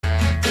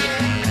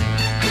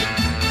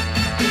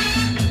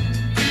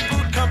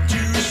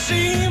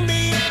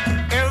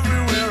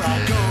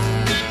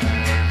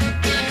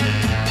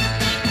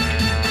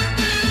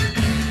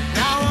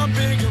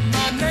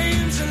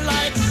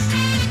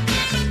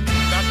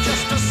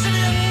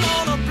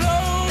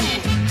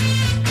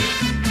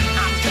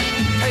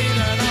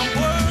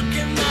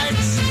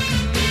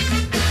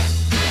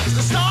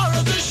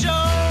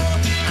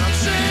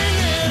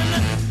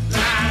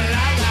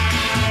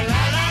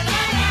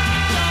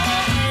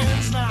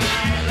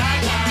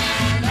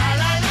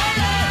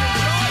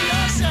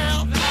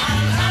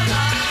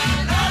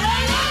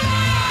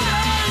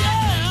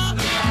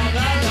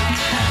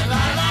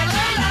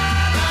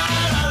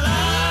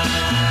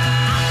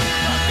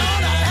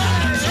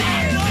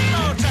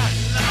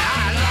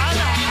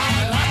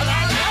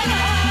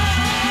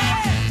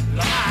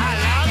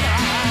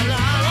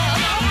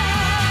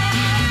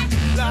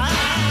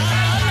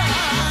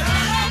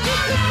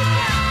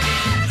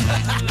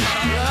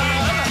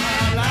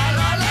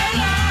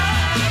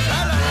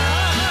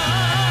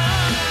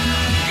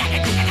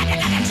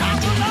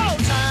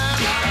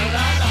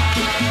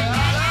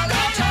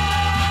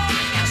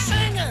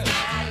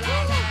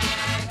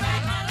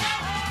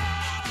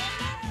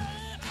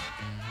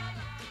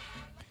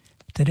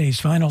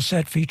Today's final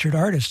set featured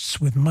artists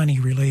with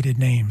money-related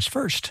names.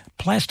 First,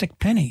 Plastic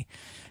Penny,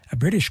 a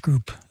British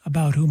group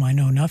about whom I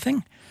know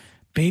nothing.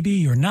 Baby,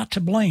 You're Not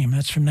to Blame,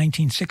 that's from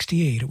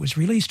 1968. It was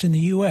released in the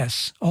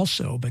U.S.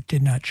 also, but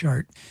did not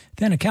chart.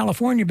 Then a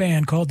California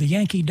band called the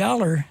Yankee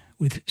Dollar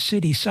with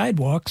City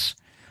Sidewalks,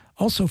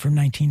 also from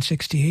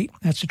 1968.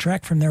 That's a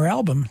track from their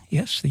album.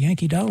 Yes, the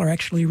Yankee Dollar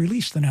actually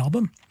released an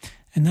album.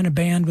 And then a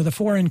band with a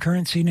foreign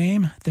currency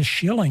name, the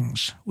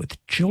Shillings, with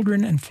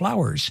Children and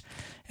Flowers,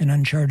 an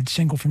uncharted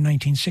single from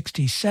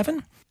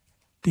 1967.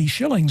 The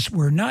Shillings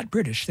were not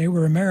British. They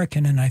were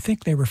American, and I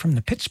think they were from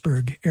the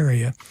Pittsburgh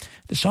area.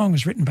 The song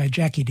was written by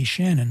Jackie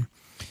DeShannon.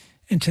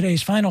 In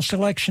today's final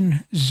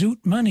selection,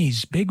 Zoot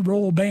Money's Big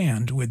Roll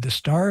Band with The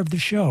Star of the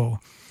Show,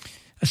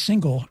 a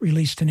single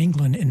released in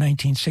England in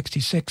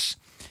 1966.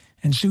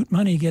 And Zoot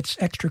Money gets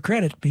extra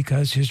credit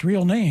because his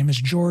real name is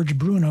George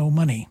Bruno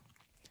Money.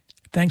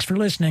 Thanks for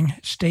listening.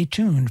 Stay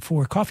tuned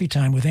for Coffee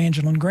Time with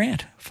Angela and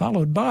Grant,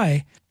 followed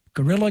by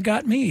Gorilla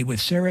Got Me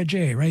with Sarah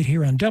J. right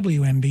here on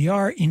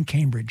WMBR in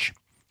Cambridge.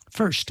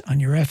 First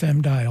on your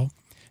FM dial,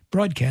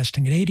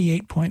 broadcasting at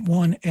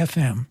 88.1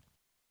 FM.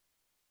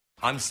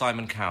 I'm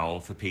Simon Cowell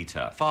for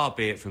PETA. Far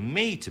be it from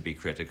me to be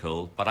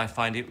critical, but I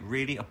find it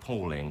really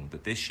appalling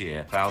that this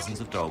year thousands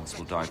of dogs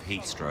will die of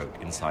heat stroke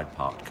inside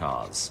parked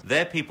cars.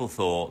 Their people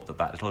thought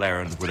that little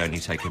errand would only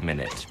take a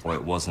minute, or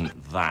it wasn't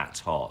that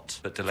hot.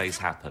 But delays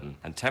happen,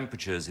 and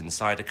temperatures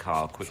inside a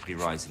car quickly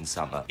rise in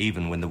summer,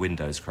 even when the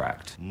window's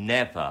cracked.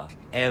 Never,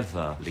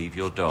 ever leave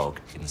your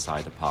dog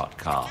inside a parked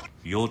car.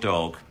 Your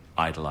dog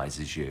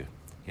idolizes you.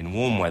 In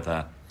warm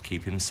weather,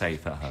 keep him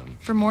safe at home.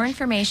 For more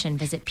information,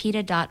 visit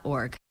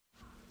PETA.org.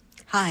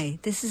 Hi,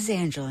 this is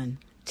Angeline.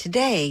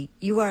 Today,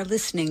 you are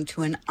listening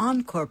to an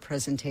encore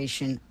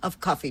presentation of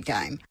Coffee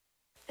Time.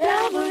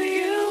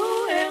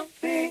 WMBI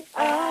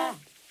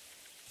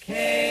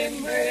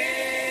Cambridge.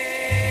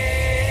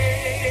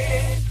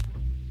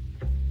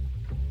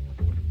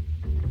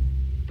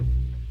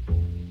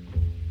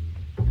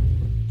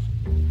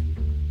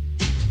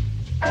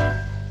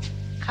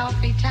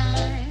 Coffee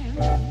time,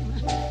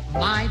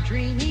 my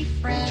dreamy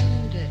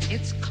friend,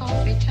 it's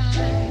coffee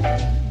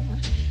time.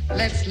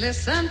 Let's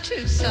listen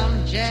to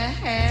some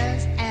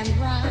jazz and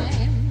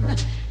rhyme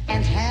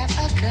and have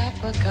a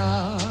cup of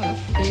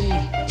coffee.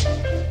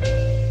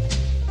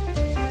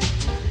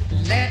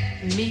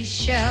 Let me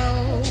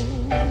show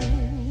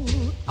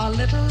a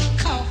little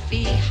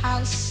coffee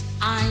house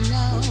I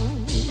know,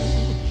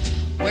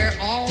 where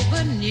all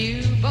the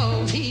new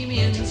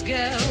bohemians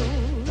go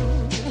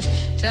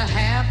to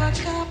have a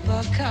cup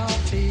of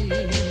coffee.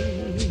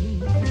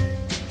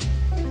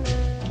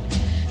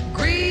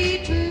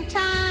 Greeting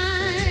time.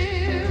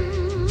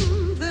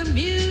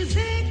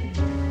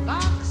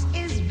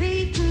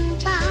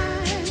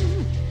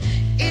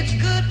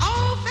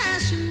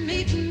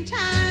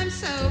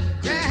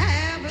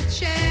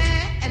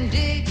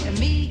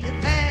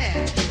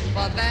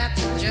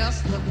 That's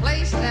just the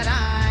place that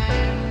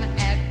I'm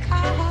at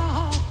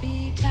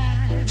coffee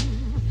time.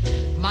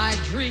 My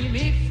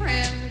dreamy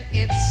friend,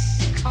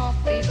 it's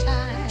coffee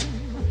time.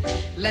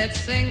 Let's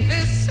sing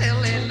this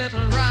silly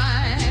little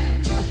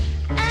rhyme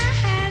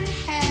and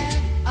have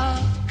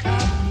a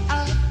cup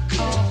of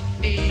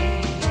coffee.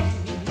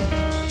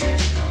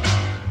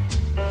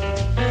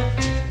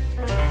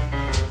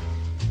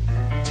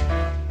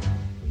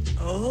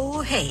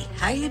 Oh, hey,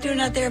 how you doing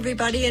out there,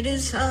 everybody? It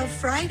is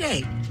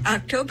Friday.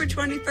 October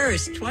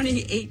 21st,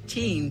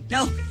 2018.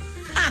 No,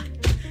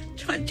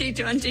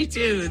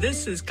 2022.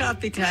 This is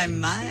Coffee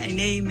Time. My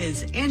name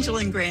is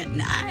Angela Grant,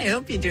 and I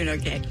hope you're doing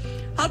okay.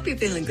 Hope you're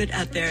feeling good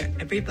out there,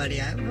 everybody.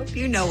 I hope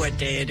you know what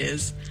day it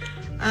is.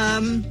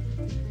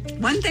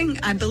 One thing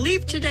I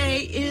believe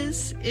today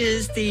is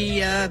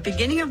the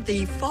beginning of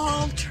the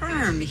fall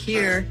term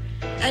here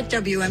at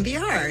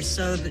WMBR,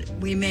 so that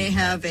we may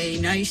have a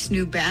nice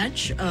new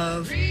batch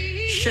of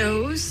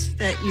shows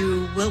that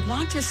you will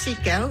want to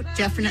seek out,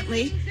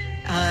 definitely.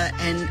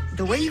 And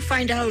the way you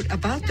find out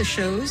about the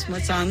shows,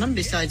 what's on them,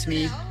 besides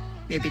me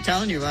maybe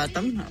telling you about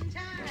them,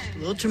 a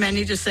little too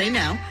many to say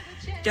now,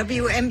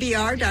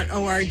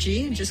 WMBR.org,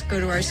 and just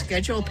go to our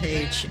schedule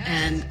page,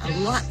 and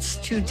lots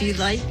to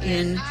delight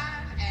in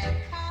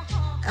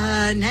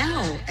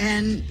now,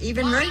 and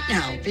even right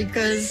now,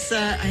 because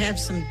I have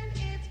some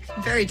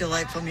very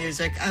delightful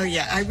music. Oh,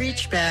 yeah, I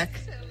reach back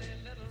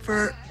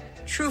for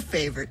true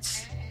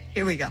favorites.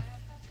 Here we go.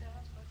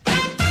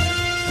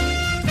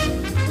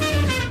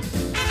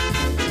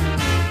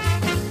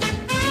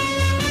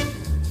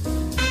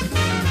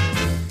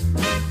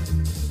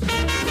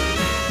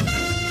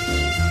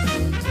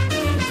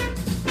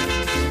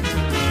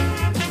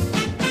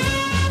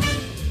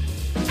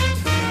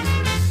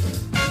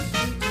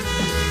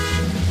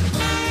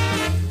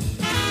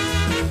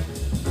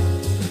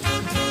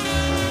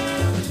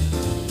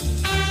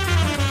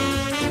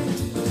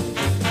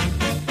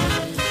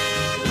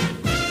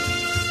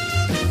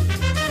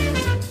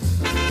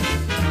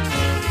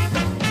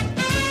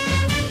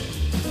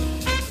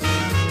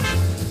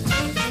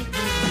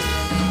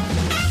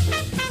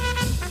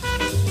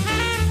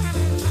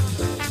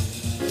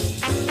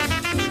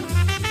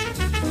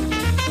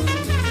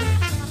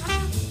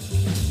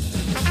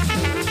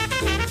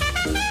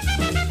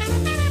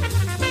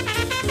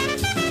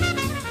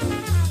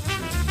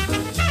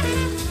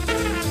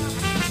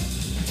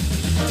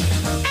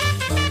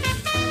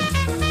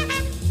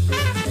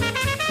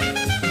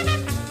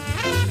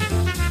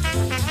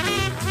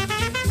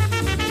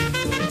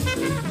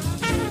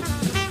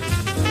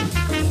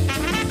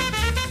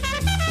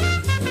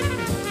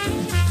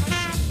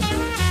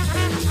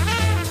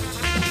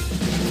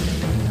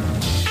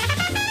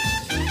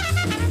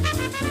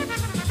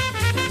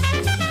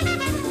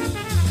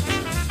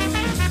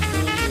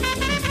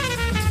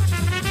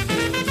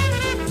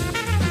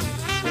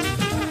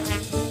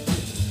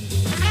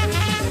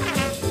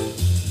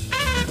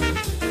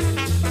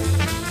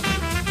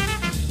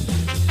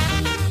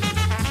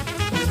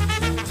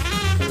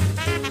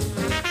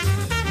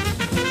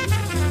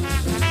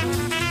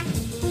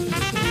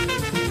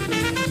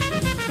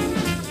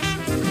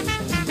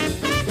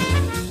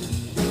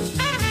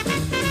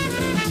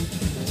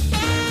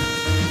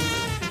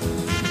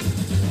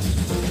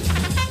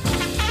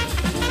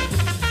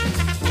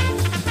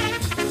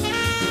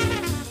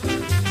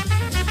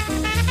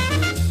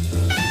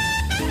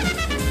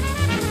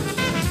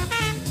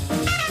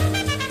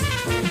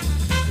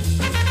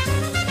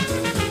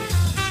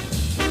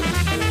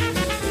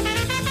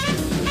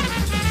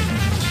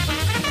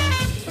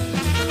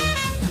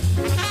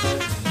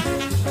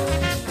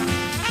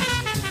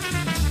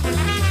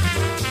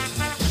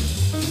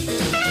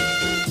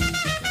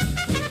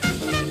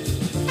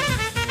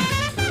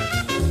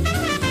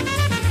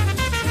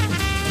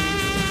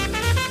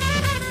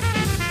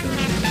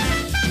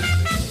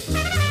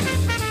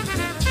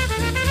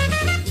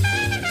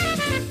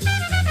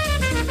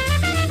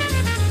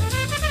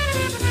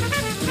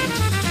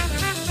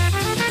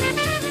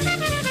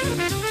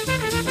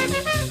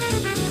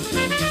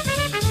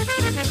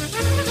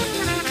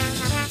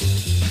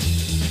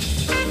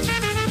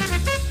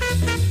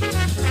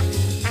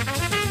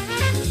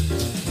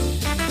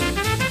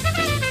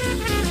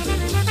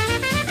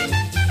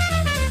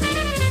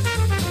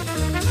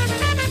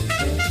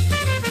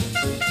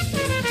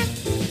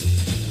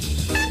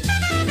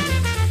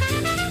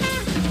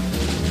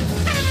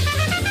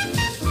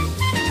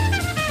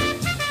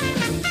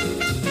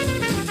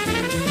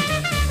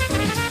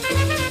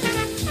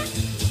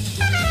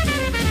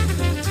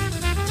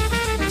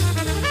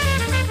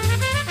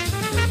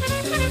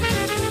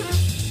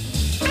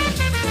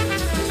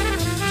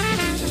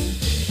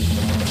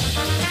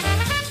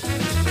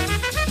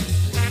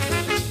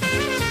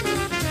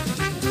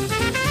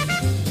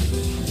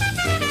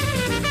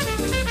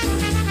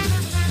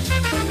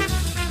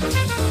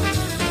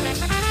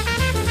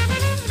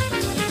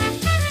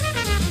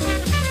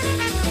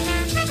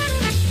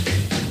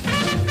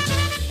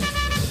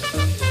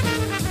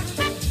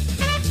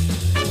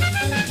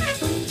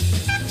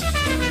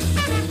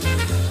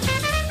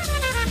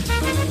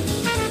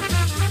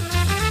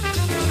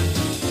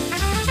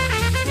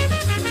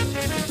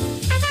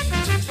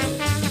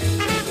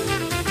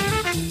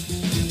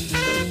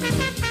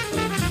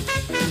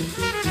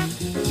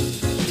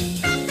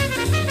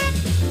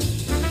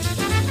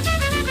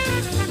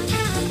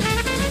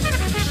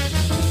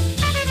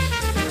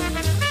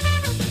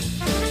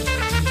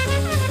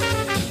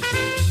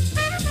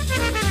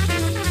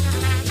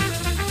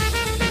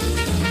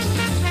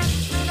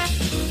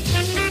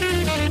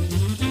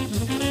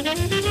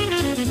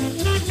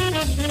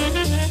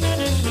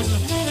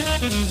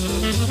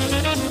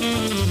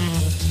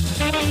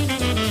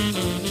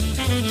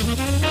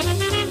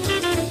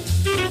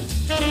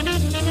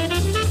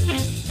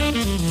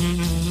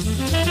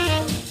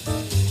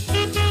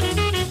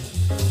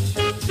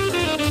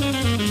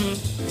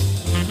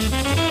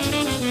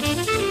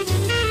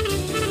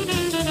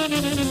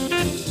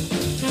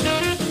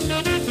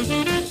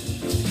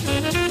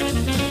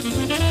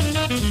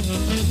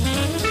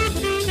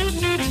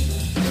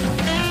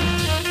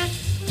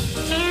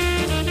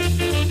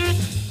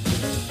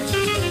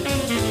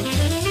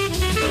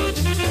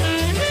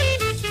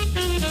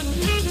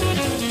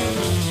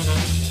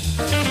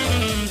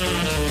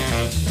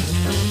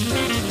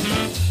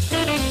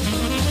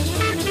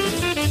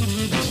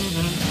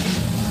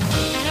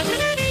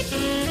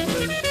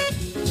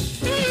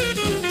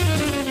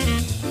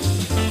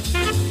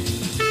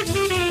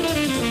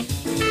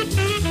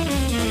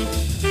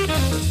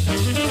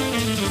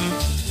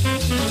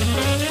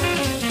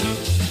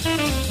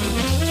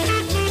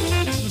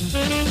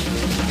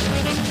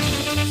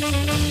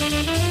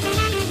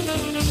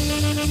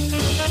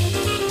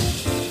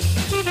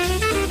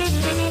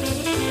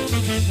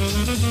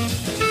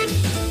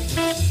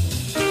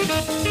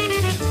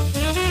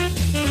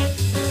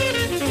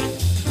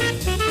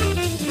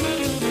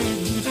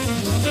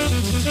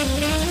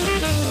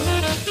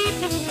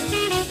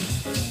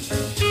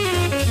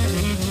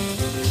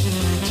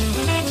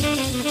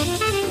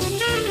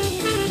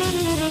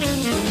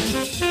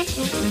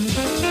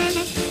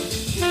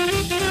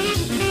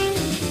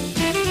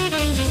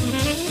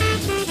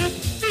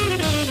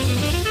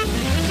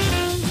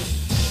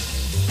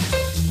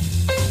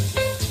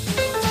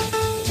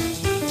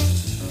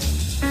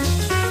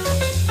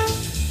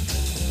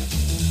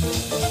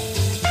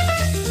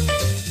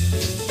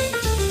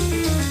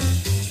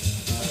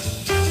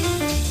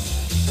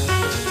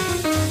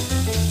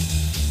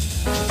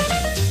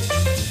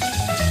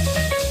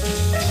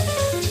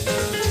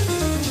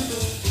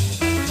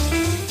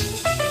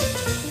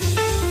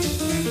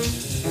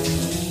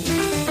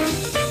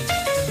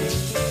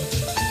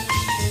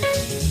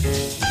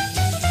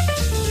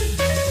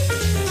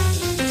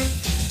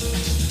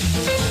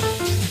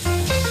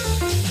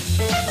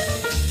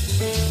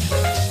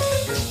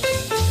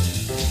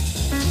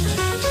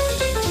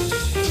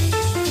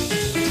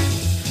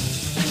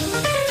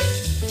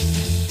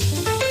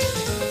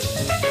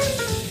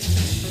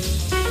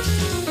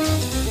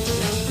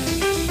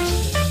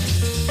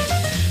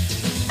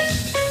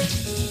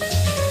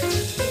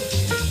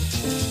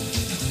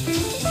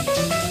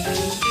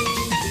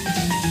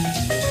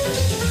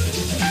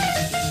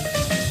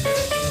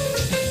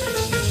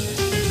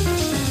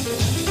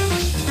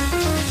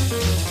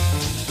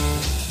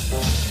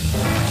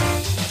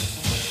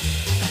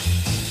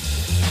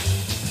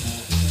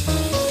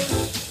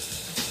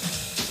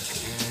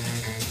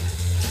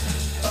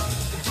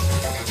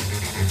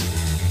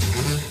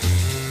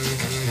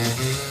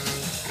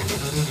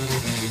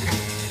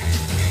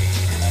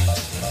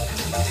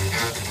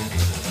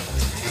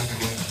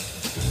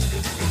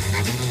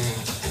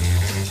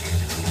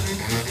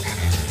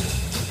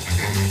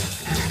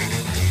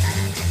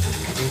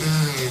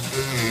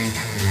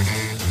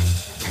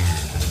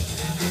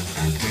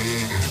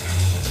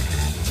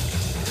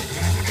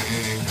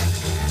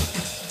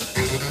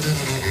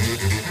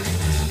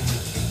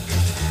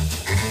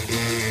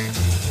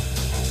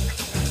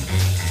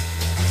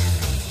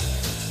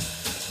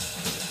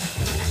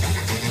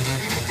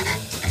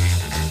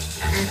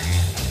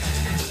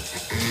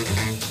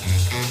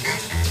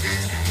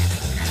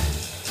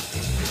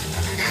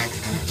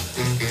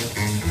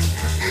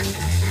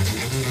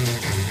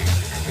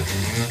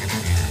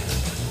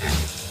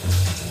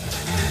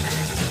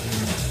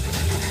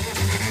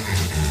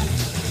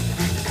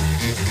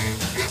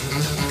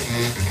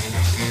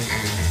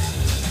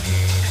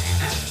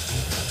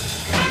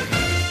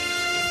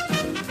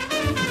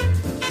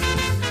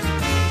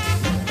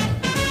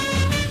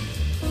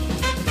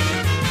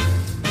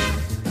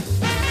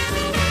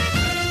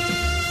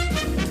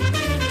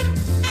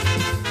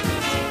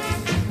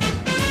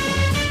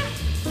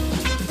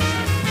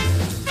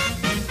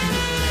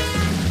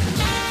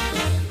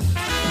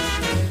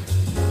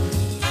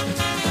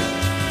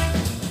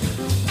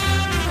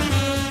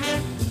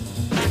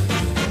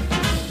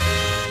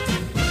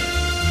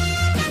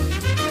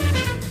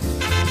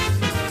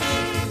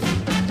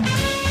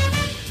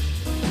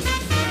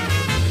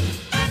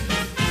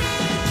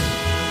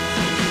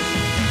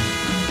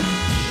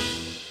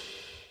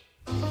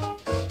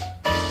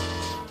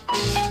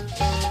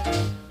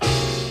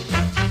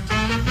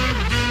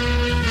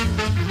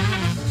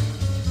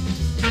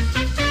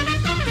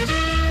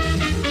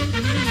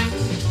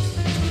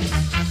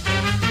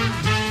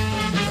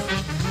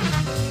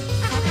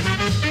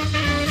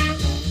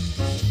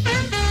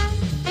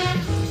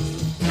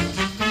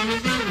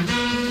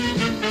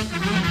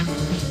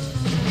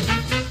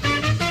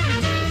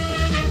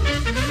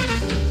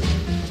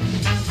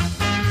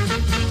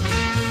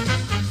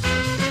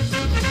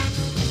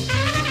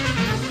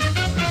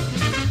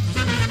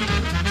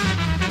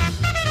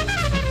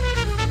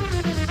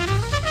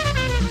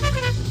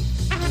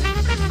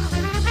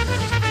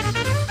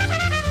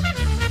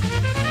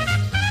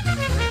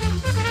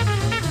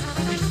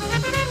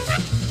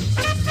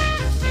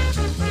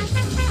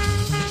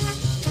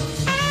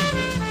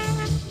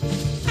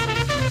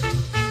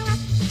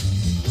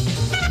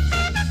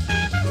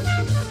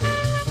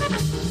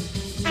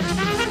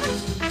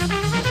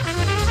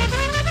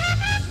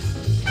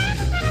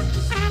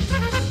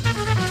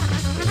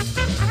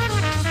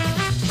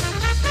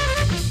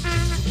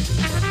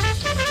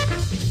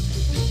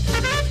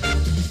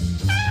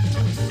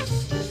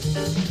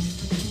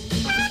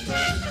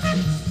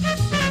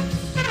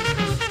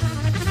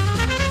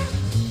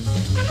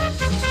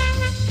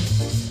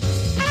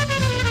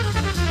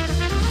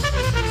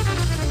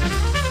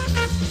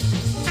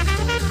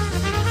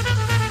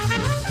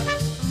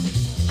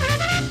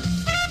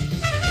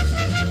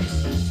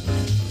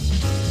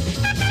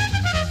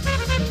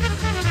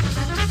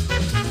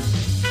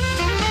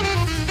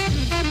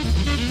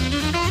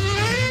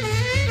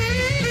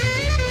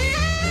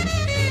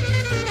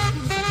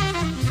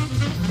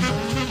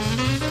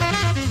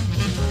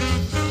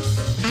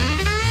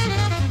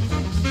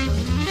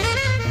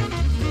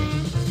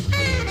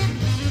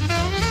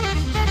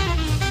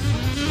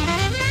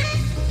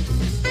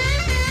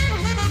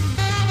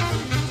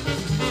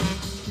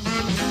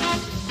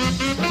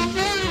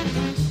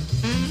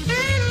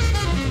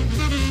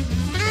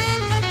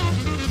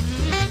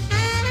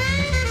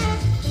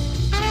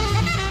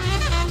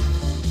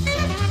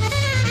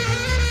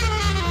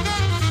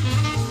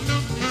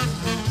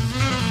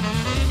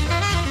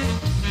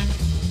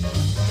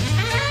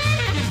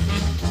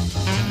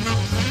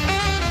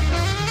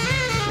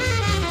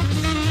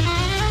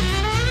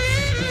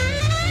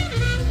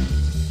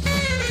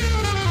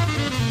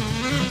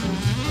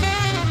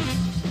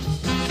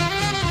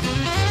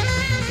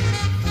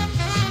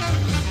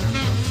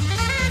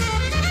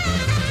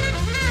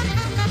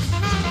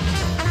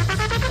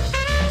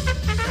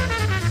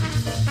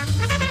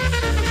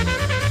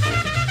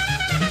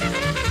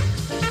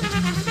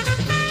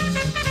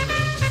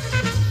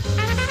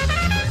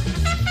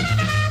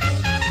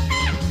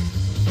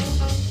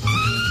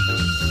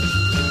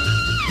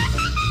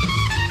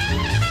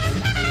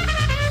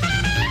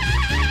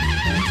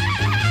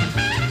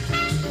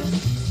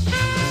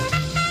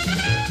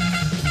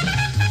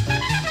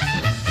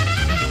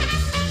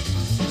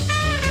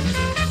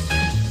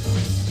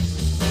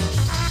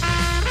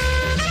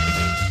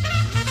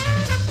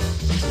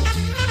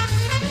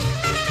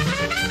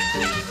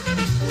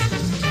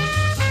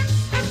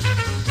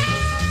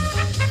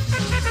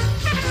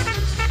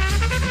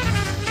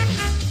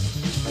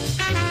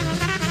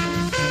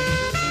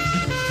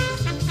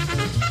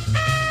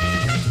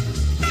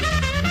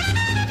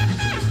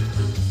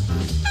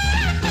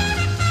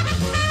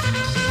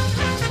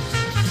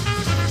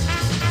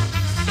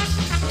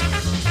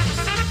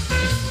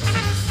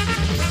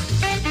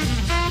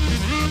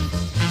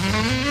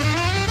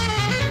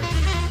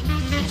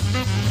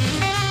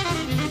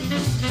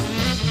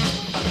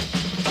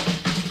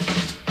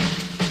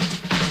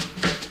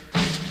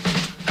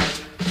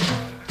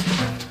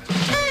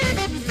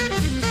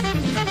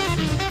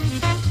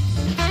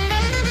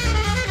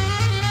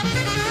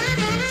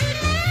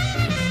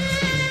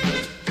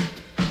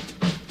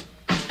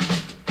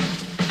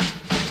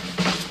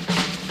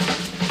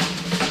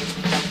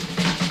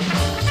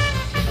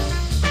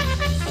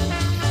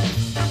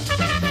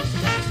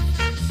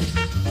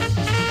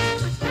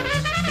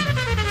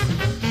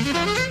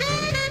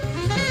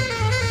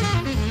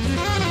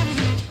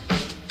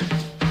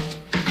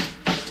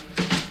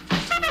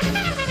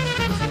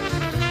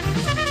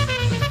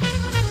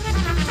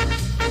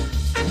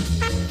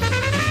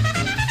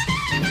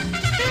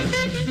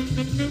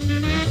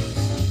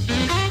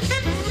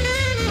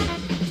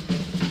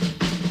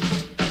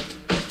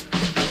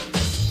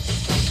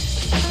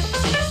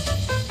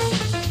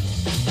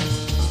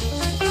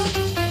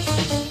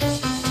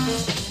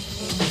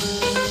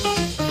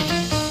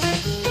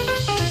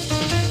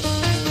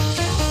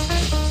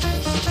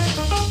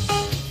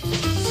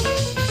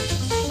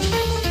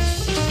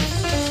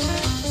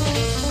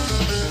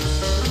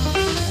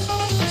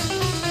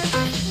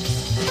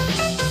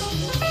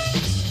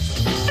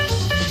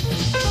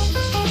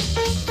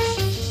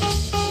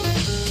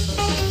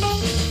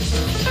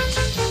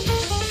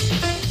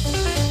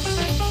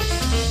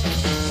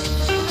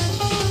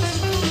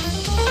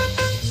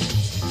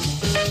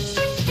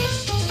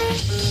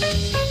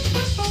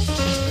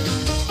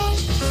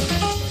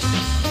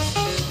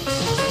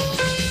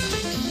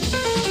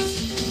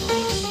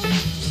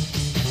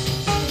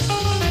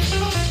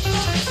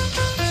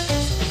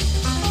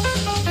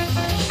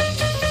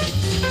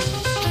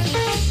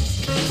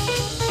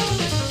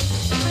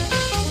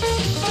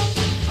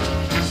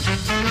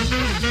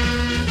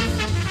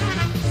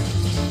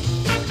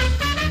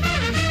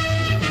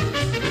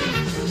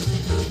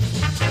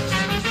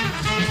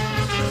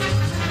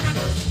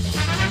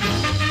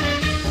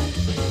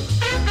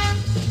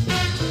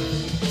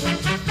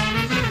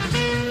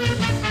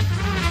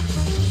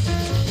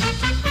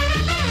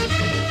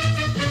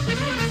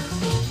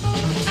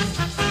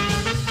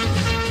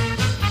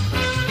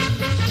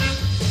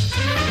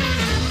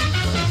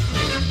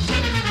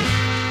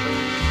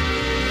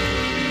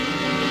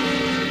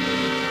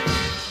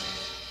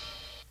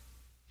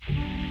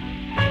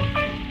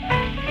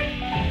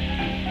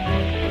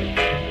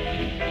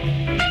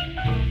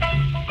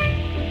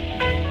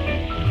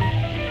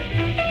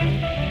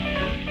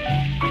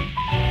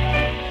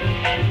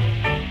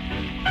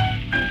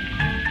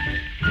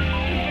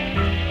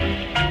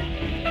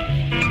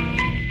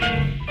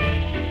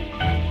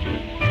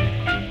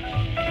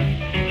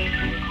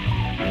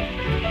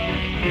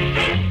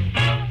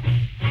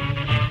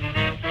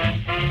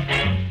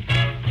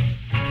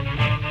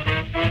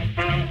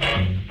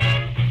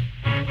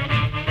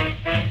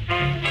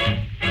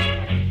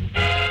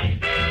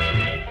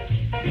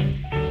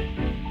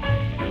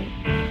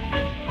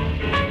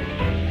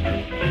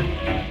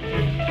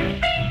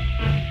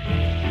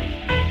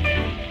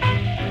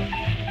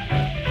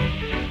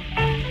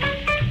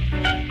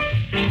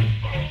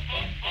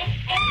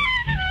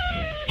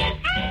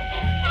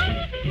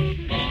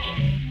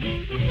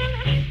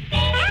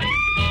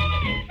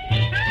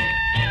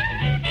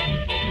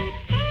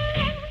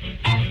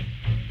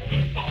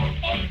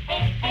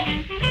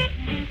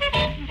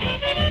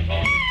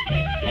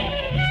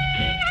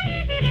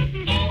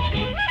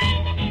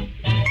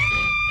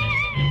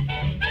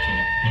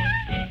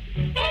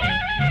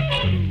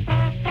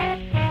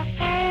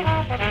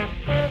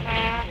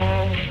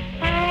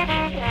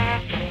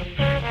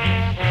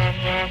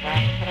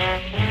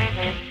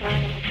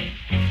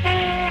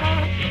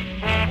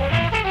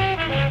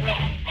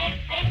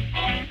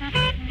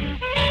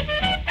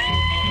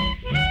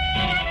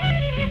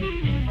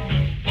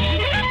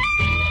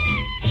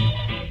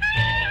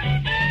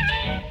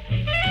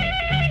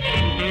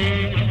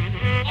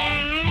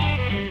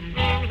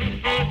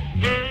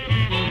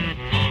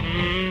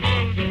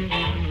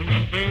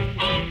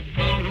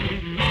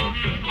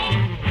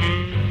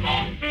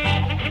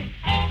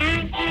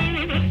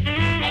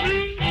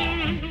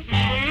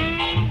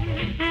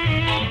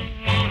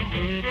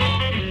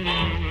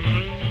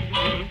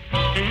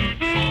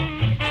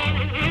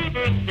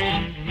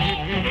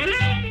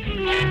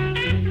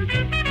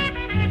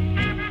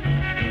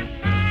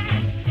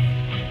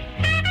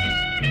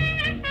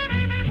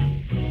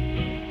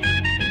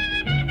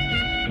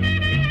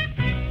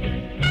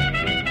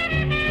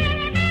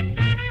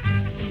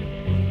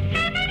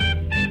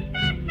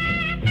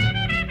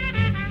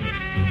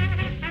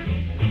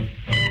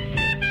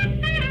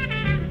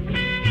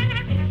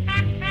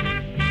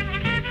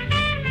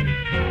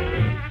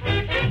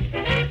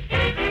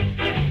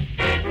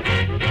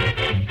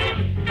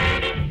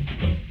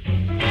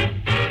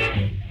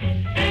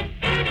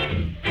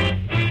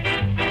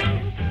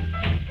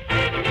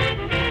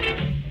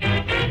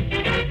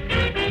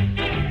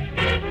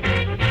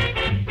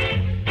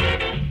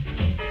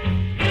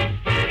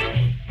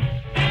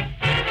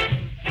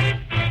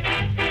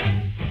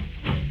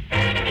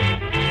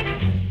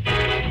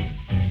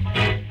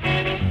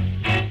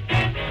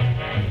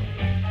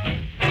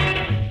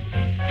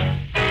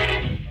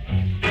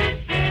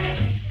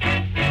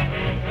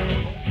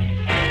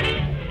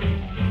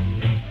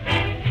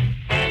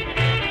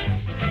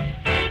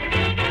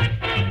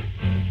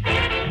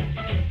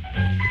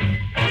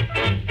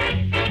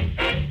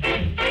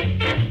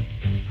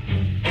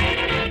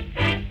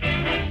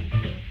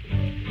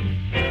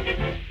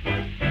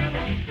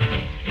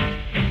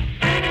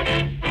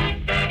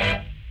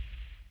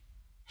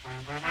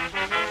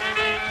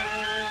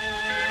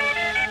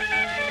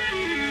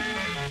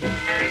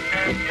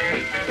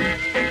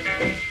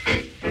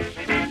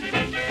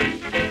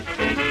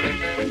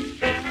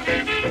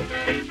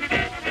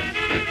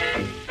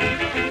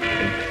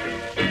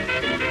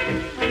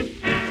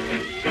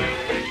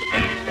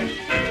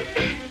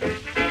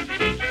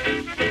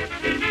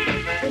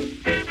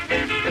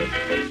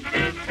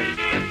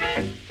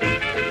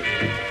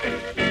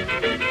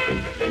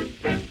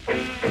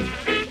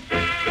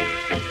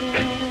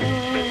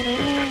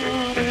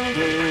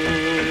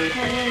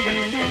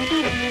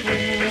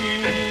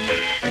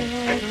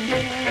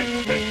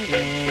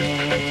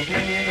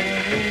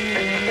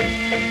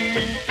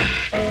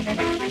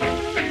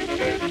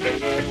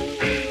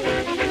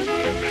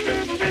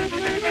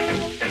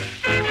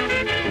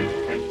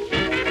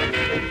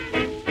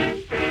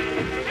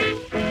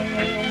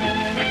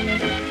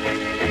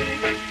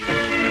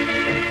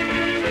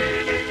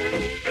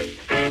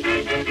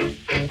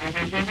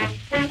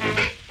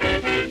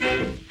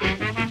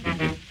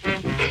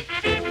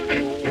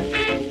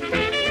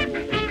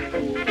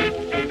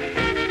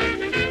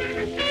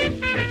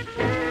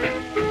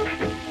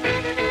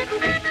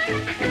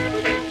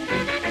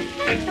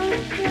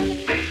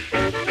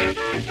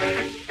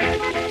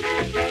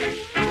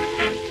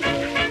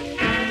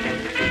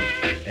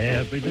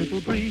 Every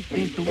little breeze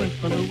seems to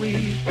whisper the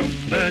weeds.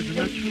 Birds in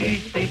the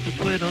trees seem to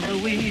twit on the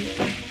weeds.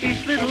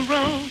 Each little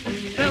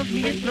rose tells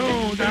me it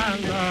knows I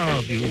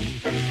love you,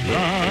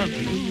 love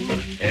you.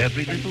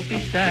 Every little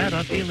beat that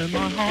I feel in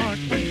my heart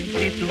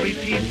seems to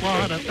repeat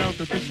what I felt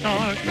at the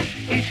start.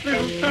 Each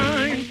little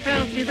sign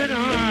tells me that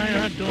I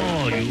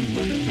adore you,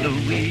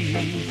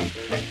 Louise.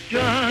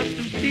 Just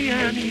to see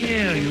and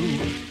hear you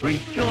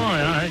brings joy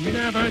I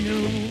never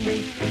knew.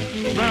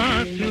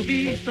 But to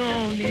be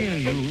so near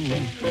you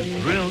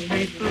thrills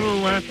me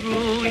through and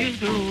through, you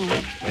do.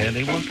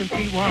 Anyone can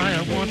see why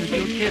I wanted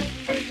your kiss.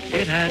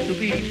 It had to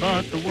be,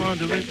 but the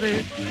wonder is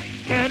this.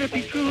 Can it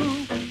be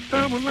true?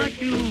 Someone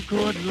like you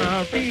could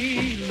love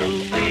me,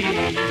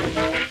 Louise.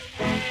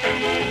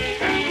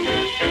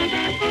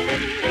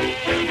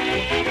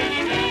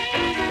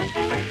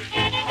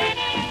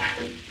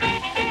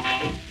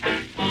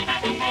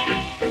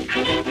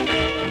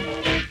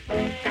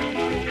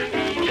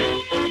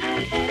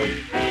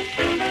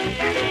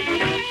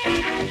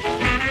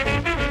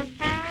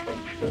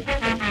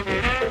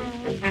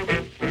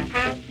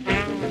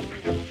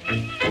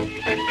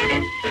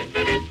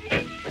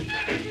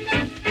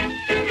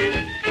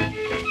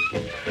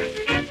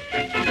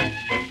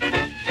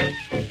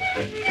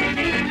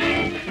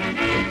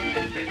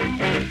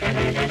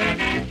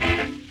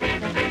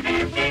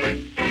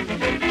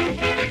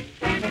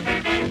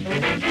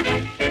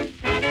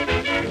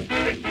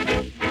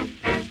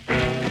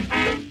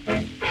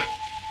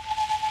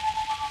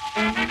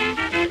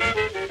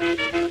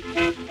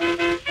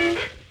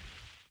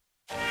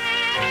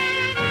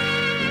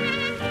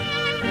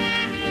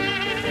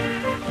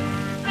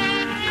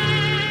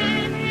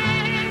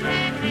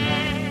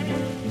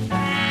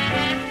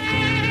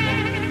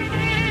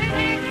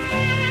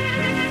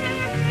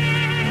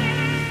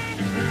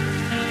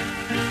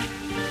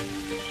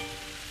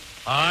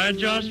 I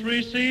just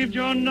received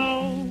your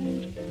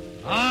note.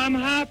 I'm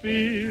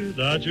happy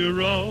that you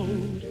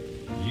wrote.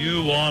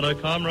 You want to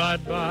come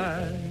right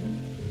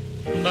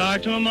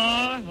back to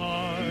my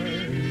heart.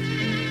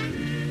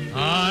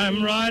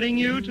 I'm writing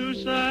you to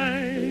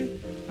say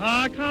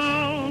I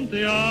count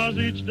the hours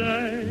each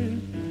day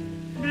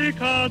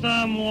because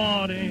I'm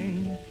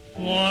wanting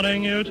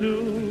you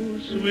to,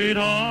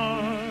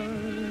 sweetheart.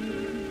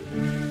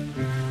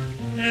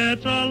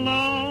 It's a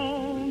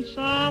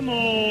lonesome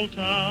old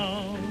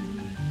town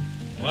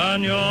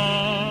when you're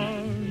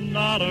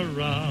not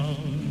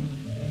around.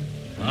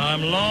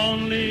 I'm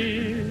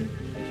lonely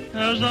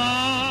as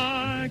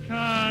I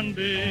can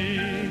be,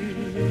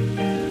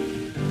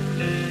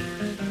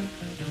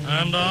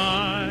 and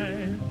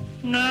I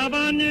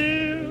never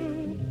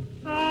knew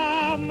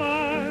how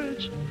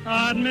much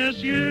I'd miss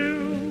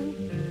you,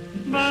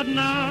 but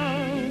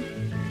now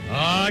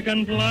I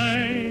can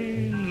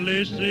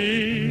plainly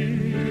see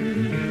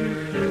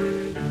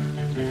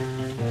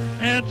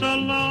it's a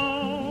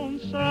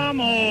lonesome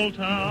old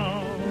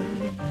town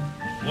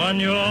when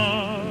you're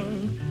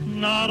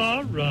not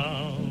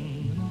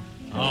around.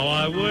 How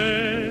I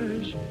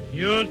wish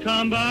you'd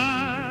come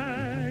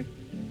back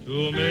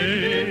to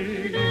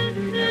me.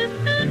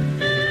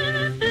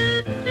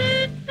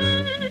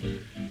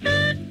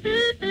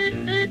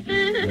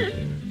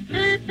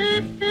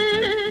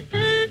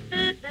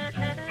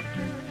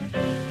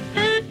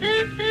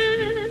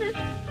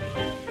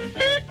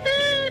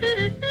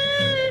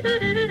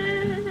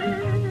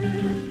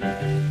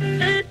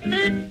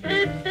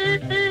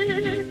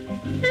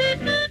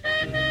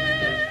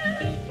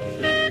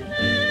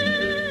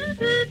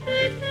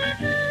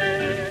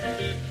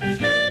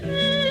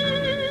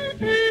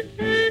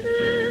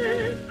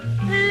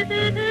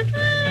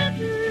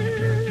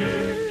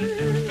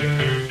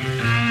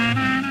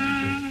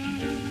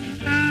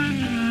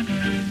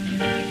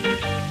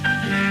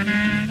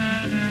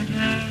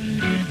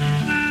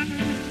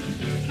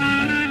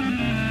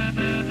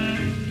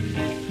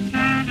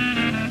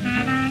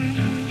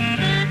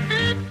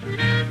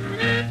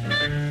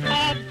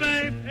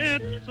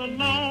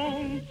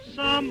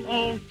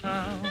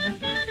 town.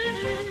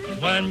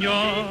 When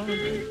you're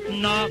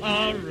not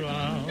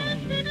around,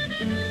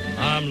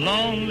 I'm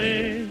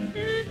lonely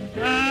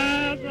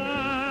as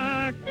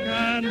I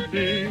can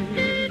be.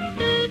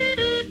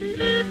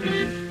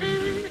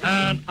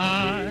 And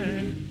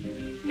I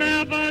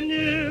never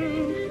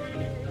knew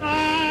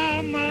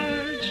how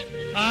much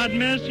I'd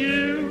miss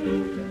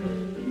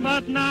you,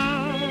 but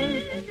now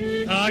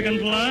I can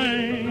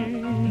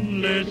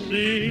plainly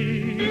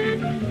see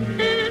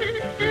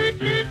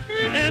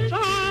it's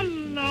a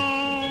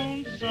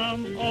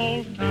lonesome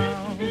old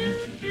town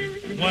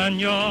when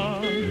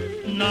you're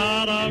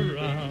not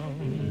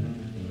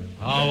around.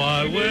 How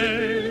I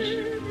wish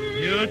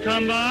you'd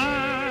come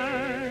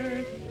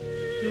back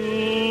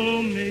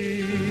to me.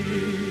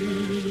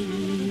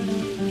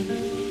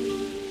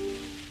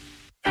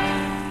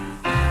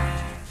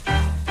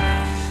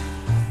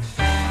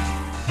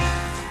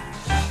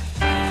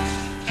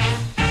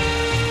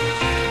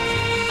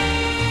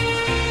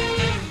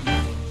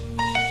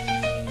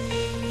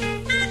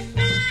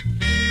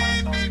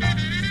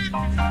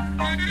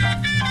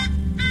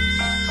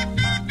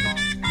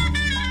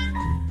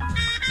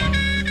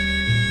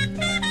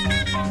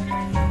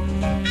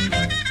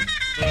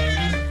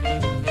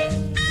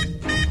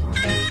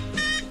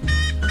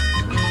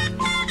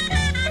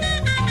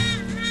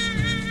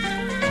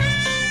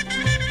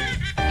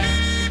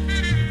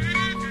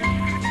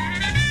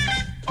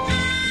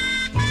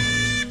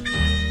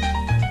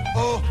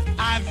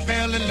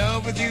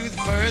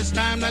 First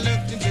time I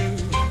looked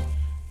into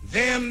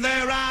them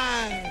their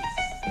eyes,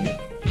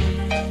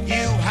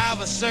 you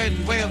have a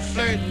certain way of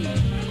flirting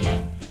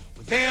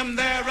with them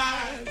their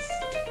eyes.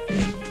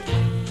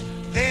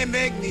 They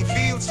make me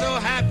feel so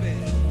happy,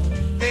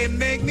 they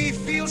make me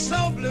feel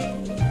so blue.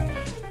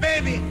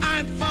 Baby,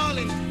 I'm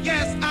falling,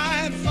 yes,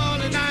 I'm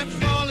falling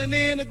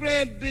in a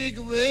great big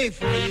way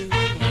for you.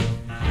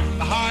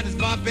 My heart is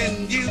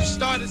bumping, you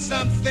started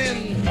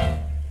something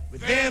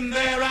with them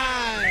their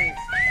eyes.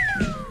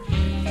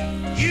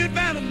 You'd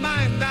better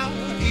mind out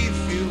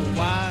if you're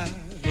wise.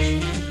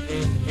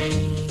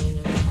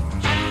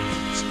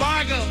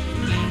 Sparkle,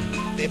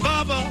 they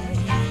bubble,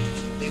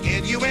 they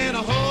get you in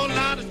a whole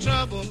lot of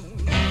trouble.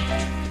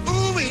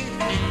 Ooh-wee,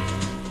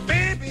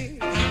 baby,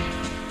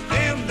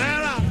 them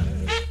their eyes.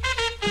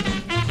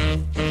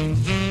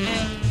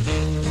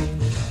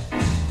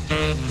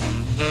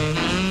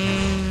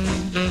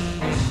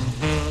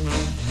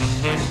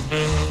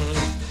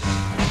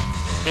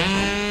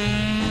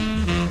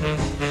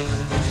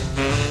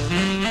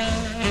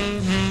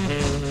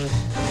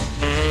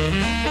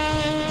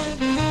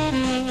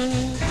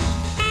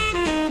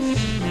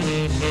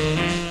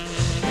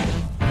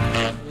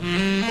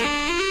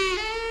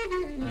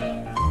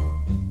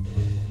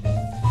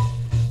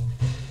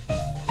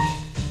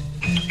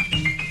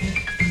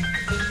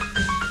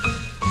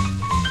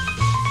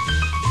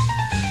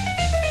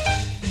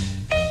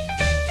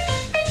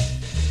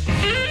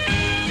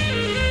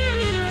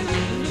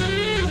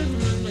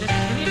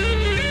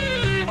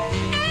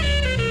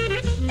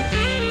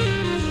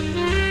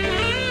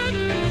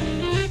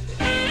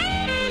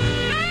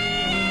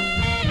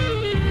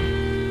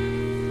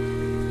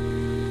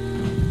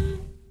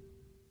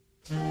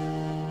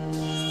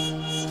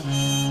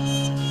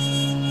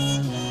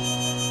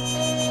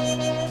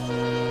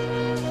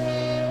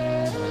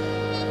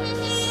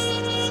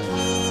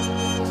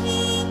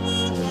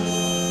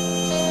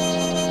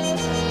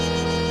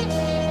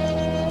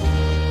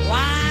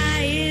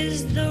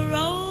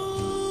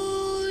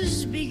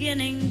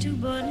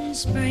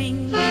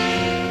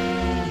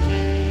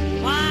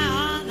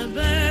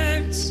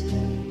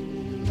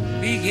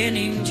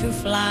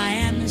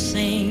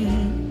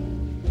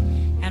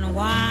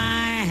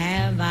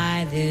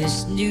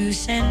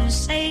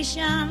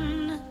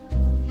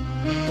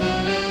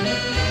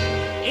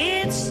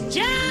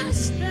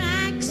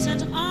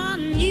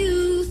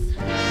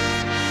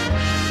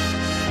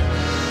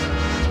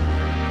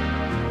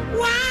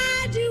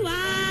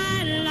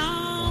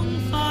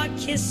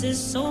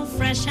 So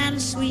fresh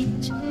and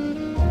sweet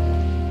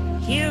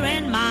here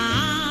in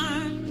my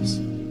arms,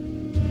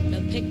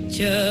 the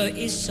picture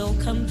is so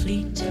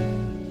complete.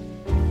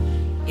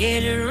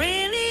 It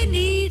really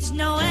needs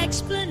no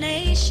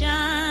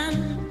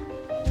explanation.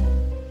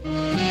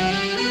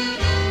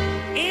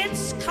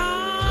 It's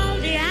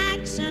called the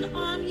accent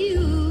on you.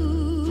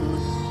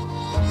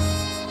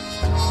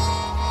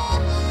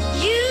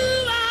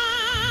 You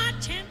are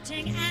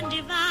tempting and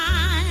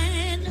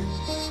divine,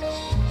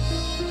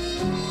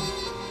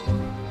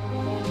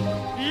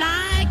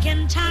 like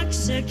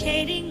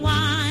intoxicating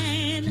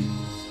wine.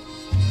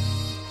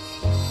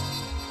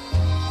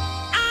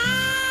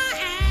 I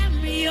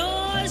am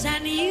yours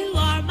and you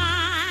are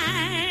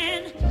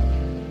mine,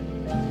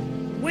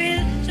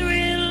 with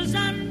thrills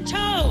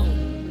untold.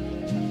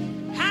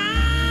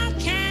 How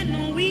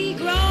can we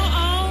grow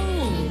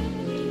old?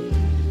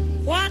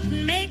 What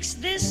makes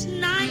this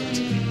night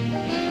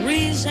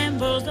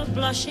resemble the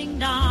blushing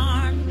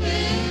dawn?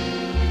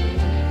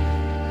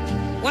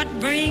 What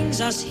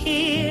brings us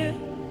here,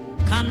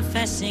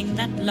 confessing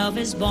that love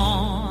is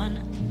born?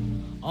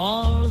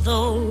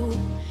 Although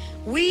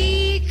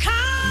we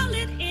call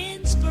it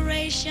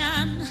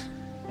inspiration,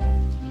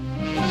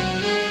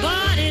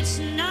 but it's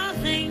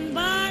nothing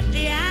but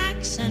the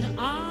accent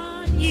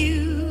on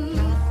you.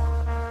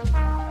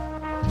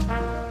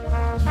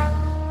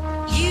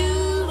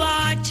 You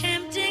are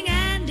tempting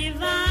and divine,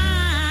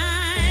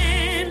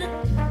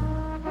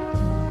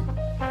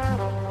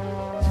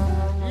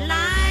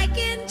 like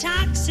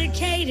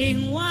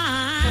intoxicating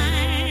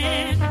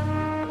wine.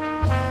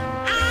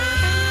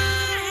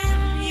 I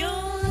am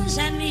yours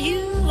and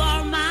you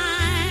are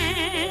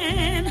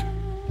mine,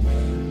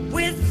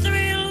 with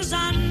thrills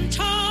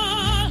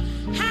untold.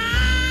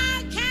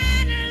 How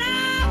can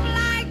love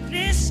like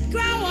this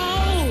grow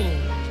old?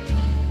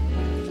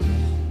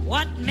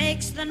 What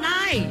makes the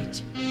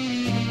night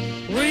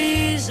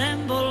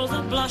resemble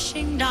the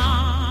blushing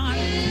dawn?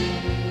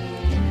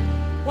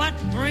 What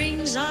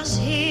brings us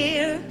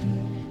here,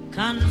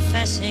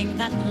 confessing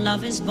that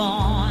love is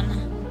born?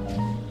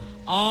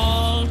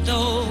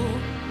 Although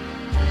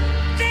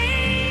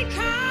they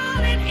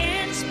call it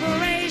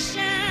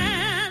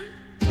inspiration,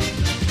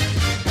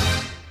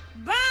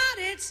 but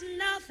it's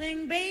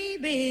nothing,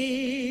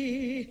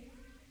 baby,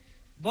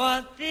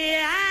 but the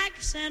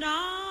accent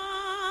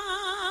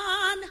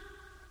on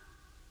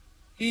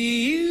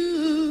you.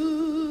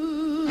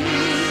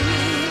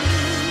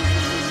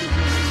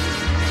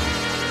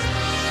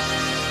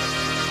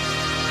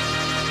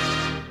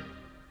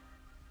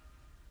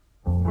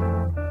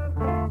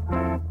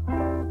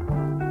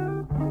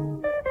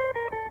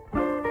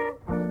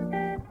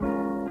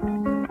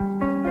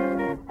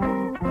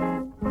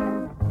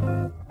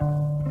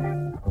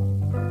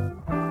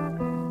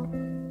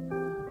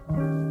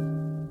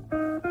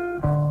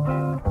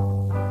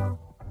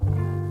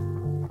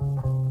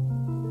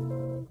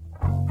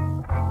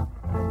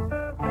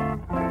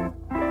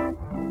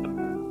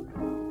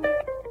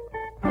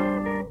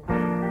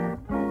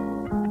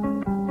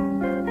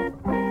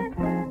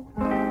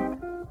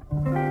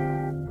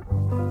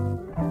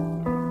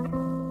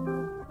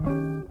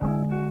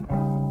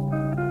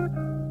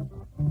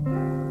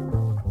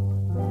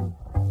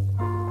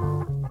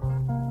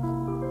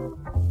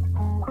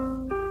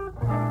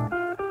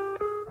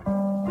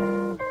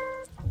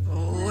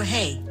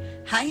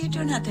 How you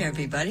doing out there,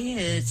 everybody?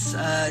 It's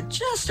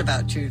just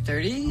about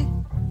 2:30,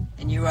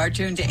 and you are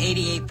tuned to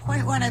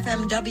 88.1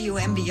 FM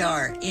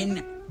WMBR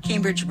in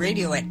Cambridge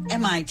Radio at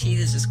MIT.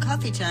 This is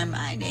Coffee Time.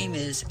 My name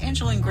is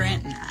Angela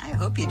Grant, and I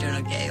hope you're doing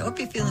okay. I hope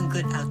you're feeling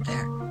good out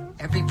there.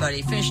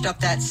 Everybody finished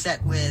up that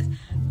set with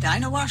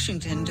Dinah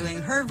Washington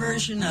doing her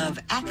version of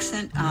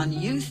Accent on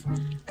Youth.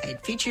 I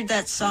had featured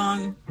that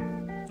song,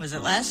 was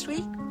it last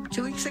week?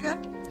 2 weeks ago?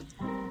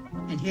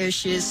 And here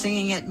she is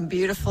singing it in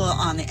beautiful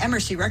on the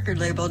Emercy record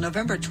label,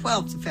 November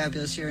 12th, the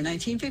fabulous year,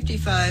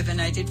 1955.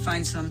 And I did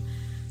find some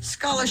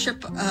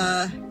scholarship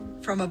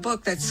from a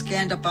book that's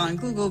scanned up on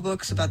Google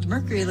Books about the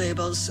Mercury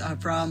labels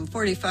from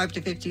 45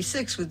 to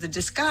 56 with the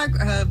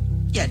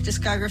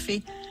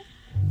discography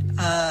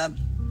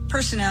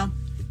personnel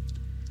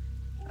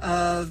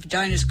of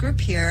Dinah's group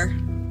here,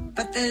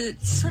 but the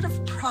sort of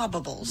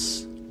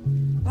probables.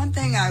 One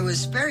thing I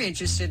was very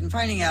interested in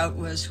finding out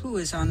was who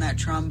was on that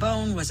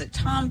trombone. Was it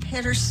Tom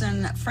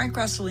Peterson, Frank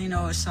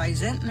Rossellino, Cy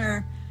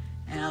Zentner?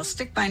 And I'll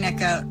stick my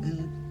neck out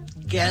and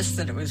guess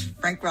that it was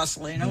Frank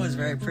Rossellino. It was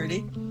very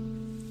pretty.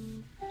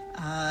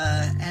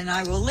 And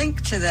I will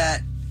link to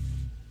that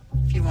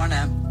if you want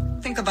to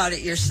think about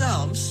it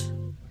yourselves,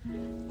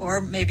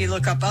 or maybe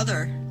look up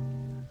other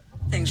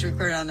things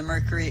recorded on the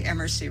Mercury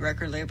Emercy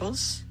record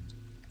labels.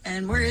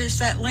 And where is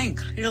that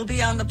link? It'll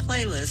be on the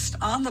playlist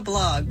on the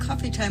blog,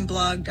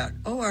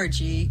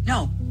 coffeetimeblog.org.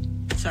 No,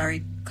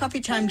 sorry,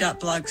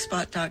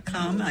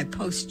 coffeetime.blogspot.com. I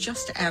post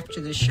just after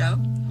the show.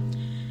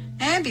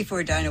 And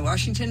before Dinah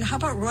Washington, how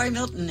about Roy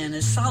Milton and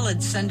his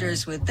Solid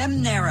Senders with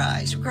Them Their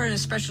Eyes, recorded on a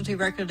specialty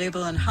record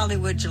label in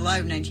Hollywood, July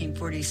of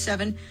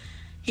 1947.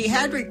 He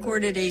had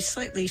recorded a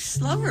slightly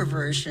slower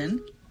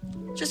version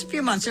just a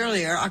few months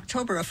earlier,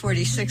 October of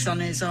 46, on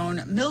his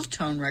own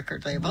Miltone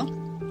record label.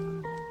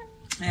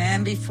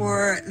 And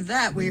before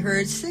that, we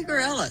heard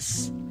Sigur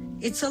Ellis.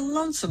 It's a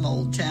Lonesome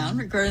Old Town,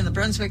 recorded on the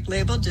Brunswick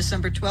label,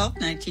 December 12,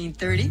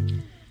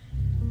 1930.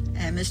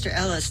 And Mr.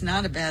 Ellis,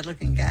 not a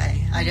bad-looking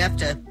guy. I'd have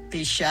to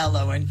be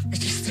shallow and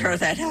just throw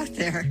that out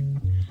there.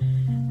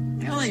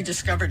 I only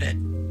discovered it,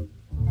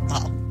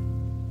 well,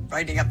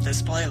 writing up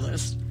this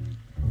playlist.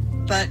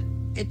 But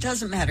it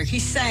doesn't matter. He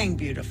sang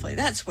beautifully.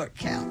 That's what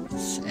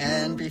counts.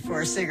 And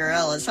before Sigur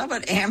Ellis, how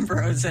about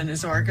Ambrose and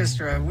his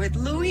orchestra with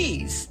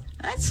Louise?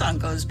 That song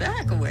goes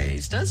back a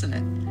ways, doesn't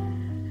it?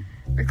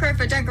 Recorded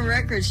for Decca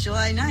Records,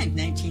 July 9th,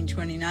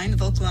 1929. The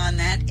vocal on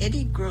that,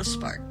 Eddie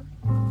Grossbart.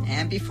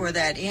 And before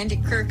that, Andy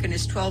Kirk and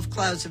his 12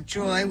 Clouds of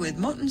Joy with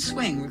Moten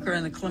Swing, recorded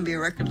on the Columbia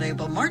record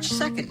label, March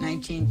 2nd,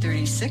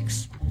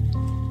 1936.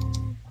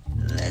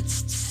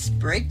 Let's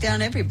break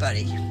down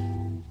everybody.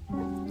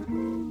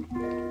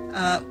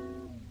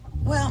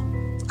 Well,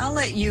 I'll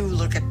let you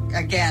look at,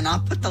 again, I'll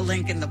put the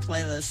link in the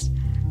playlist.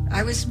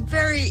 I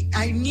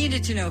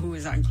needed to know who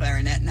was on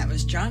clarinet, and that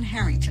was John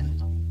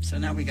Harrington. So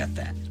now we got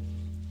that.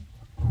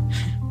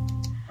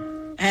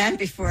 And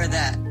before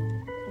that,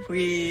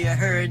 we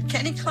heard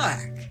Kenny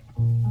Clark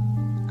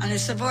on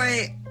his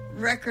Savoy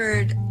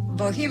record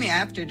Bohemia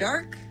After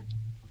Dark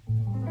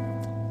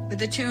with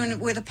the tune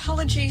With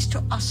Apologies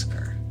to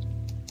Oscar.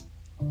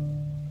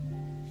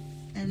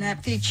 And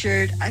that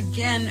featured,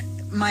 again,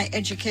 my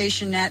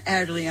education, Nat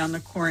Adderley on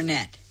the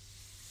cornet.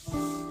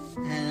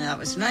 And that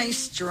was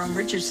nice. Jerome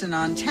Richardson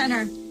on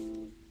tenor.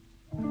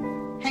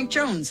 Hank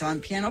Jones on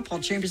piano, Paul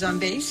Chambers on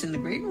bass, and the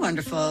great and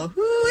wonderful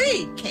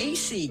hoo-wee,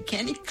 Casey,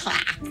 Kenny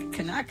Clark,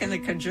 knocking the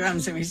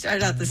drums. And we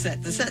started out the set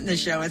in the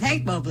show with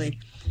Hank Mobley.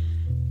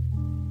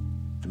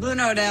 The Blue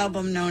Note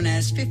album known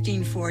as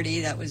 1540,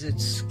 that was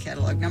its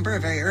catalog number, a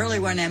very early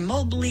one, and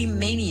Mobley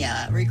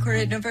Mania,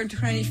 recorded November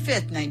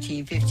 25th,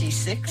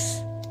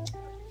 1956.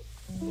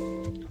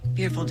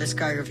 Beautiful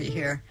discography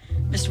here.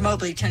 Mr.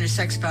 Mobley, tenor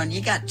saxophone.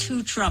 You got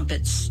 2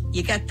 trumpets.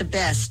 You got the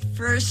best.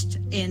 First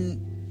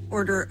in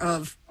order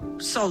of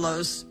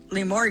solos,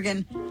 Lee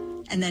Morgan,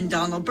 and then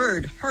Donald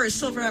Byrd. Horace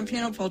Silver on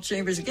piano, Paul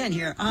Chambers again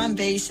here on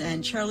bass,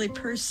 and Charlie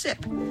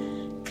Persip,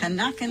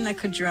 knocking the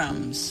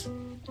drums.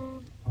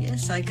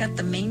 Yes, I got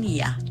the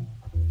mania.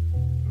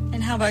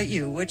 And how about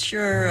you? What's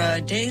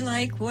your day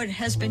like? What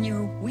has been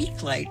your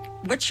week like?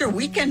 What's your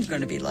weekend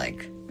going to be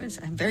like?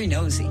 I'm very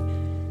nosy.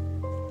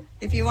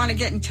 If you want to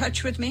get in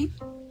touch with me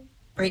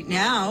right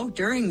now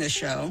during the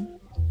show,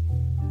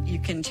 you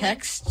can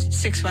text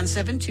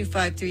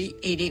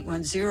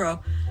 617-253-8810.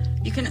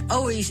 You can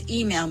always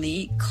email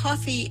me,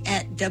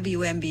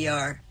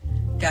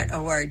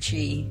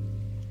 coffee@WMBR.org.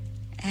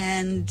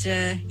 And,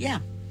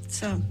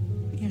 so,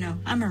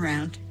 I'm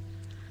around.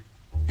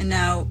 And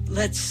now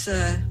let's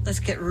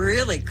get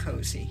really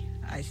cozy.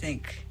 I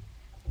think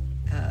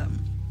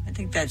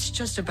that's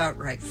just about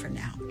right for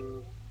now.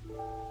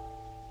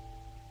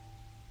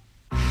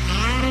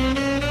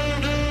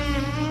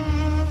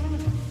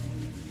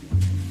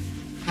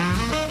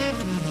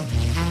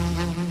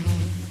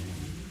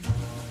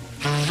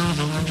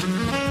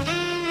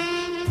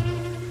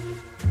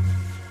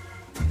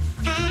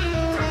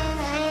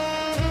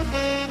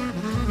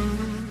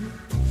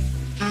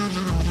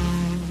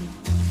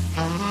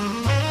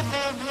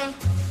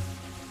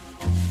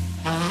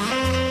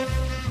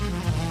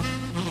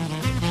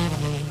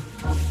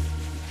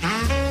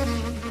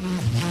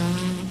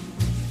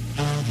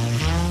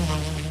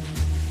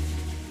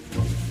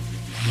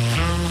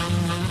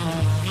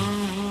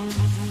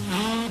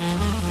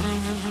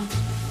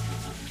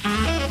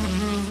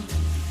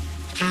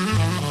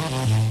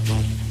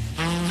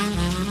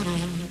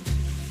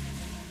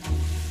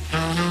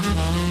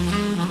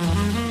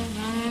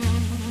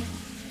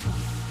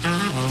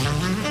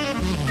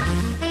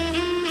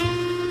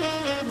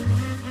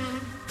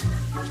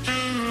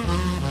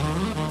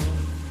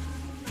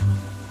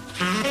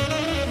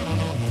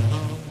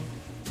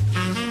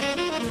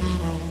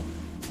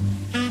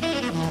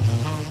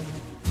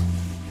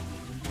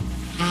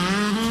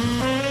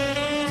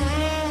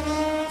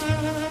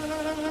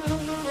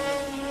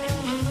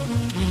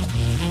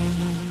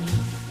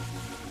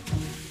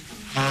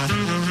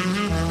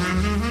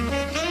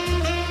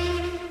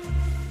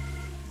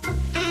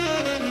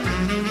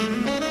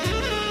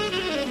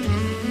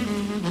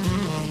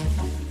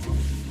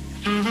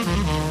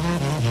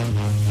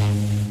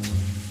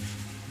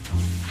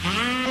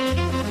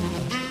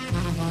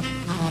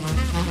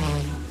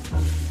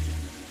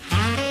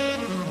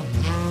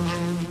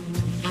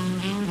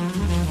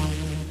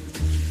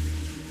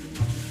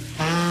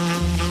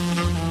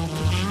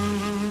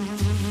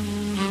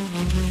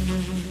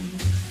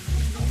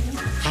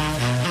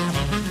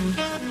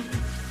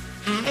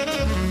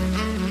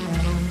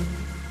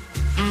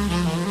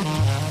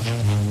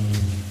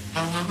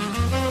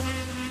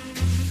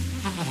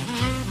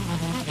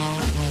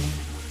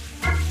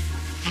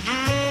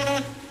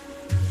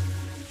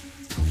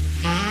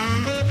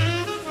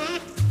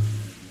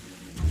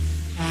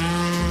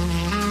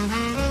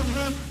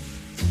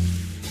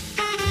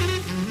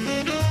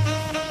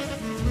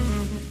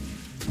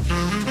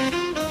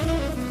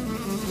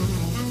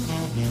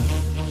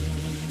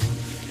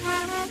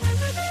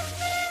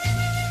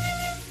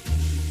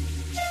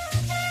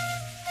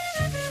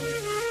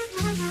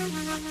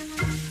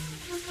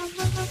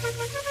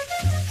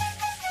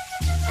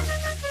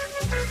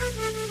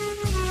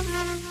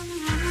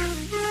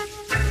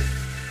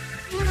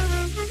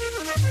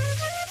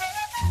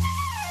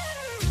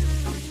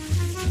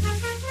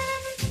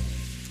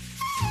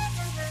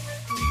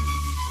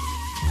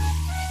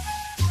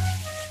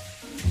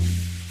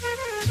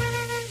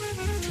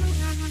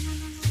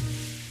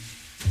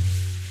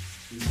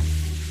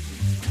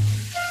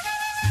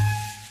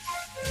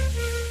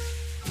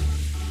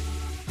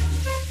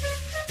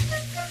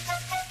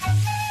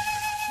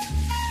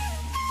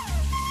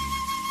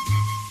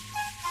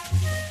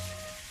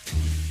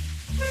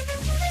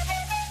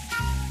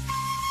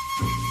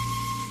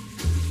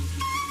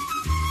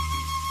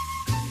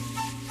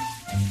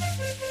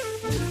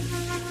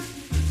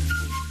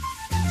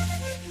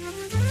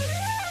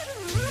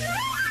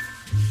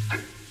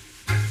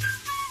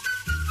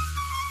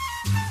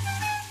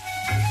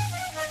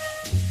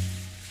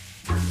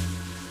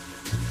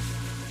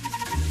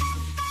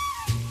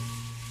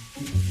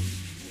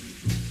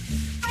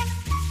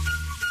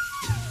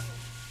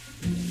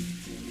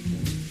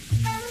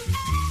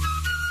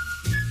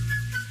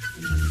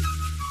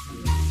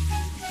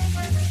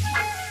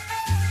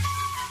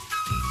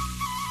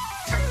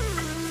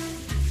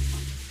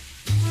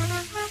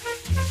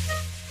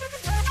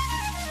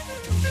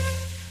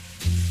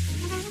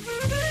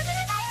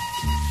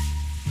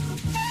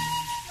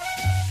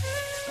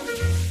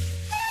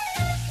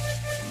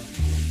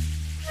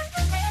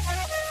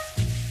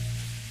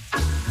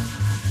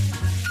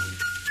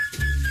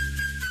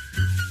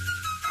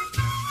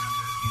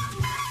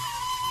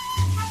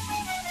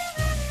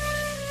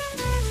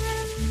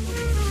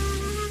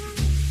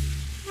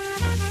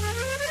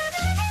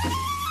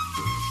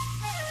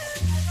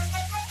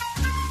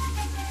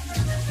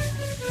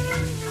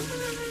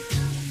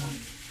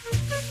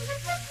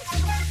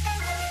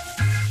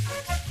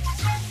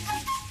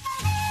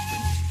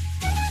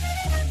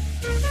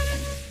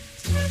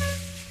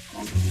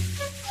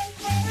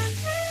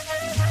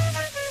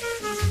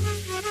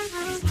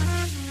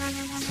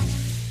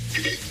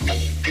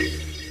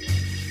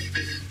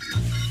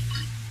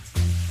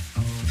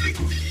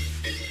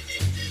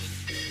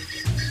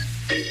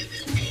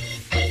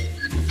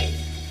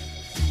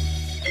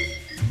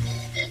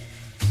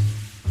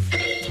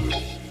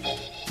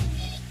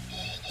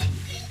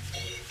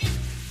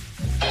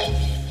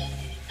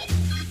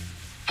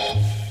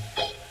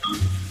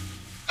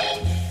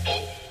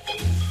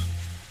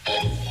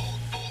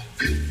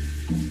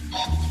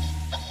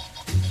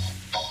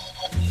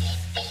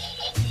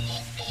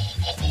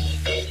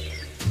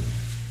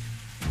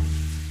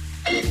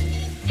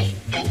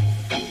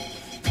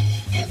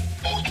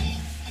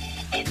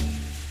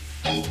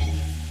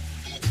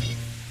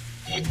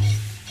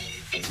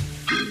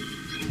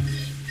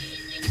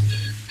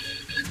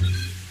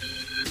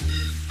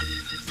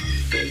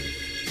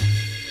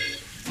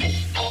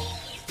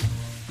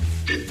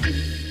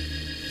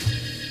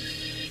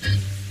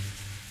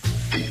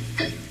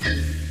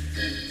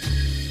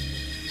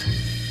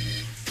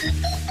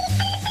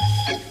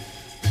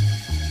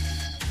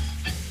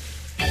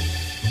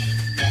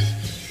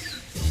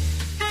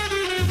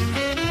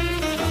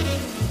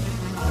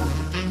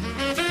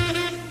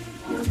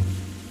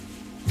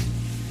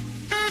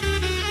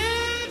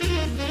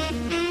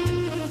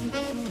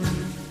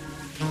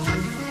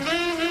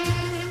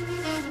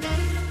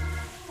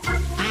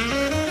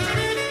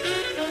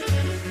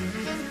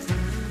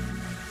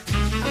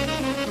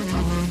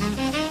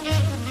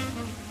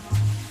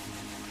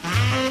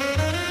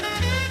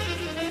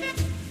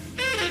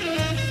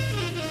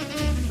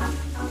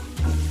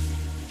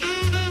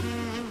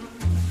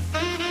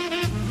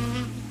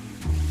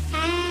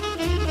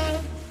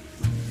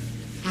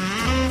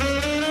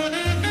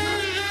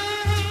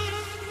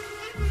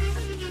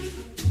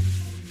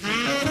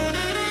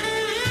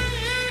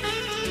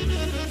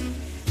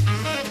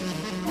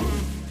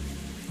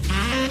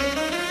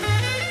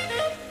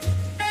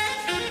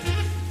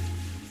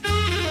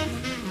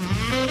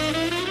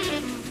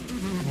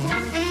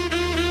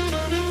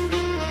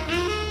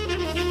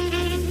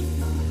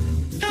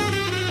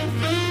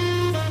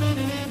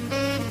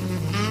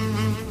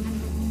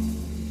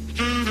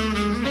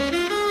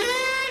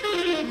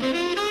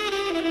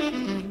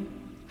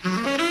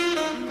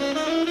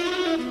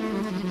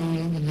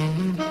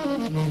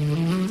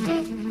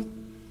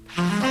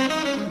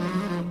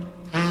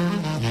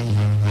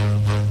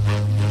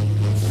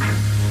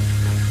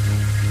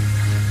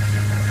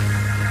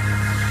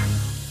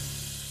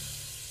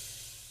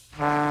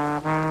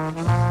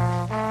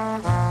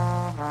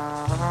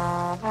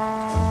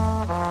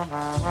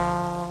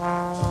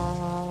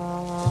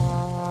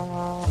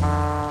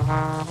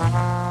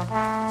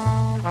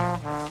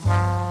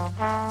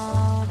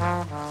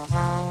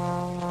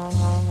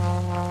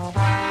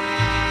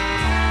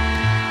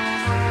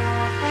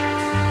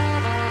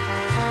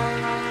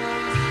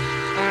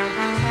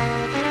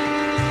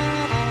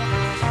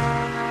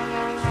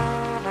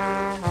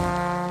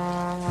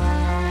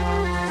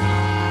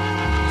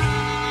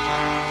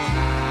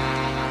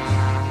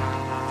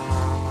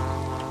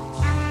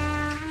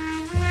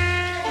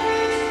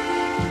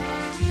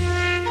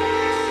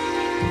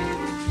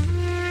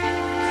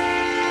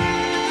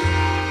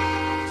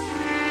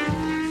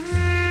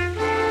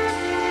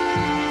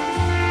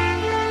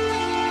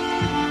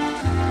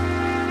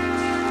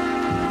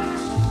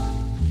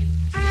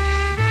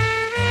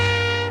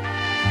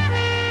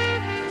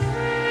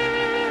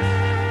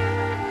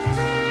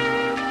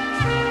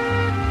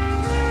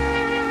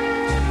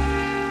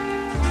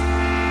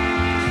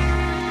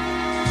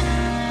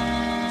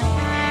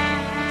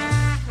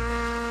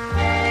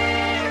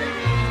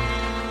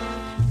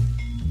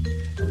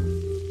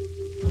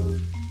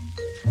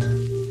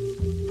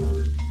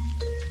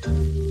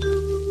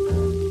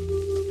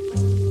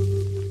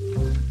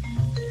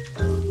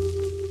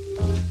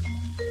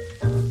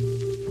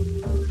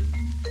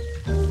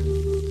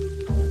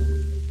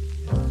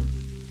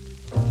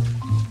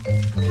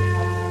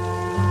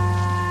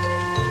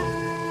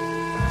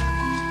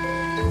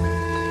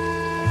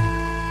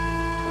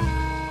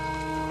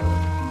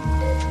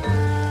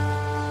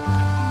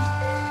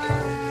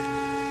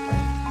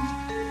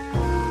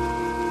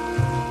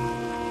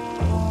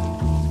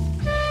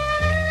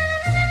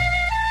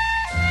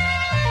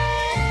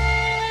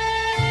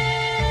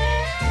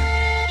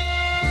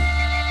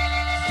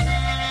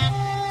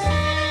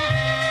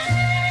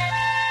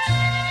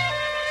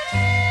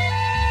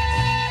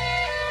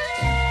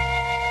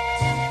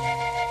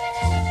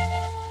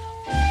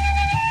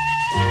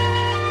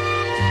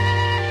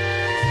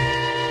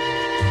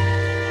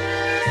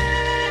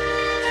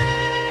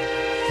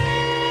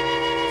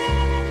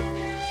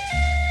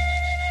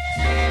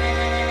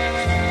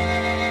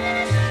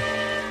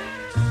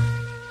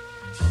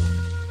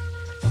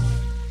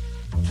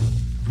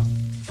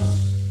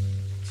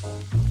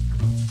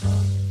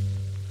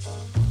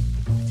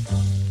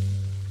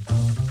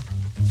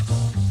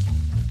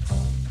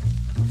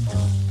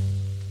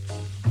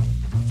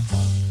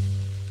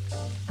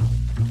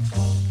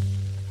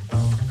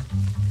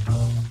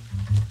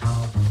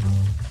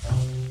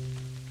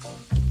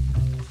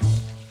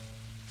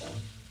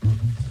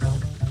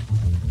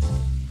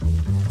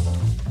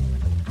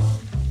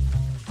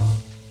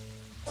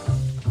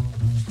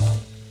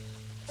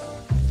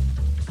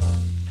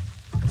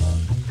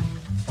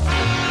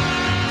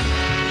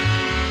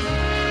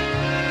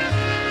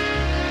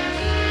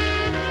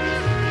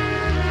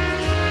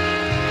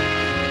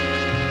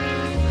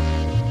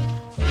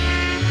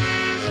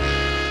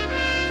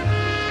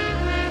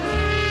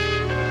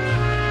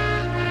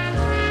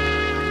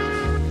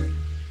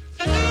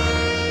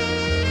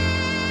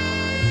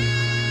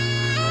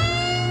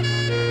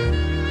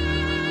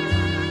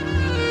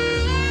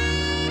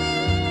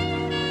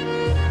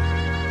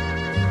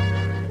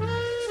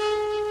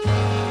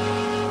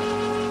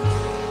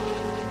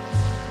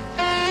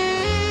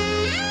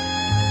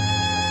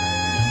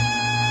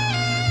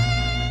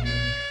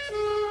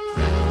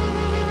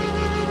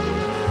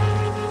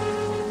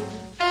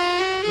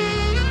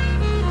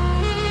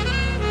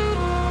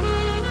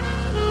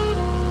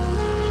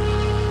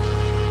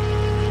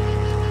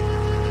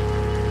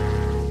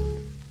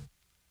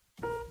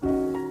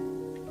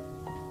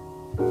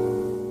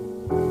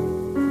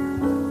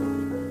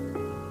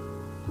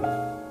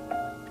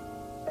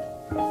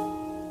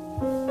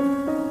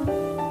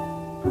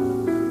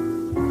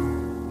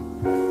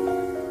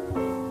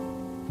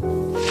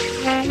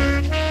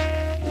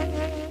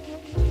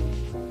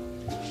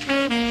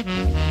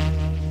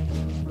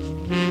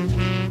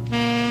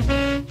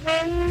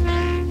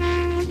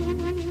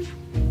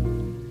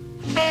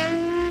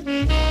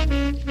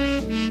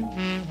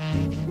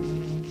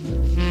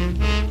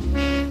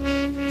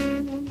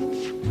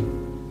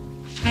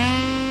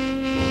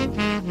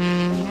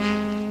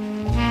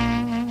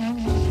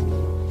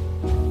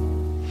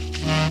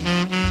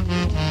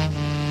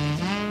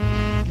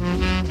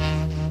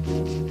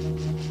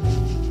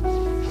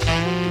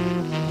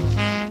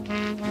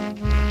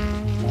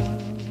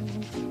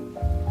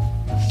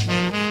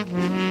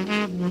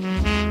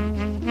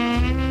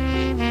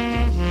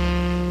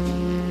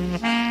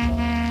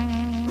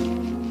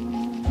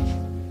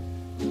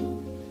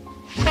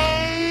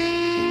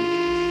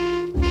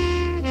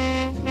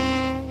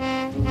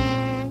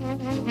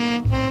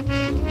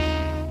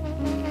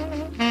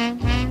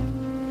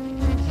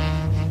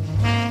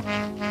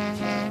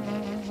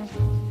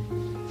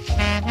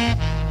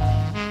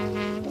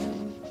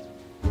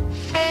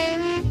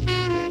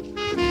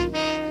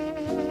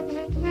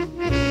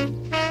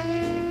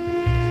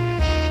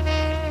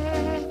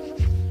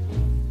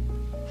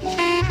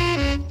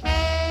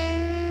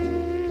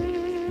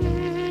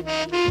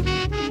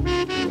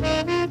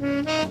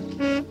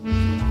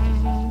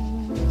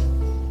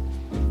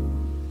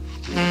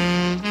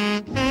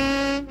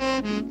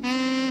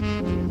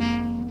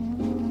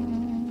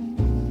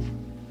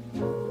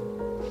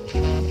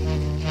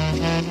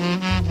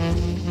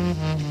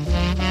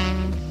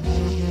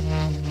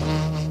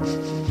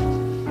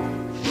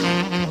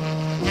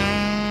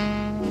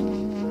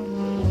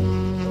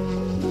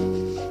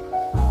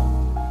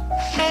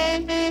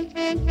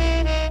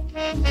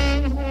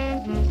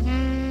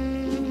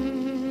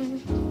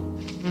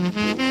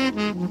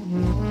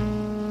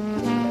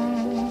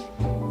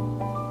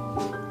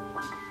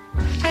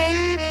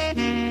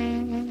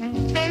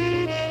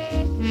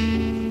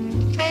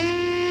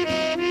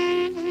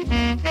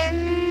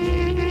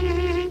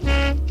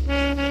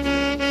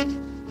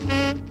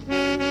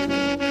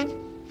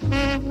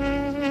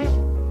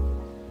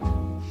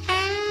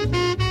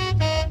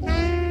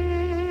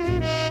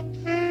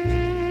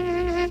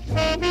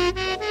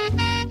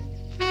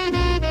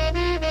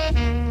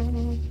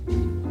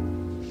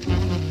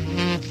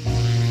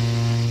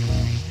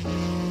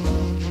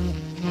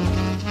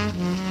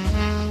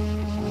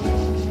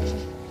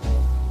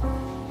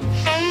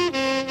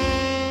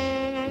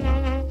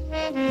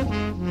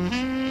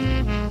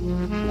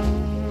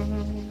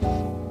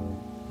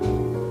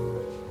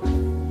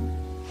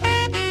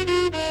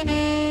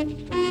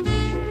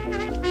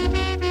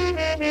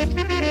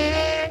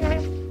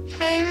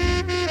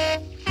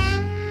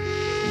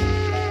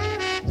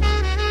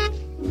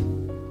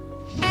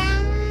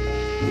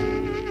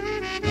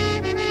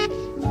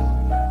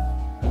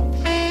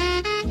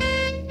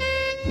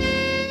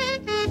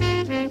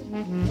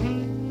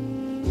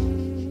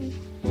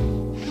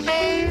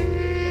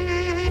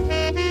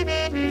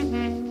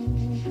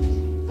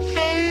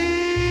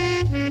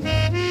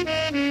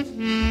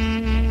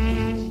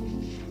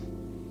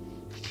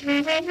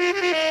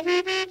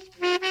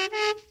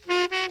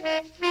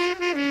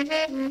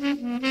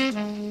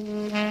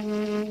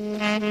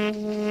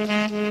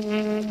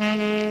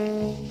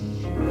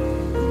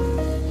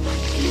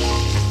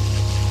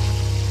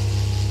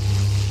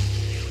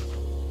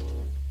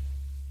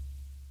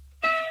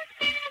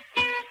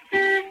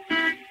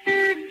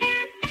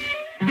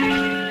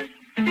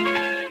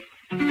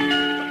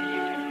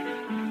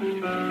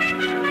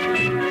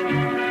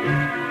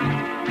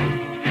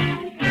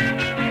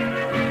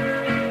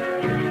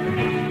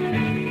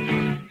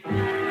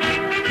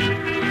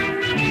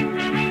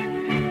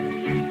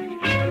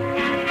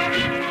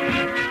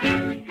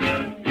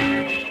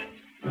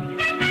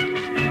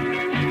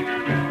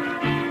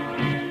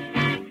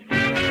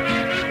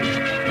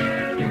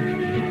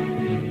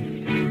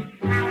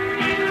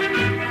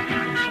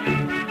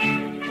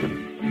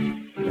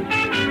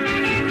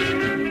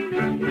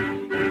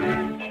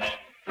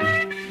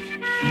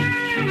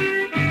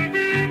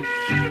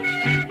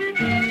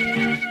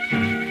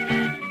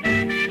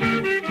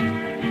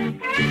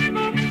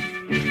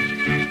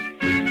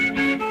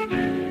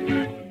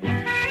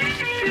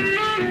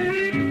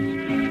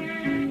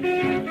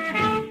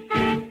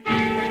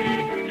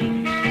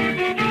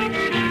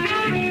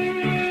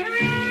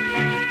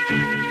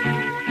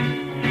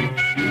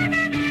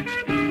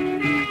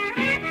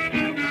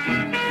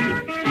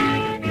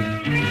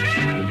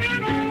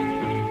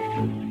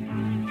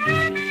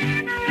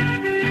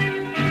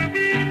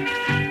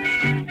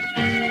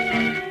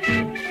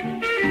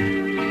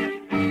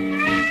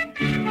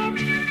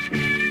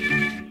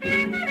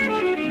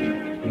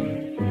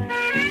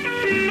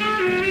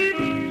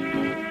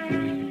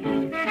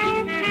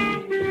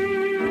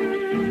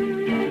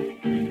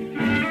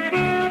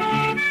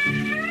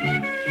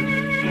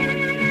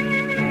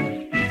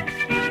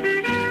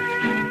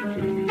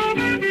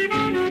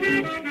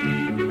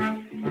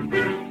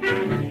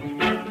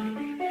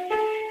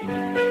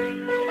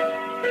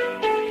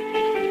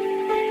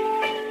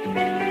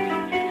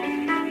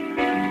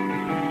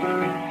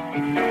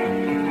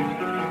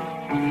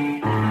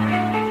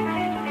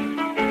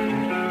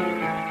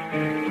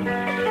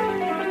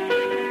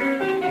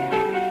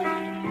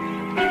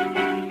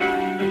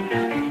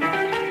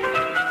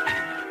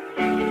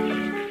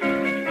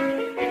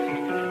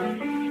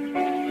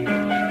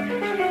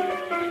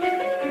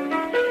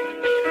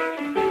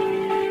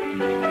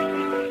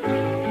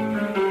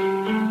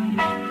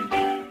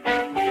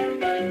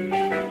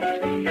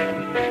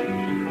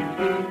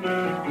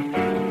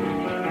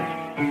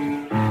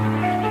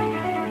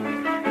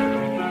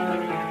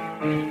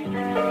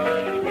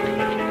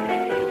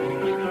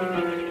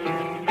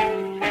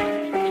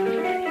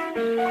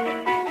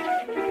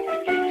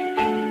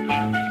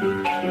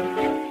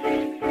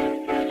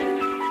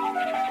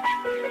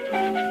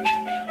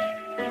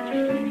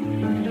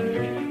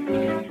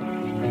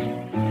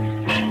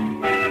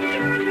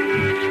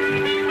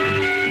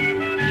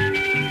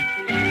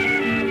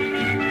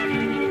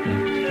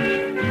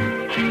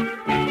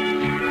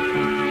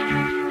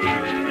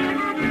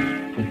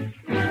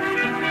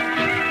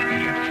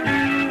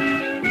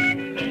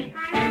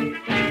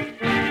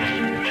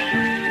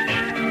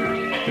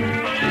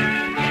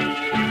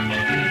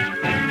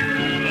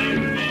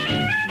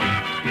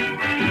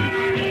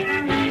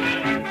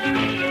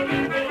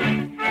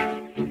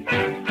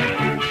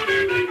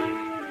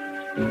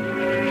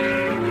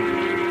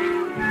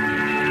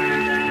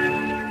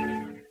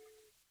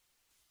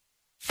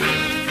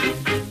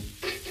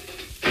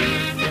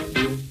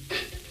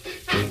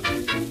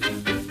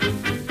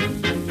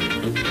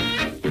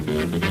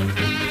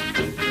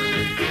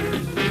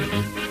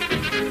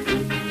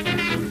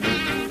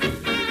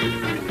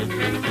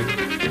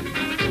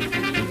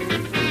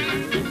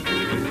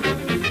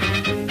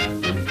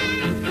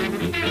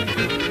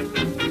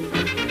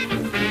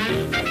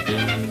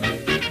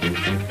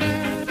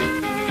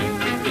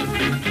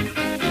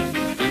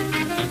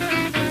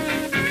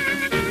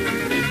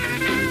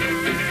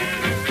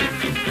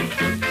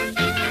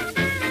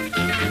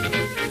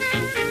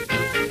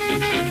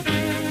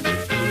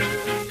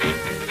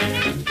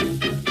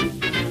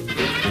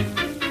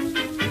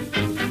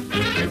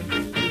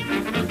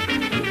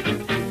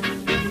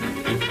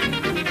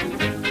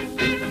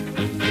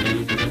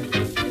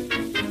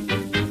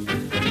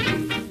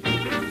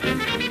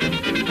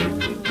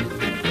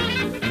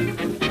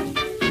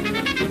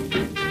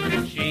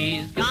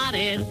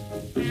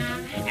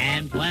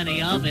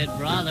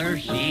 brother,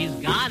 she's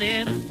got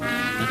it.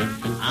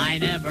 I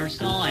never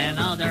saw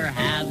another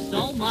have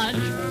so much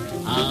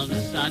of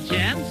such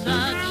and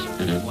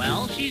such.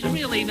 Well, she's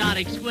really not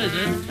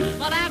exquisite,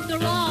 but after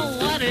all,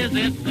 what is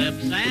it?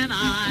 Lips and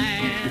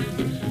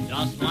eyes,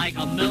 just like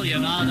a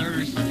million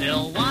others,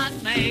 still what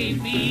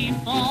made me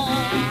fall?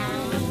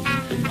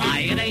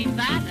 Why, it ain't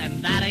that,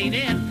 and that ain't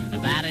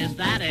it. That is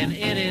that, and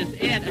it is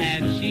it,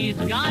 and she's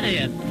got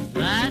it.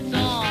 That's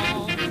all.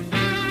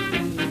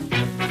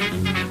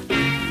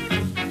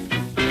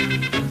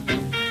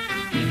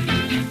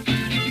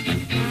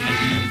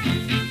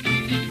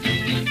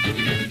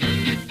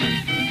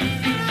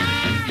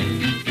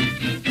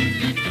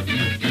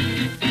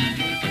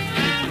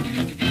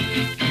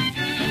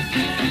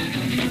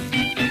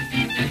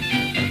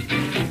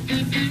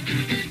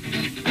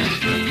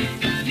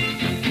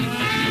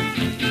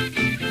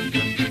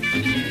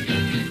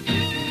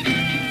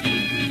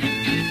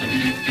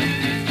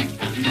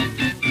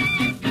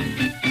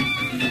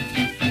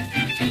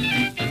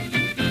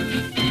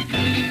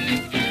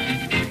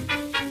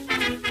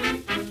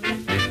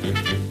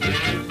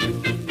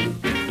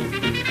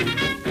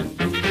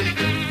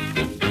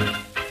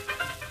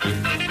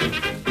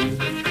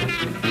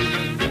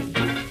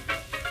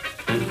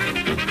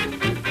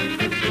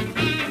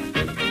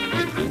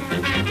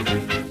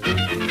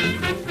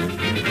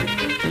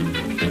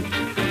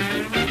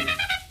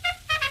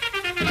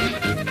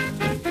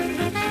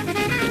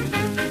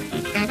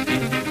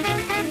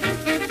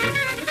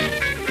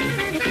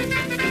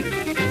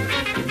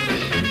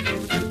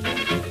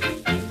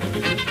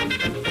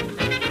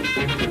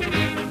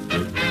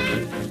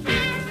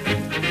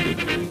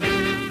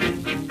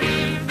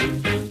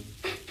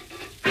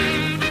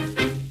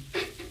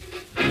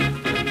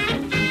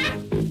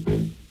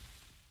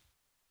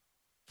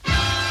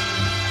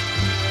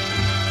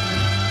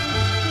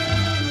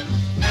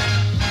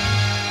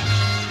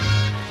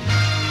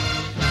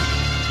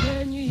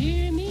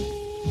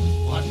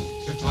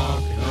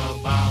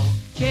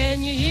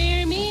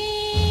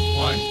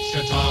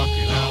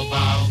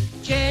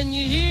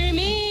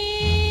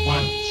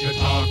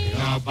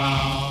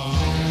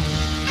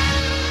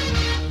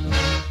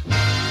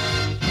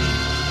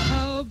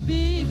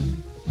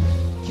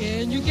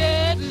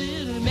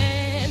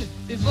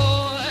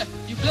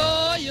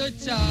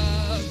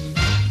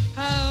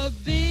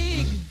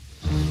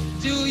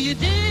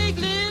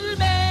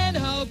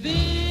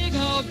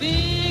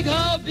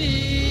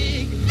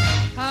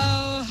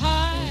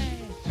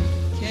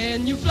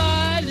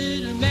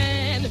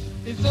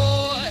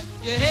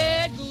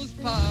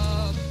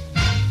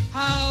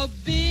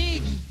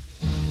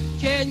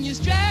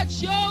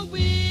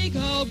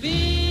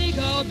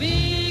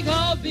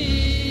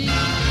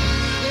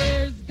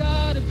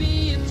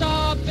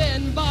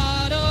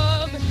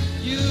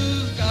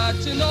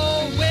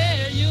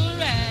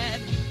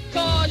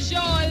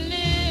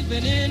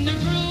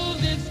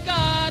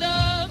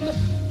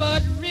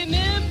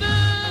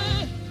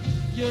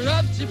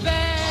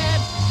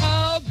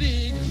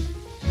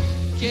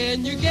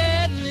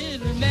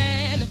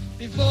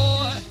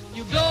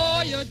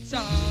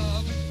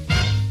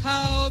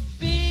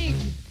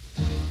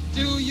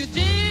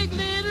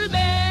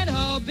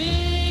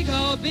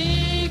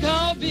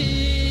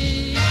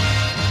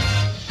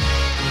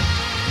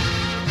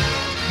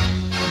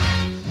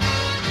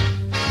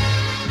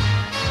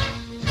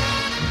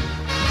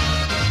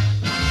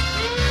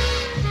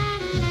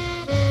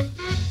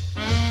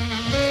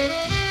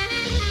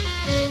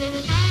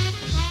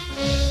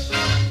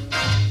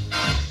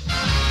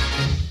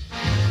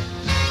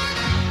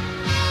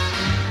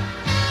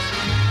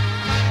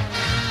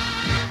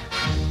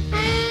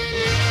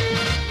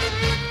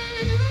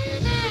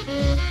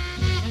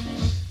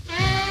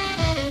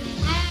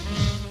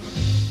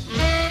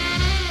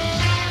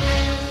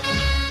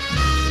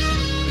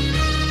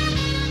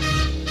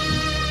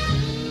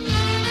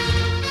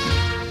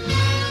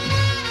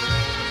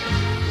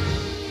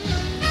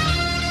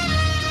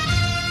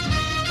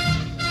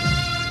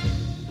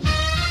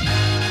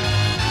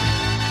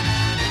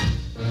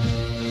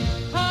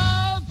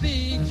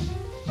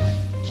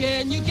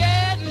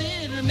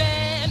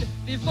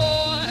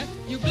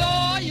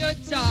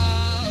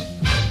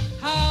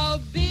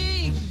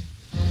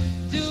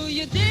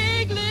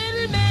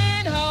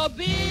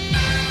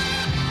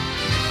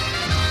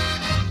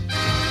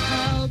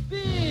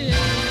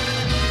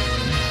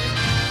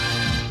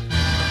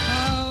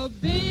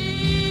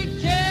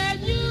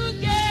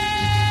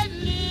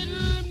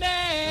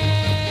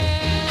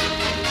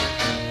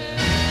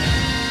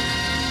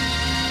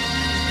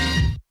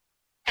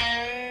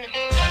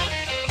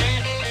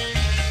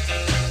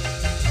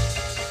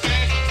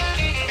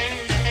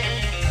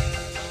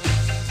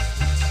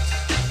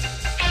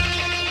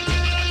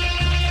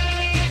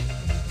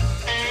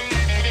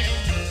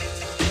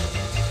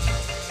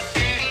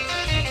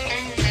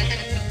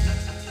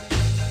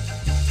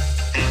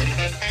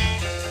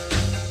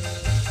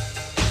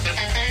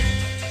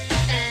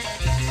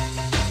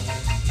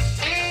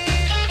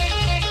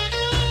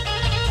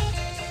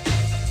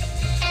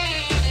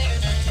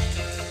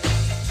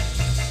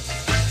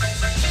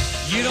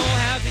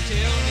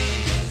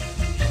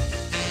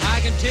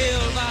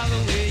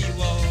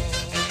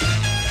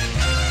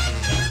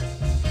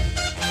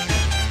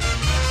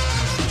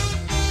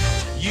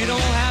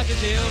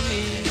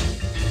 me.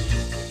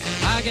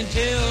 I can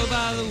tell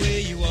by the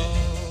way you are.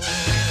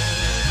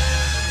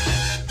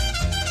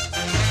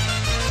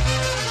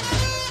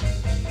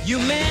 You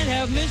men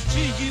have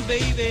mistreated you,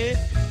 baby.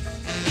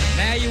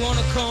 Now you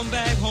wanna come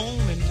back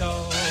home and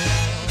talk.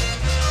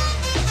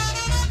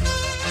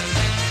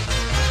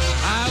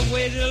 I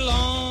waited a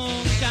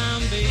long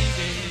time,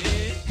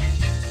 baby,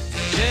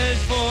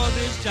 just for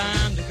this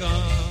time to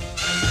come.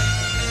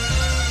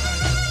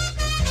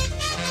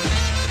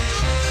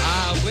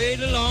 I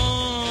waited a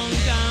long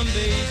time,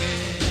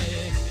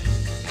 baby,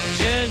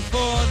 just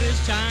for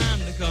this time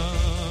to come.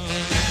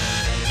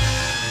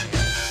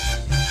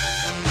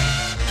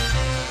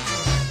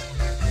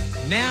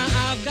 Now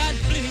I've got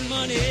plenty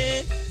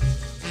money,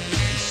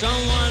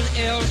 someone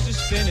else to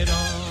spend it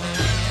on.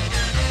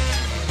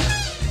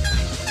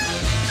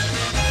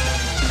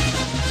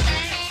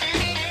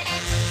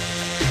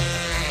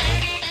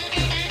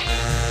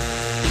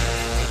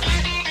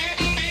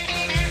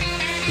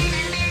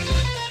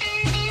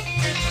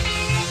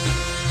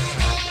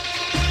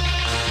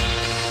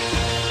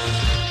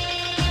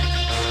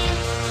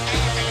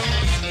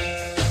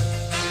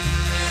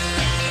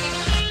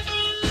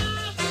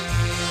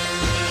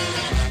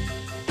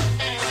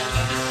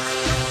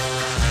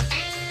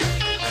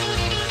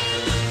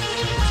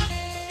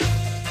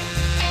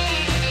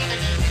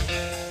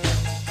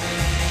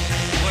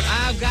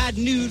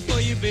 News for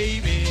you,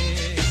 baby.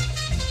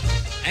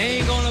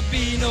 Ain't gonna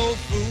be no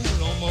fool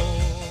no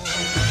more.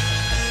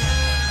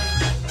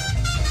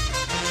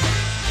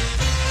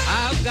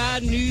 I've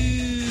got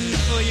news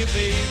for you,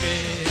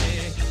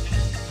 baby.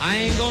 I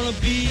ain't gonna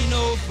be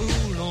no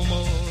fool no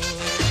more.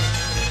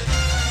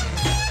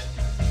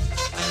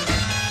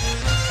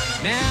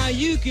 Now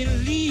you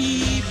can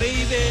leave,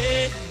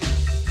 baby.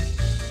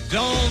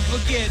 Don't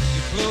forget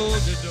to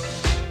close the door.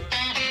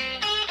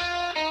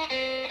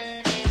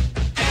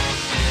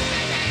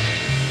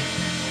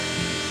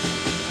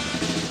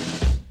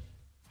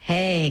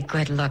 Hey,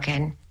 good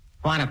looking.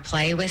 Want to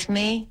play with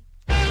me?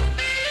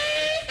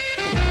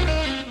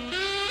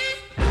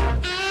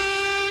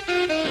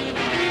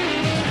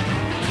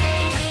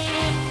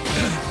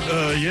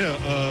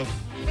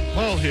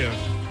 Paul here.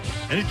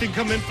 Anything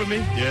come in for me?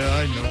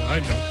 Yeah, I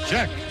know.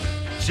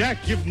 Jack,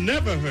 you've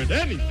never heard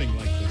anything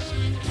like this.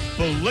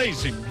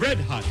 Blazing, red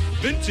hot,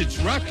 vintage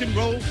rock and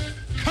roll,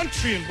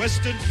 country and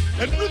western,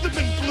 and rhythm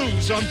and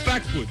blues on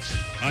Backwoods.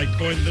 I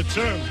coined the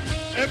term.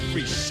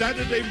 Every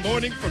Saturday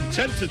morning from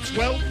 10 to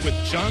 12 with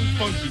John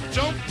Funky.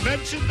 Don't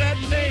mention that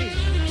name.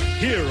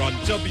 Here on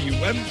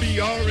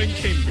WMBR in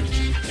Cambridge.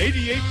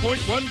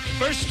 88.1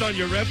 first on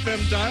your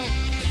FM dial.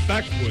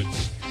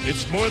 Backwoods.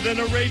 It's more than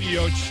a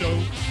radio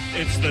show.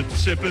 It's the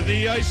tip of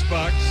the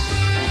icebox.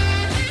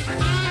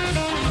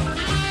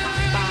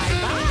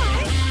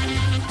 Bye-bye.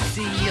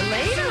 See you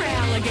later,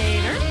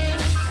 alligator.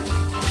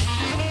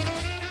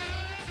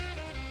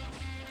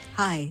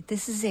 Hi,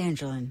 this is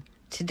Angeline.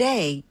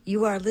 Today,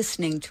 you are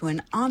listening to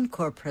an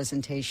encore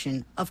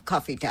presentation of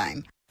Coffee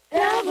Time.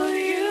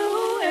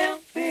 WMBR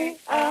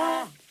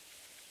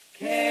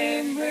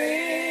Cambridge.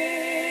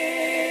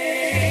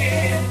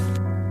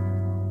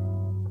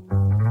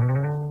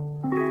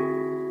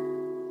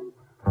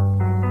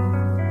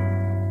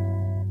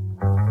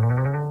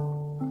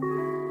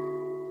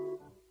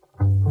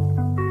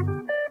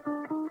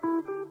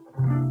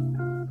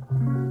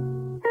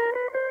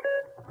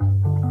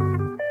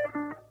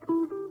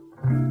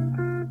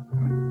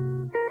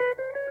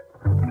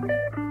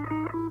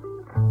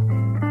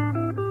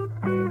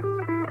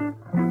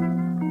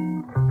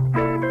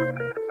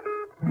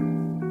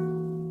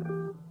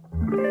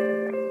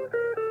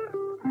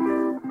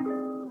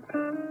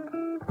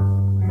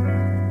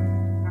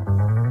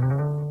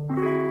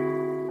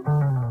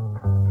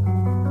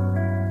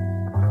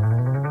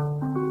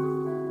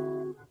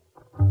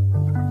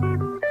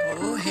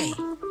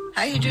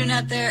 How you doing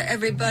out there,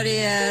 everybody?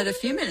 At a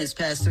few minutes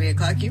past 3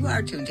 o'clock, you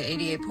are tuned to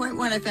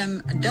 88.1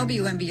 FM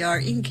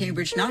WMBR in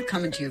Cambridge, now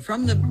coming to you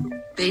from the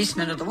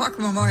basement of the Walker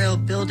Memorial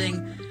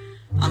Building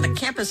on the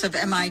campus of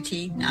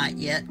MIT, not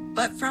yet,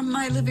 but from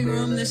my living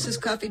room. This is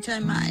Coffee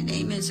Time. My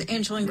name is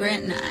Angeline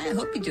Grant, and I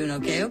hope you're doing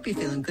okay. I hope you're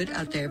feeling good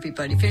out there,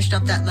 everybody. Finished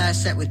up that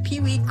last set with Pee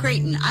Wee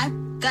Creighton.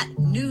 I've got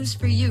news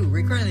for you.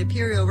 Recording the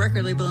Imperial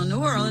record label in New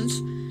Orleans,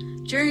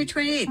 January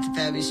 28th, the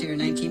fabulous year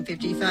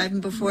 1955,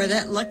 and before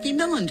that, Lucky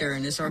Millinder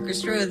and his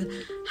orchestra with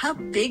How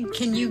Big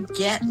Can You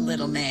Get,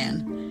 Little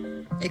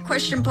Man? A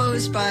question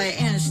posed by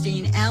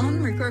Ernestine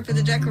Allen, recorded for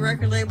the Decca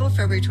record label,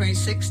 February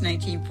 26,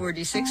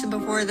 1946, and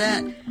before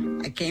that,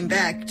 I came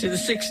back to the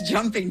Six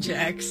Jumping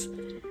Jacks.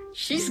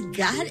 She's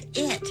Got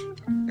It.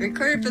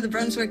 Recorded for the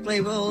Brunswick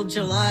label,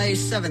 July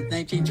 7th,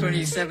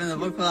 1927, the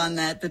vocal on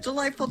that, the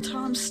delightful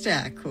Tom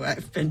Stack, who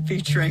I've been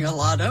featuring a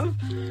lot of.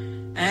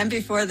 And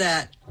before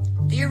that,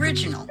 the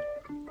original,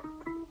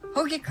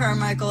 Hoagie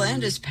Carmichael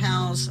and his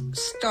pals,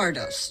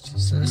 Stardust.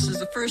 So this is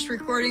the first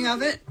recording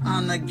of it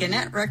on the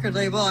Gannett record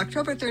label,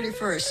 October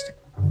 31st.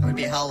 That would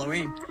be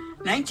Halloween,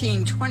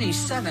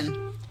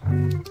 1927.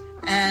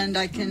 And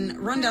I can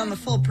run down the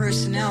full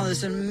personnel.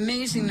 There's an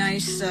amazing,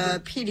 nice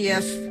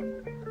PDF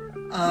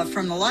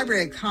from the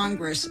Library of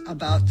Congress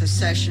about the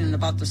session,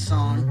 about the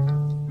song.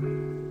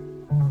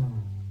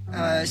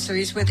 So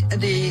he's with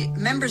the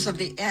members of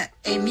the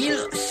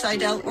Emil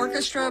Seidel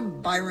Orchestra,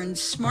 Byron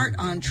Smart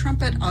on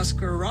trumpet,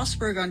 Oscar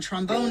Rosberg on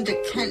trombone,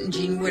 Dick Kent and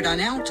Gene Wood on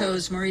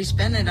altos, Maurice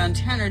Bennett on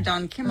tenor,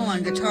 Don Kimmel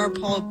on guitar,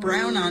 Paul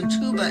Brown on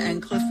tuba,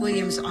 and Cliff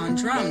Williams on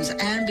drums.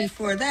 And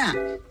before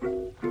that,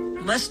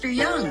 Lester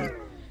Young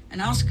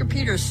and Oscar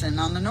Peterson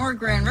on the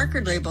Nordgren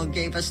record label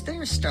gave us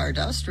their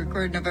Stardust,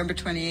 recorded November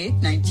 28,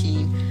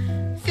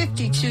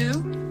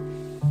 1952.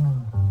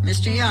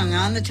 Mr. Young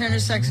on the tenor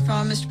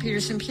saxophone, Mr.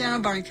 Peterson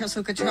piano, Barney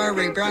Kessel guitar,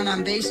 Ray Brown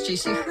on bass,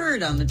 J.C.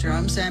 Hurd on the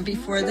drums, and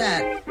before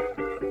that,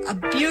 a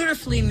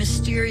beautifully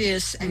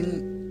mysterious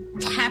and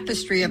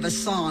tapestry of a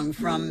song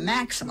from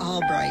Max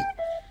Albright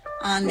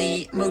on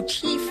the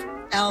Motif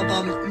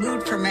album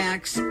Mood for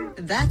Max,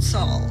 That's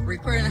All,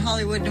 recorded in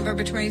Hollywood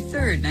November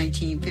 23rd,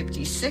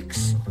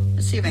 1956.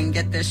 Let's see if I can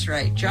get this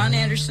right. John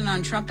Anderson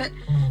on trumpet.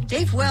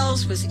 Dave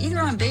Wells was either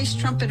on bass,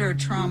 trumpet, or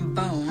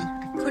trombone.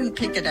 I couldn't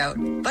pick it out.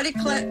 Buddy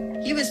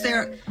Klett, he was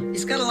there.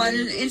 He's got a lot of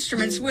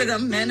instruments with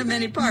him, men of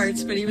many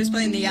parts, but he was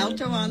playing the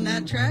alto on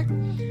that track.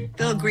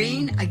 Bill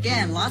Green,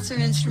 again, lots of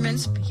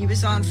instruments. He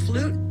was on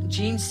flute.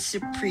 Gene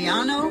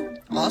Cipriano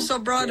also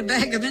brought a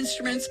bag of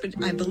instruments, but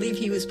I believe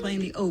he was playing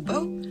the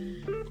oboe.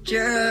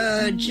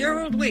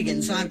 Gerald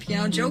Wiggins on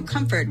piano. Joe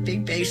Comfort,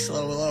 big bass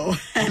solo.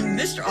 And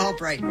Mr.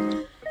 Albright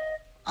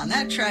on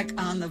that track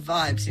on the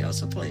Vibes. He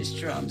also plays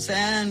drums.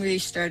 And we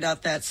start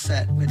out that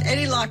set with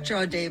Eddie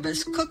Lockjaw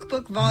Davis,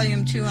 Cookbook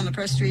Volume 2 on the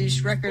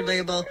Prestige record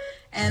label,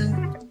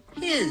 and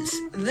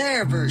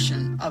their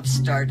version of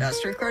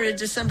Stardust, recorded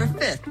December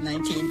 5th,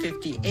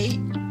 1958.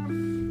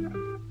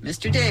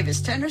 Mr.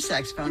 Davis, tenor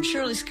saxophone,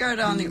 Shirley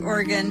Scarda on the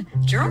organ,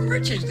 Jerome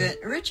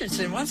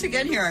Richardson, once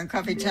again here on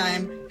Coffee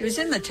Time. He was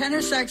in the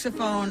tenor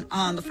saxophone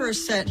on the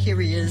first set.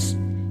 Here he is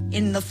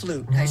in the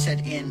flute. I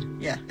said in.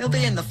 Yeah, he'll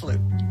be in the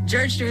flute.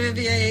 George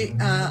Duvivier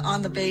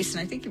on the bass,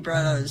 and I think he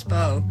brought out his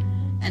bow.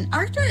 And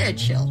Arthur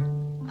Edgehill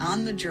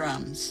on the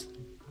drums.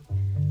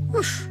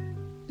 Whew.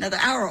 Another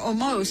hour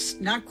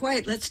almost. Not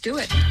quite. Let's do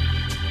it.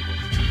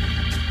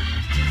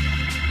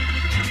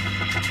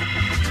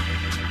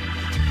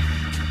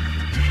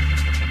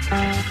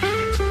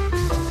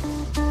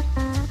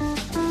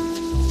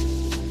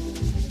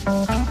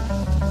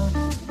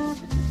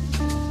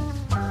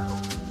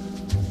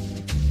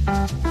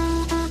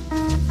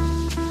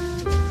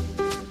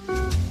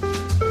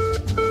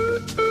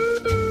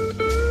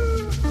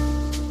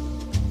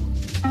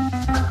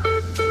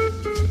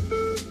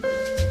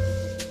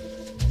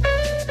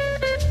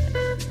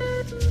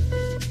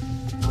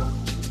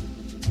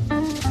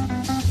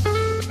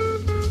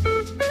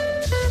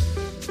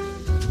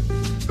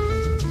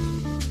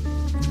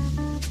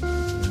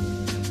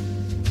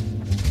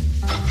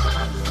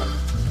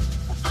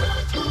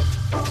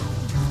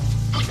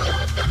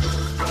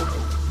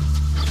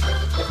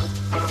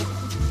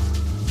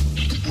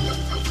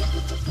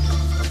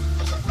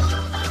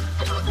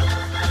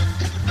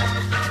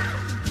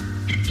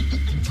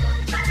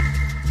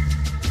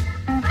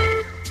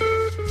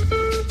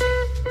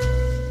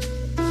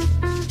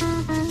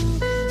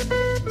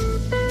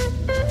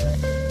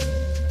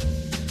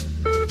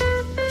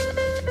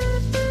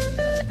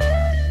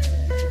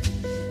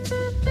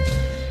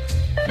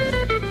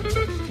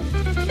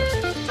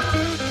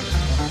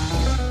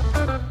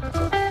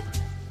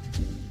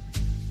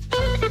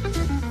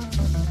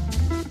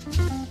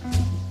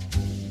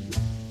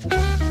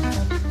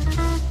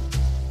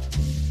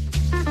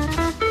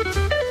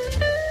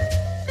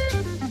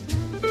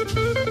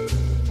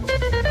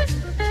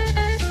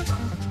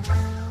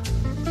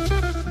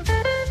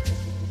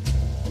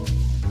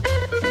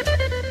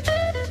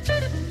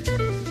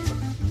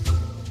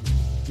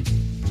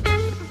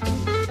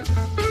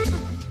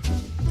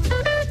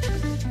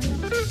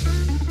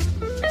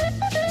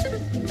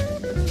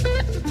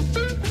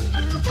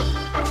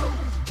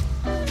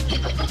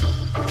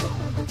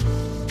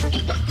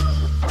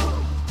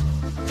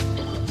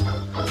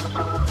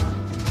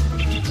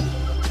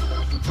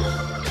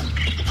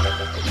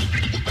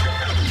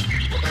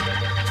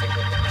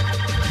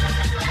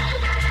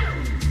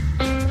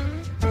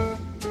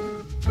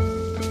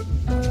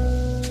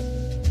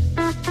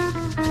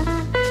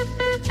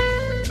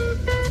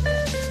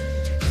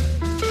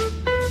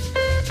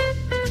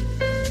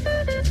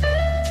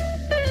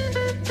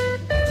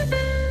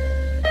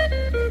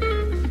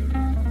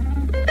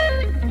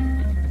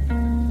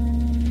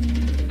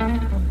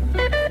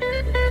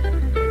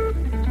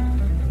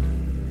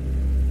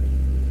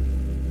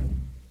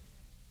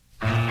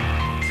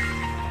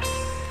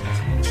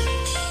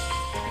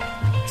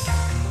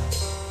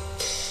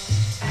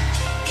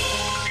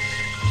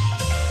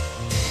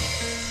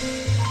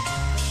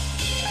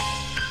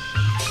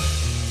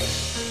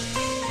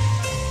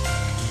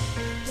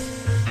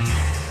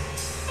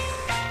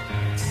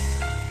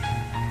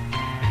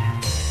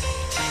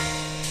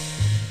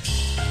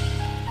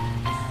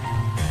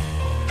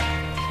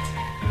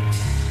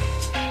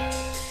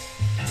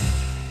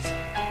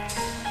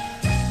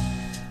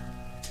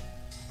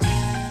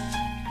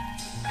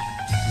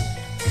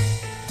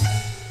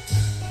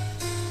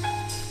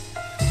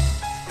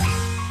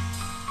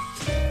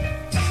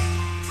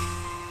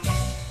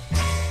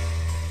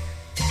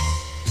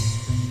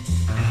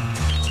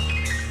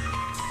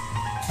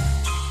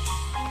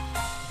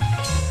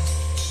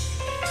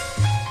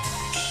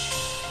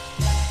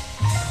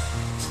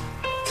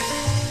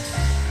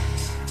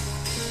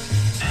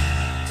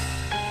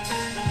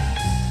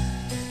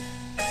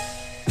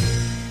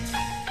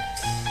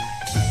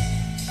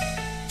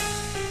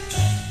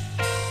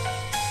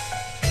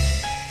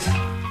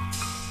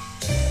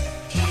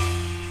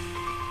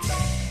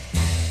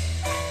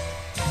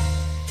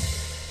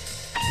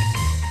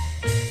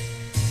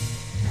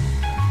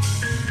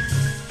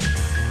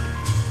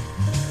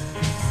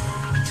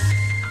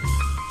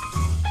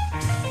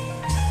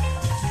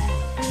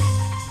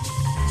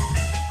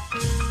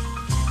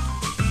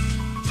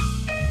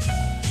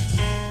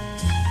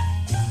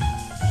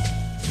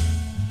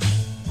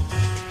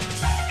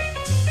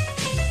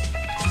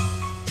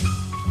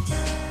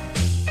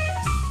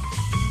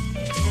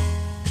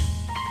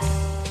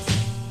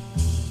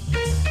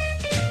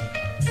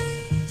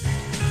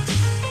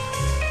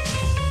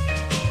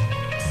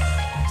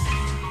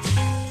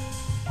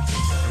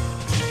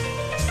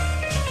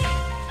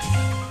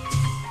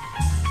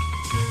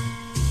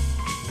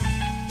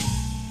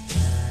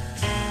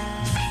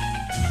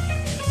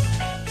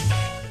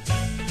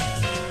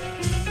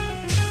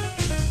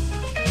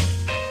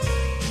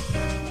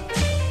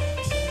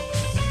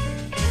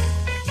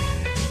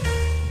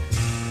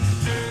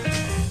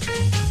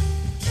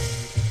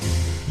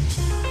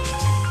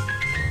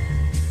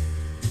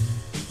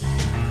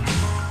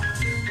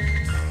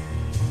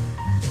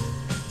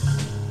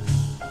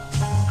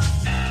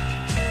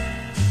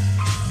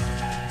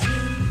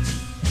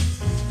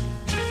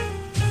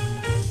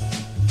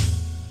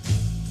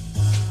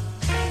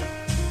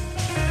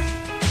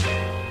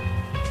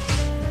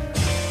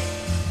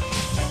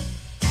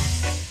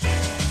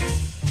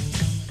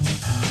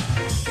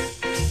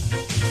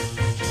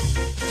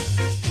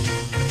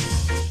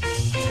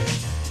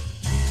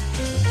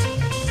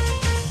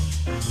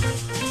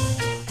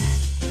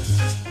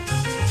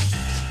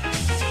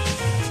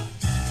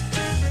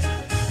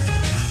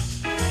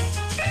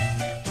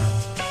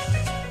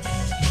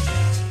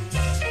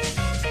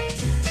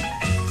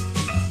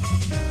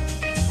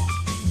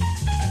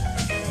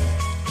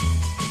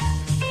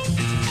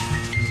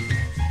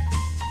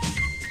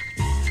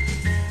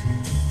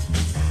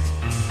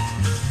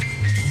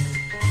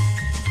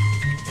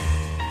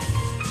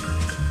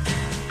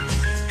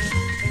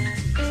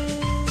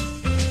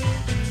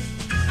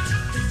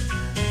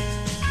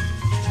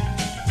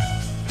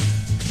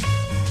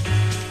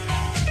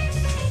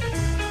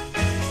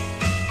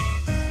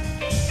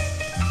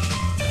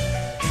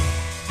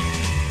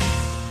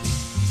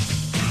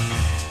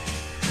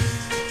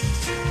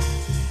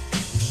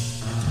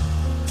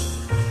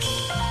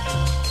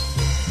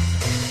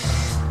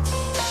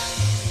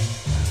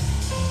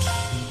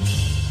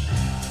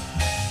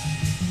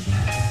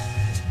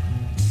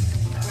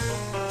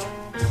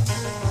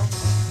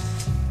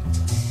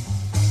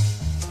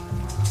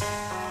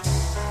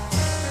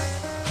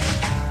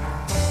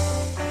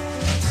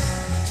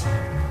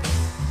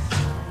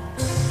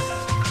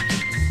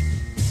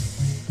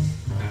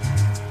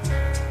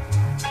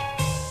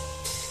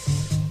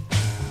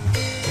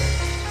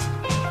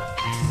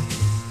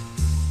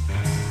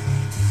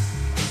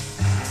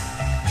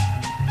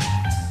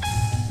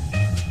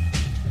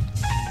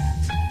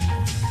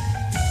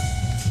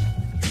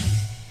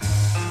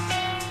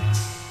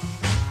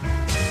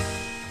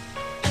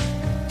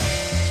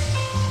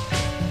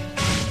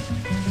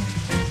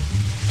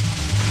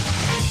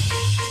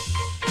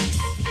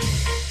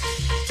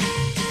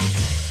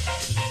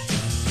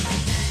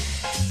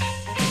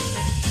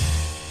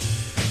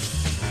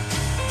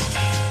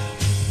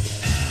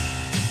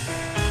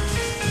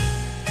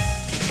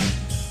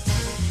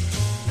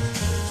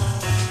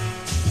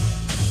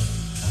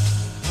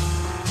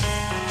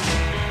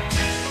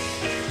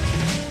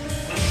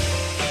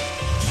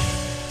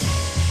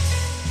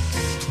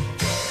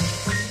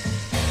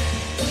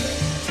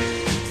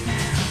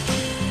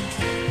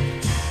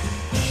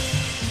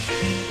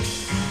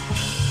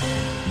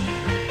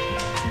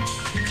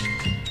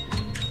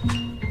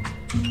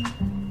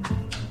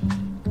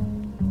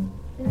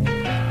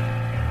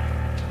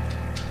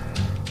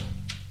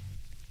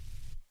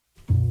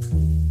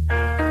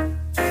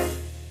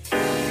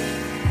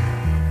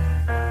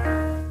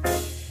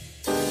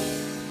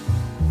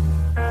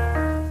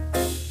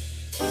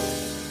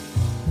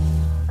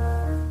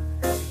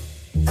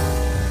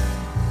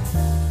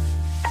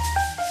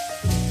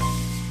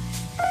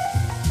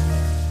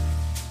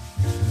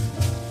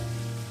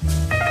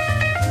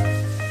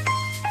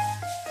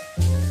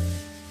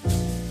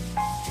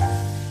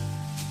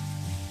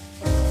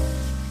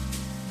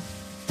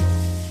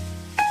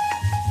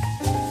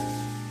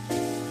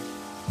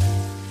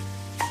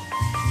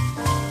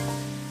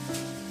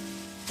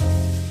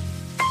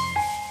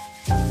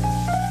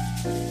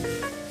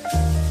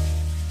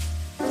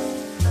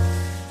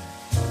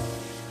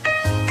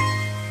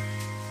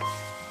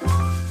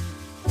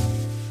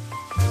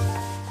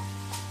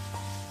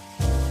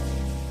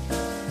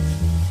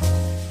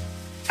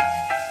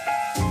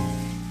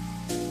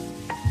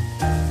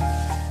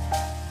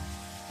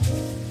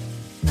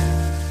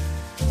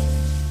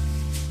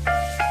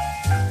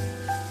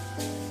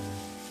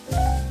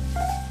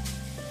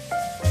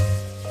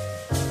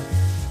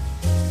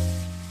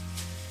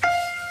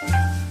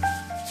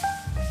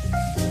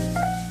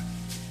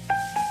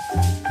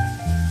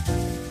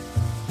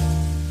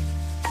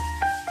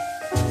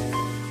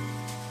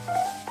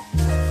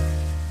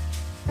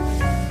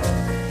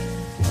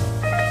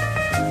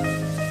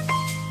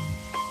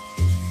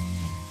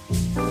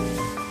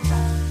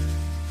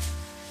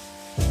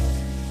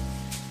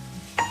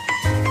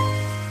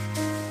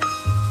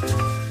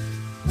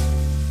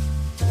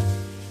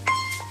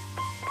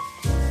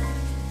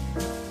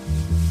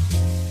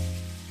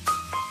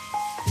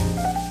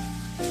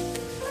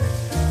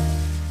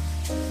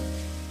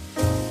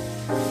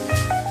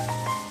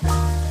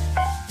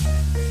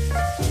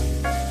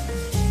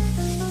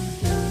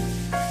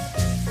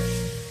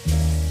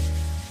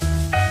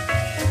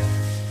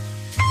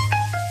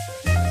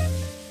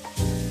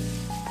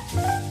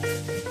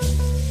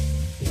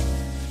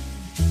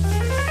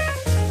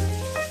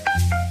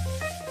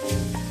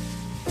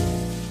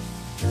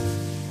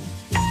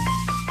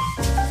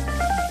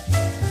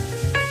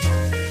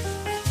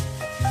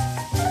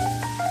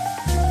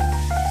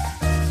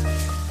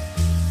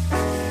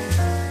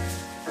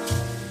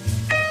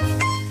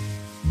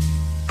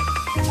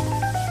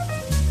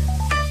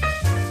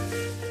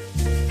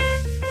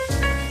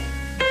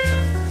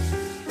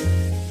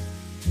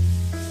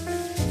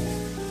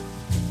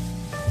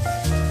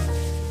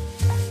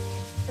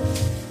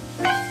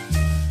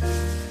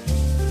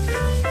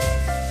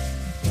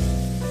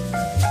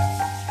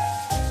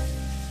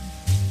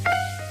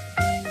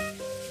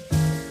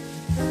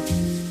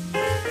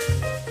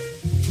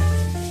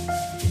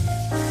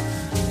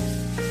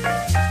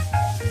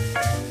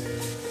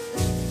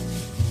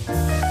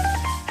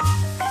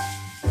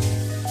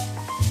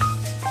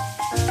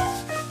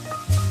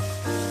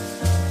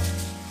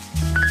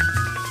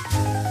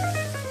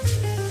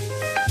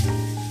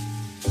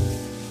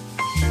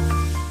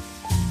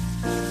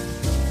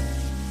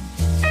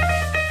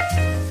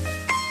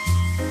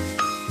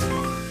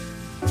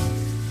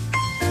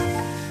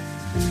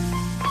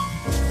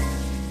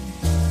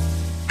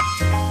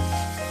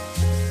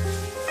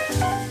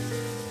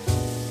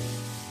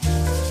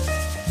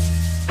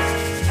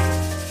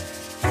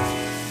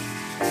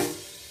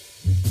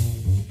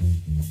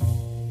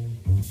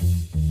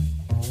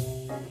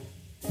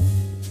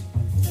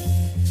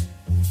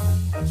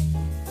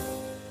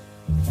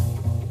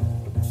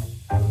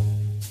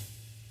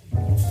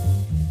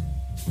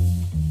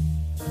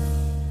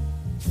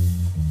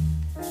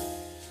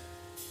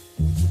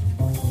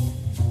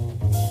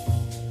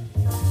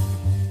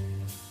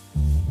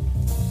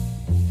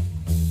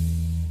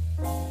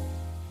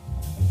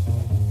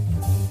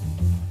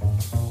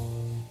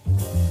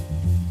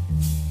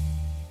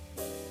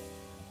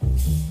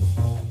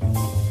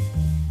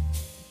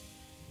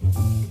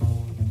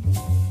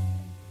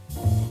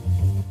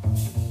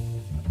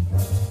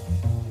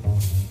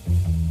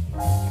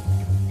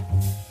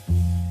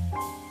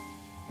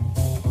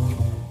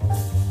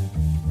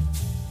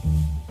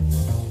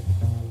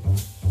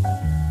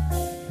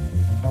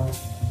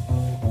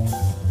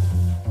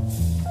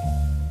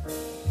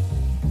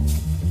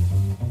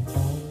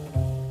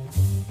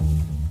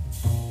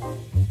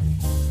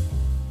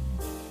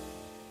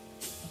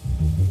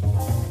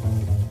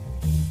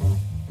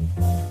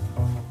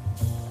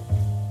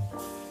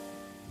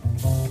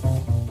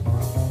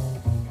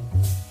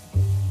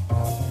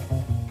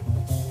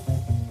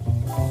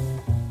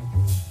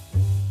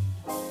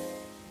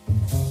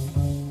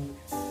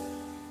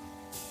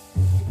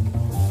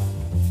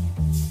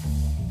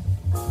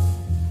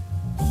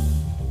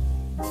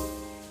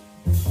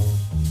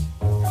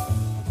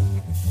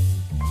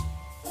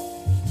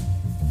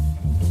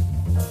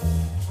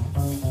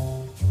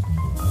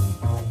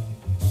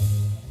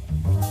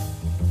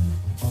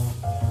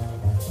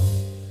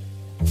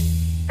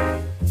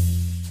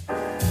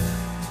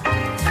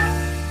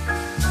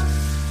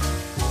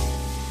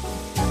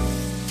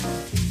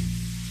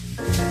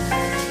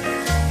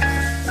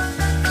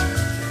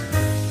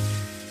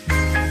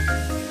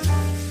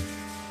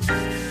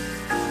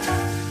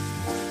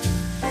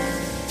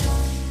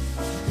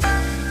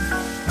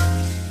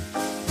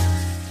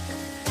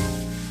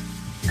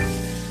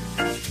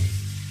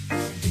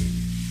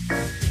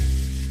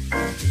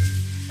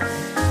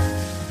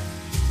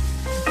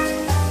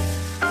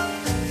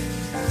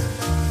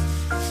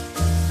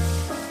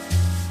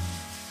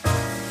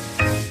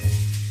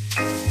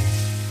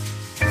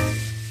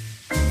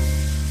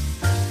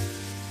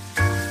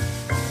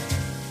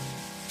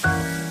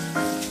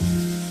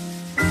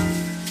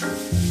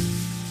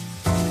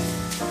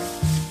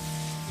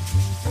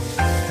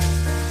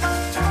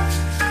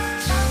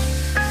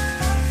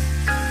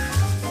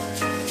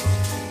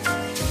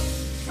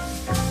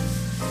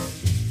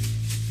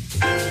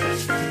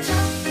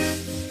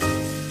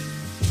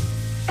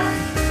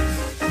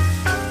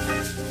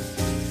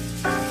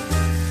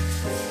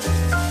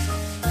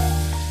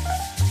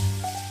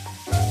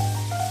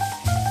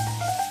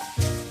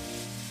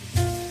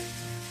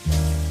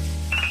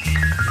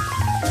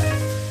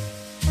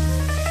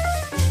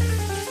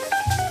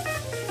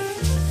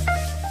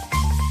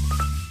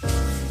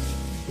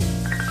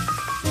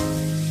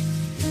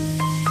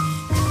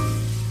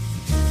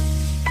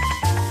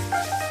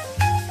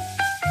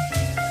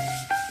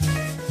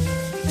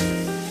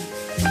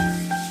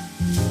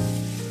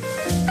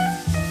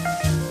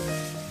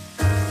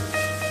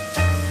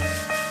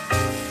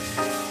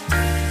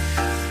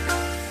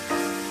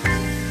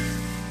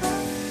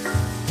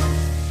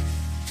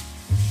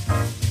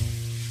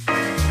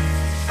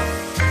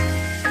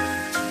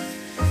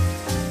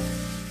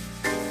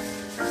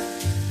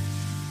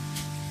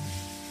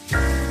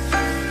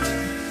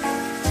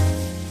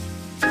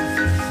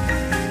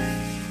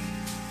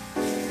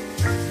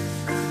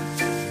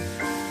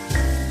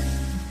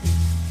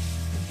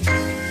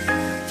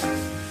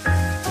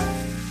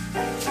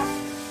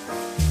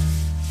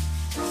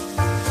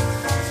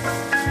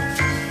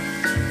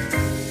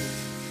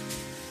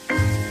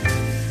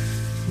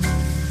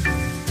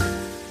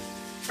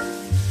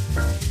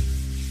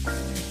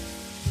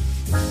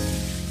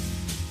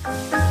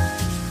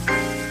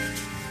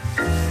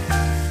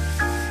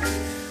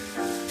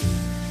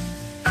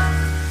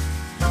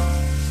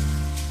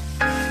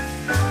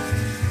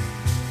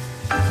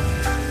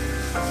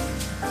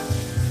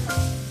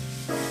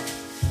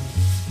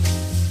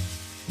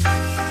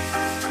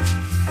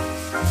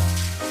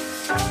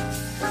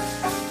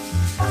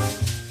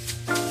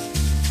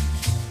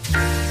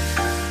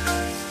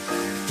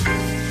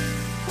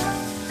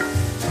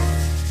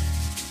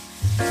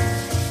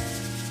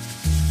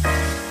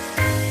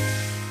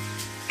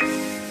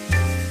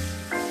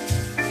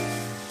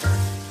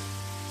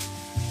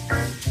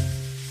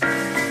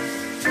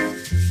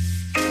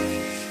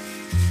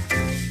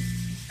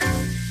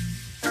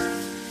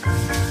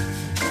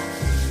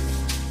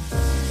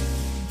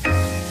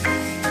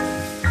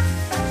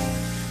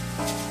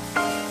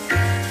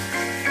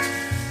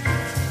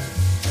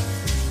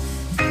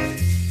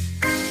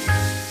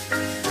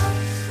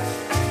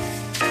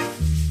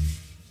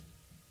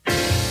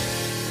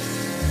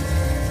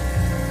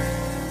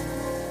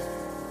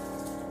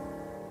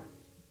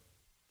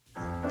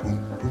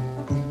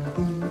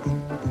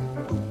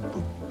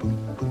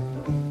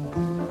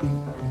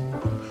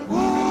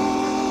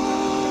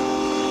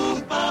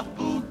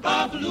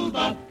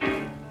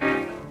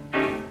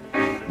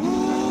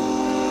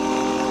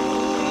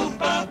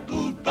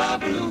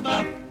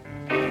 bop.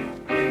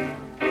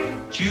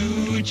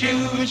 Choo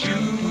choo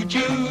choo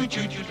choo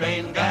choo choo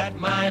train got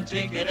my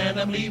ticket and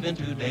I'm leaving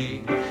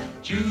today.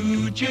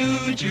 Choo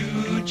choo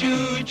choo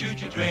choo choo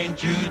choo train,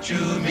 choo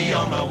choo me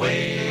on my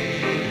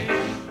way.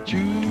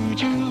 Choo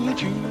choo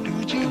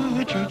choo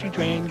choo choo choo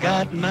train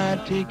got my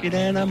ticket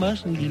and I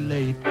mustn't be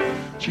late.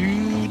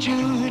 Choo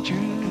choo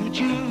choo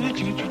choo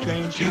choo choo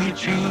train, choo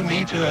choo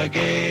me to a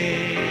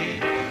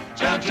gate.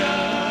 Chug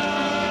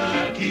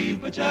chug,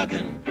 keep a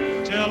chugging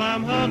till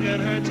I'm hugging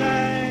her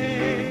tight.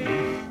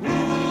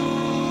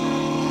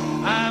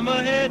 I'm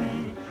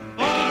a-heading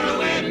for a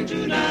wedding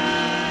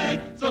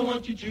tonight. So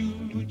won't you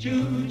choo,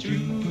 choo,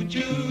 choo, choo,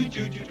 choo,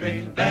 choo,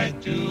 train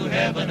back to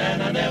heaven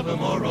and I never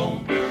more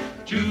roam.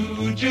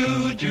 Choo,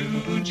 choo,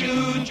 choo,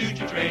 choo, choo,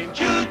 choo, train,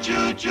 choo,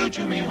 choo, choo,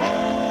 choo, me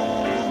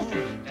home.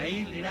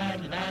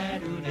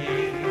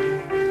 Day-li-da-da-da-do-day,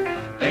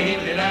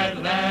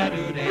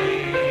 day-li-da-da-da-do-day,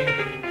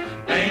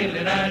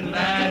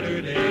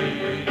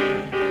 day-li-da-da-da-do-day,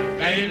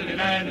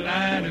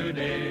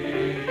 day-li-da-da-da-do-day,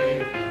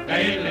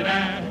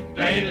 day-li-da,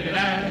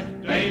 day-li-da.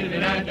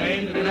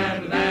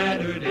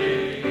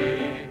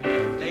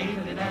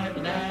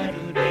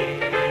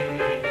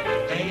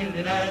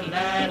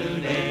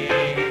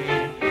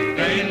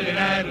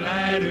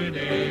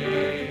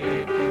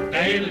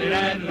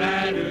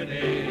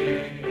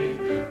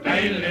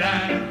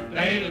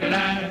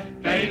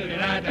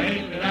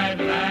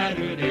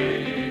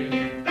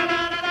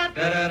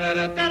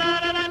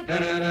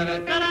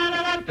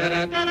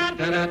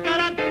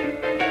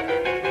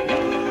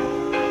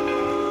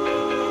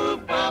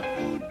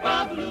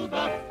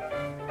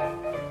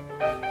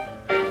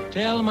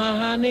 Tell my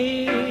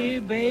honey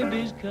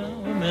baby's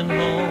coming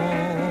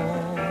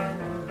home.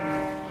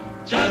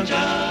 Chug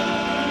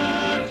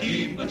chug,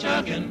 keep a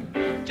chugging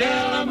till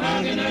I'm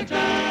hugging her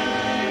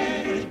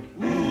tight.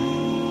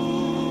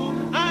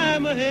 Ooh,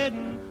 I'm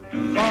a-heading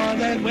for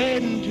that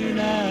wedding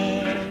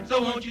tonight.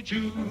 So won't you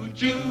choo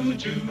choo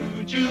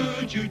choo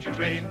choo choo choo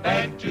train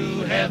back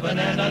to heaven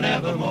and I'll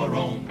never more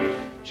roam.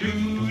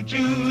 Choo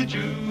choo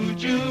choo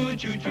choo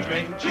choo choo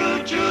train,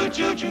 choo choo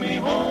choo choo me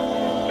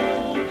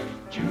home.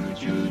 Choo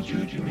choo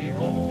choo choo me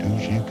home to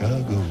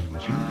Chicago.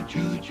 Choo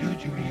choo choo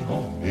choo me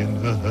home in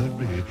a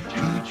hurry.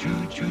 Choo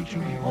choo choo choo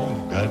me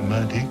home, got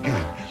my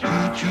ticket.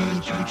 Choo choo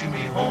choo choo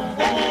me home.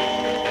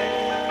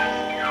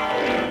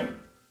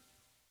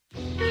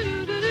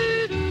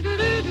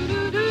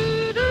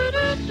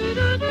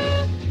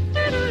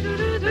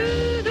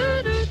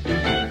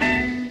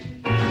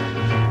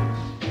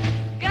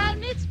 Girl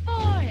meets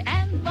boy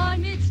and boy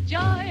meets joy,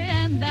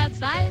 and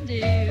that's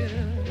ideal.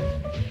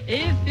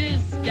 If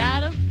he's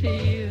got a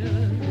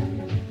feel,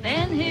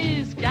 then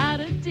he's got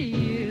a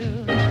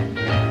deal.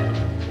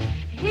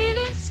 He'll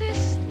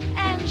insist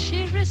and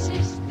she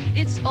resists,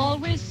 it's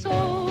always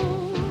so.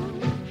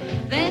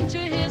 Then to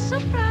his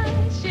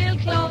surprise, she'll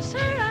close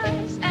her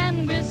eyes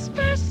and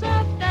whisper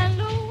soft and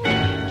low.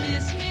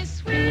 Kiss me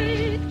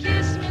sweet,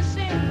 kiss me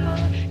simple,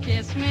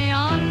 kiss me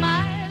on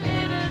my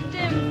little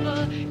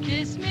dimple.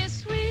 Kiss me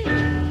sweet,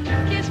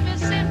 kiss me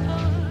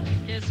simple,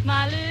 kiss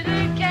my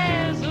little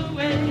cares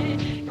away.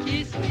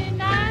 Kiss me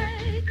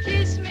night,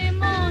 kiss me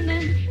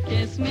morning,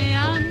 kiss me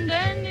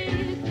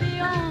underneath the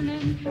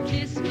awning.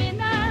 Kiss me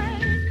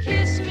night,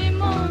 kiss me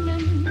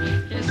morning,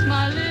 kiss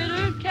my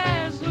little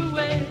cares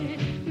away.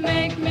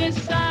 Make me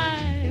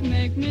sigh,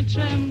 make me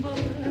tremble,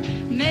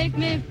 make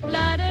me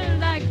flutter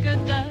like a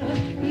dove.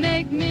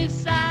 Make me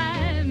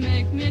sigh,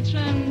 make me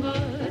tremble,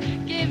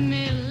 give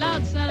me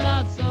lots and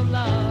lots of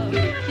love.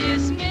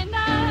 Kiss me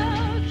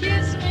now,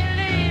 kiss me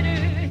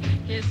later,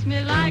 kiss me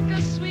like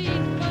a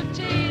sweet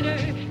potato.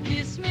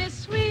 Kiss me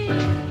sweet,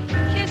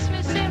 kiss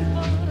me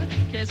simple,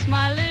 kiss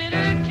my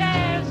little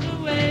cares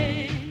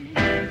away.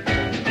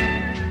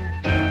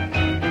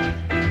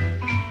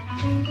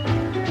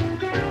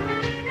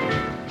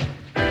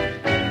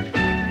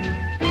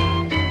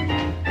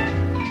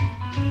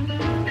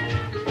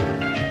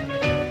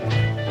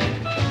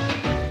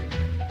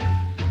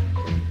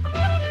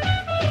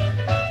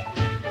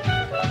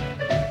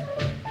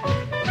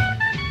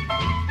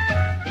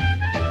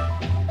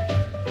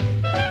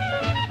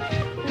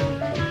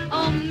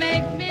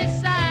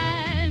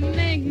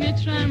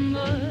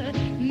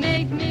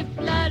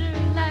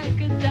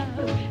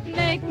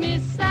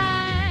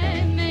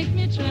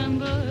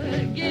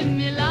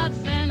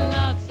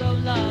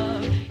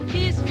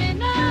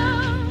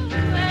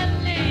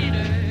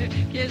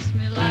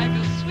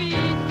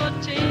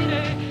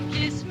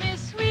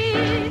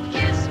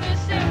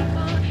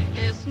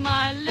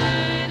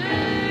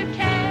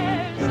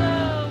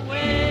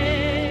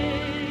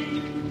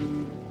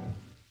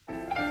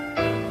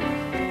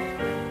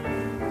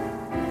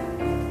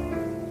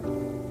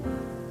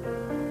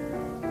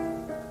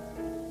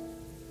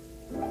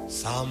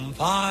 Some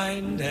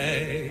fine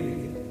day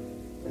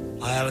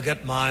I'll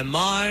get my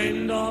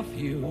mind off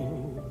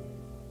you.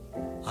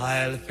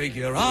 I'll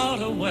figure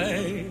out a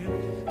way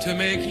to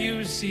make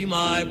you see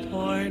my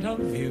point of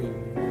view.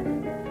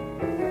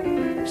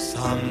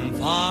 Some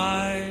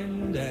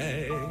fine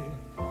day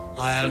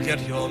I'll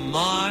get your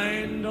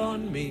mind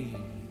on me.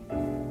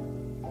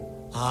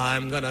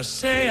 I'm gonna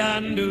say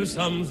and do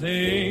some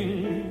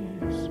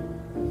things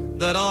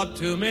that ought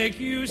to make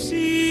you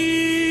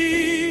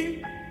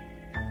see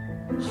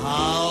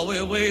how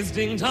we're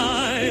wasting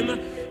time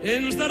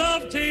instead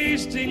of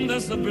tasting the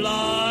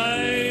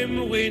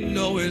sublime we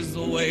know is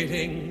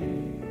waiting.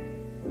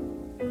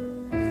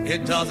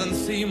 It doesn't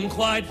seem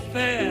quite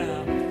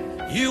fair.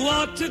 You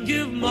ought to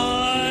give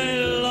my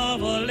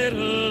love a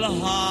little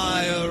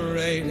higher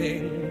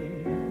rating.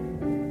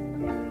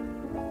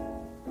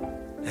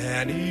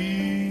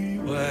 Anyway,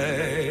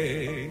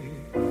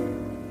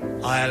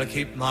 I'll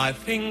keep my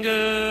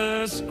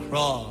fingers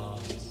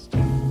crossed.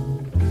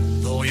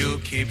 Though you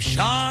keep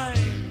shy,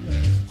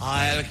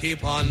 I'll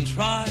keep on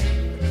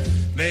trying.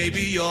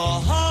 Maybe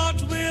your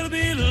heart will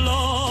be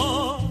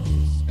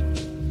lost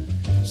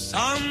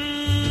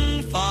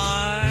some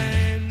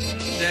fine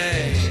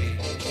day.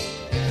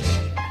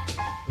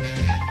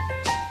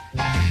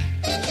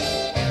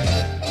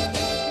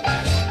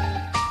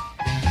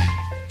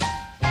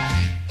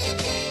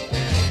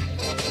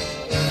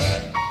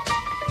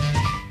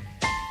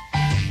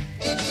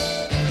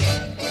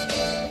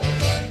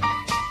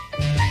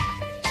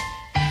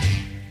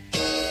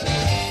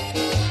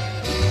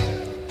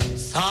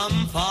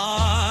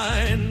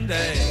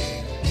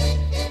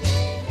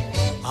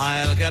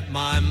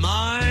 My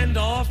mind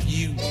off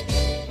you.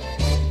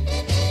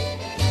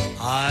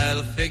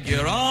 I'll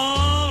figure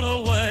out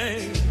a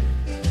way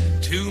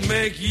to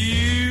make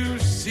you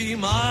see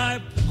my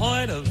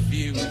point of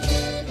view.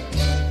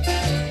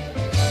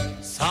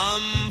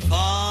 Some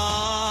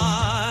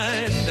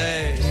fine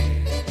day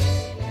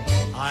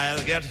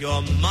I'll get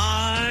your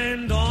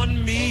mind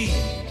on me.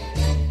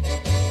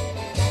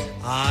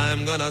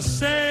 I'm gonna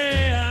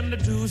say and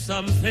do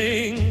some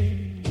things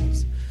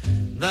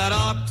that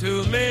ought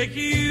to make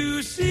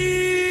you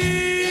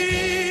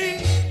see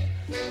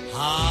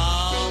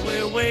how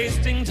we're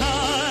wasting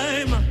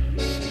time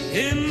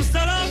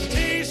instead of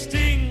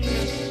tasting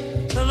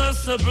the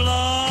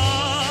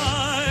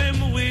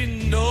sublime we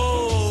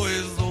know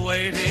is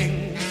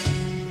waiting.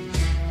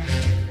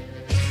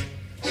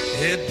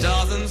 It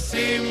doesn't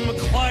seem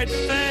quite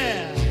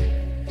fair.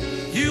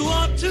 You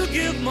ought to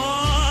give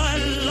my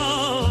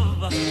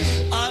love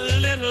a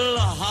little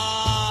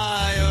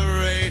higher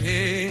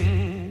rating.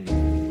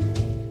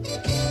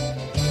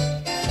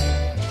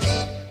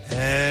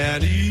 Anyway,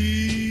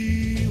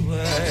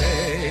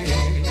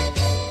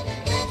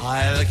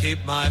 I'll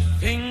keep my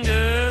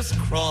fingers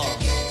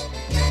crossed.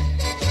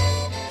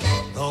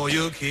 Though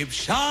you keep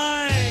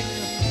shying,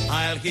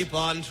 I'll keep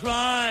on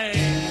trying.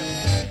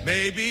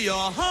 Maybe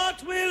your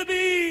heart will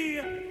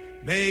be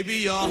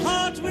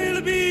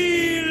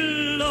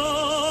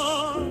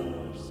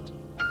lost.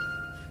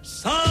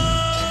 Some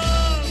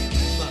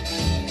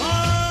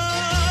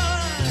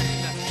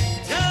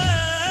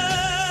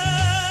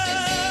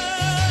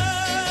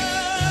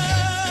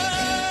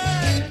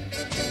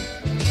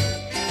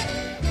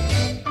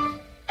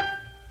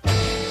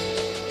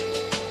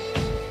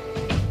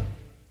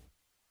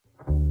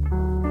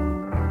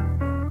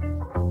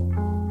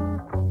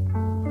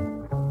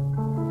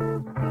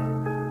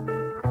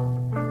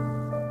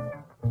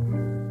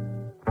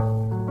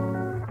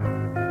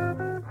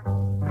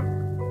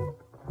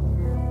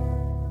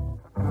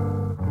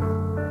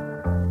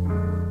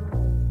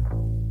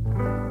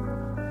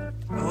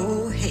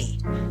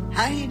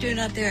doing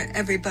out there,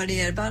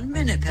 everybody? At about a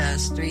minute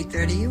past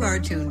 3:30, you are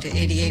tuned to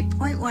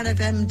 88.1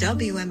 FM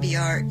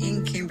WMBR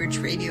in Cambridge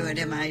Radio at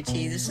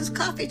MIT. This is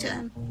Coffee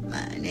Time.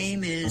 My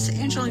name is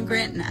Angela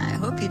Grant, and I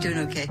hope you're doing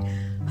okay.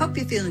 Hope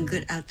you're feeling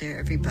good out there,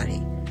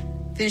 everybody.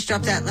 Finished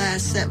up that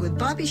last set with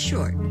Bobby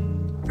Short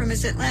from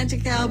his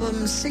Atlantic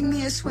album Sing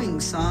Me a Swing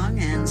Song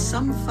and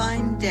Some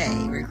Fine Day,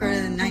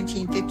 recorded in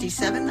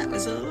 1957. That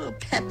was a little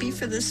peppy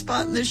for this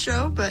spot in the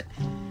show, but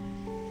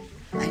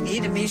I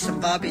needed me some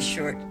Bobby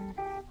Short.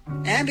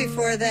 And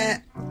before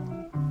that,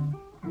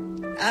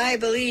 I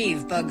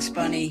believe Bugs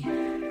Bunny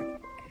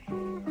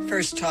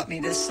first taught me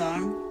this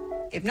song.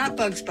 If not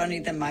Bugs Bunny,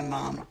 then my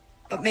mom.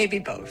 But maybe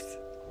both.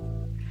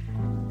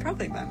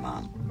 Probably my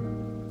mom.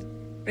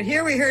 But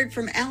here we heard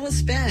from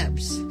Alice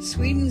Babs,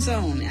 Sweden's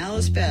own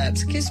Alice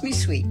Babs, Kiss Me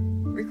Sweet,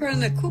 recorded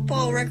on the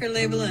Kupol record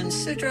label in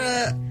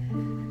Södra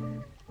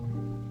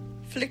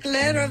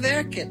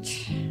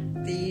Flickleraverket,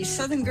 the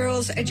Southern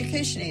Girls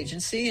Education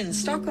Agency in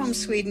Stockholm,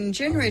 Sweden,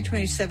 January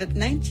 27,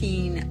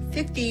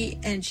 1950,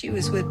 and she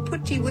was with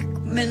Putti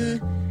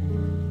Wickman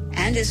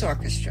and his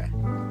orchestra.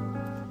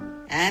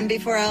 And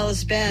before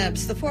Alice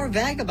Babs, the Four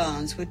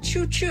Vagabonds with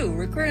Choo Choo,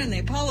 recorded on the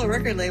Apollo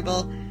record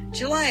label,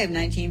 July of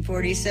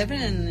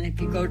 1947. And if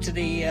you go to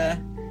the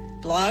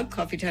blog,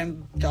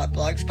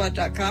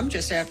 coffeetime.blogspot.com,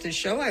 just after the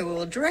show, I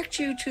will direct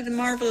you to the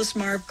Marvelous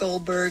Marv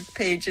Goldberg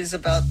pages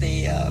about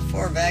the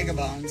Four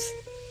Vagabonds.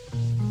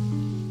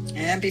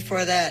 And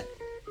before that,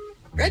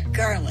 Red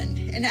Garland,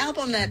 an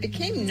album that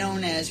became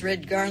known as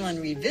Red Garland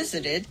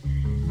Revisited,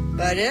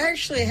 but it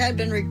actually had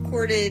been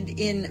recorded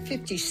in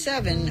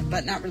 57,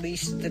 but not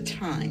released at the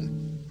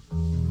time.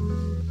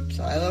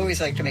 So I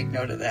always like to make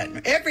note of that.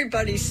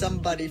 Everybody's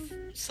somebody's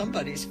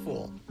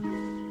fool.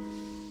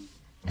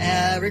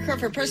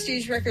 Recorded for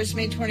Prestige Records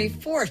May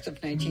 24th of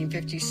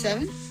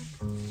 1957.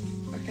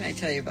 What can I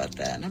tell you about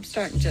that? I'm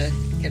starting to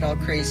get all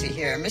crazy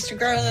here. Mr.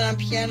 Garland on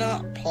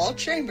piano, Paul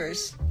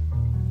Chambers.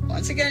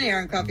 Once again here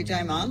on Coffee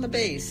Time on the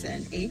bass,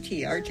 and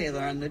A.T.R.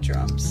 Taylor on the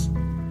drums.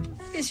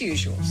 His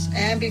usuals.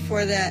 And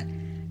before that,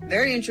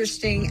 very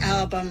interesting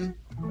album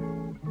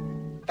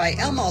by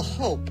Elmo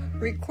Hope,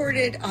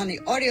 recorded on the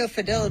Audio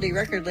Fidelity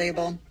record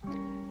label,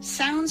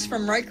 Sounds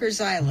from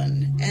Rikers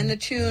Island, and the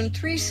tune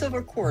 3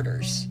 Silver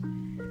Quarters.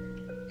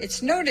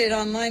 It's noted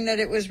online that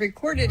it was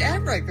recorded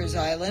at Rikers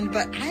Island,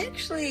 but I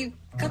actually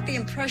got the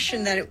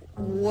impression that it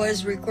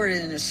was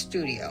recorded in a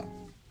studio.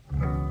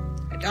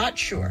 I'm not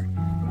sure.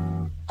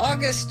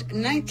 August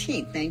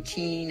 19th,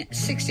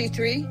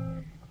 1963.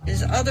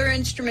 There's other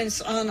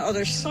instruments on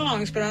other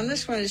songs, but on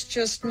this one it's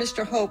just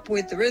Mr. Hope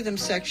with the rhythm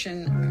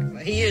section.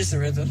 He is the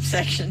rhythm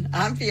section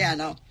on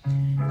piano.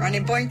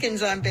 Ronnie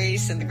Boykins on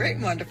bass, and the great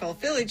and wonderful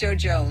Philly Joe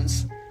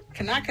Jones,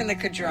 knocking the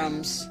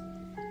drums.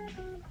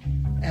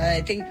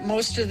 I think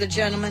most of the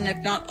gentlemen, if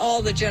not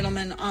all the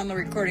gentlemen on the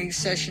recording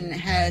session,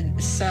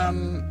 had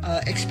some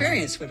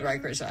experience with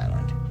Rikers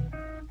Island.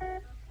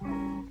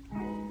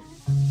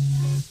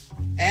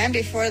 And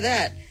before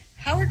that,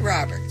 Howard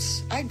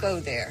Roberts. I go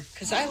there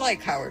because I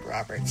like Howard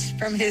Roberts.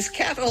 From his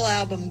Capitol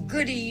album,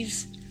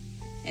 Goodies,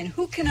 and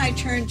Who Can I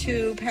Turn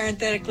To,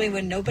 parenthetically,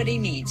 When Nobody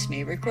Needs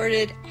Me,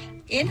 recorded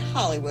in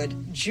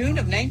Hollywood, June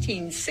of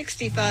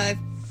 1965.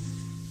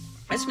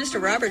 That's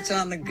Mr. Roberts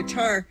on the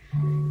guitar,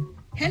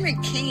 Henry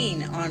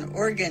Kane on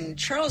organ,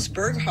 Charles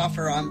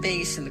Berghofer on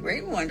bass, and the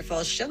great and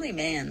wonderful Shelly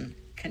Manne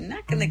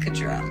knocking the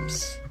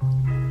drums.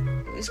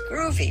 It was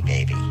groovy,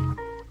 baby.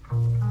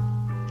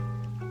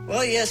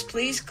 Well, yes,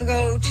 please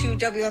go to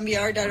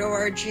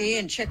WMBR.org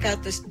and check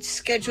out the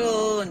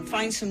schedule and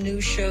find some new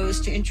shows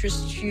to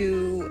interest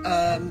you.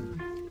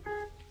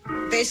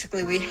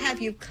 Basically, we have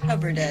you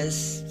covered,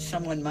 as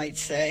someone might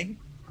say,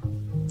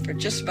 for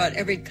just about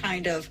every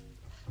kind of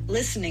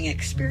listening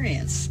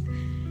experience.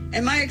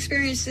 And my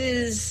experience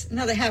is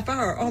another half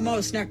hour,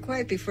 almost, not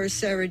quite, before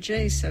Sarah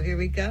J. So here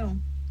we go.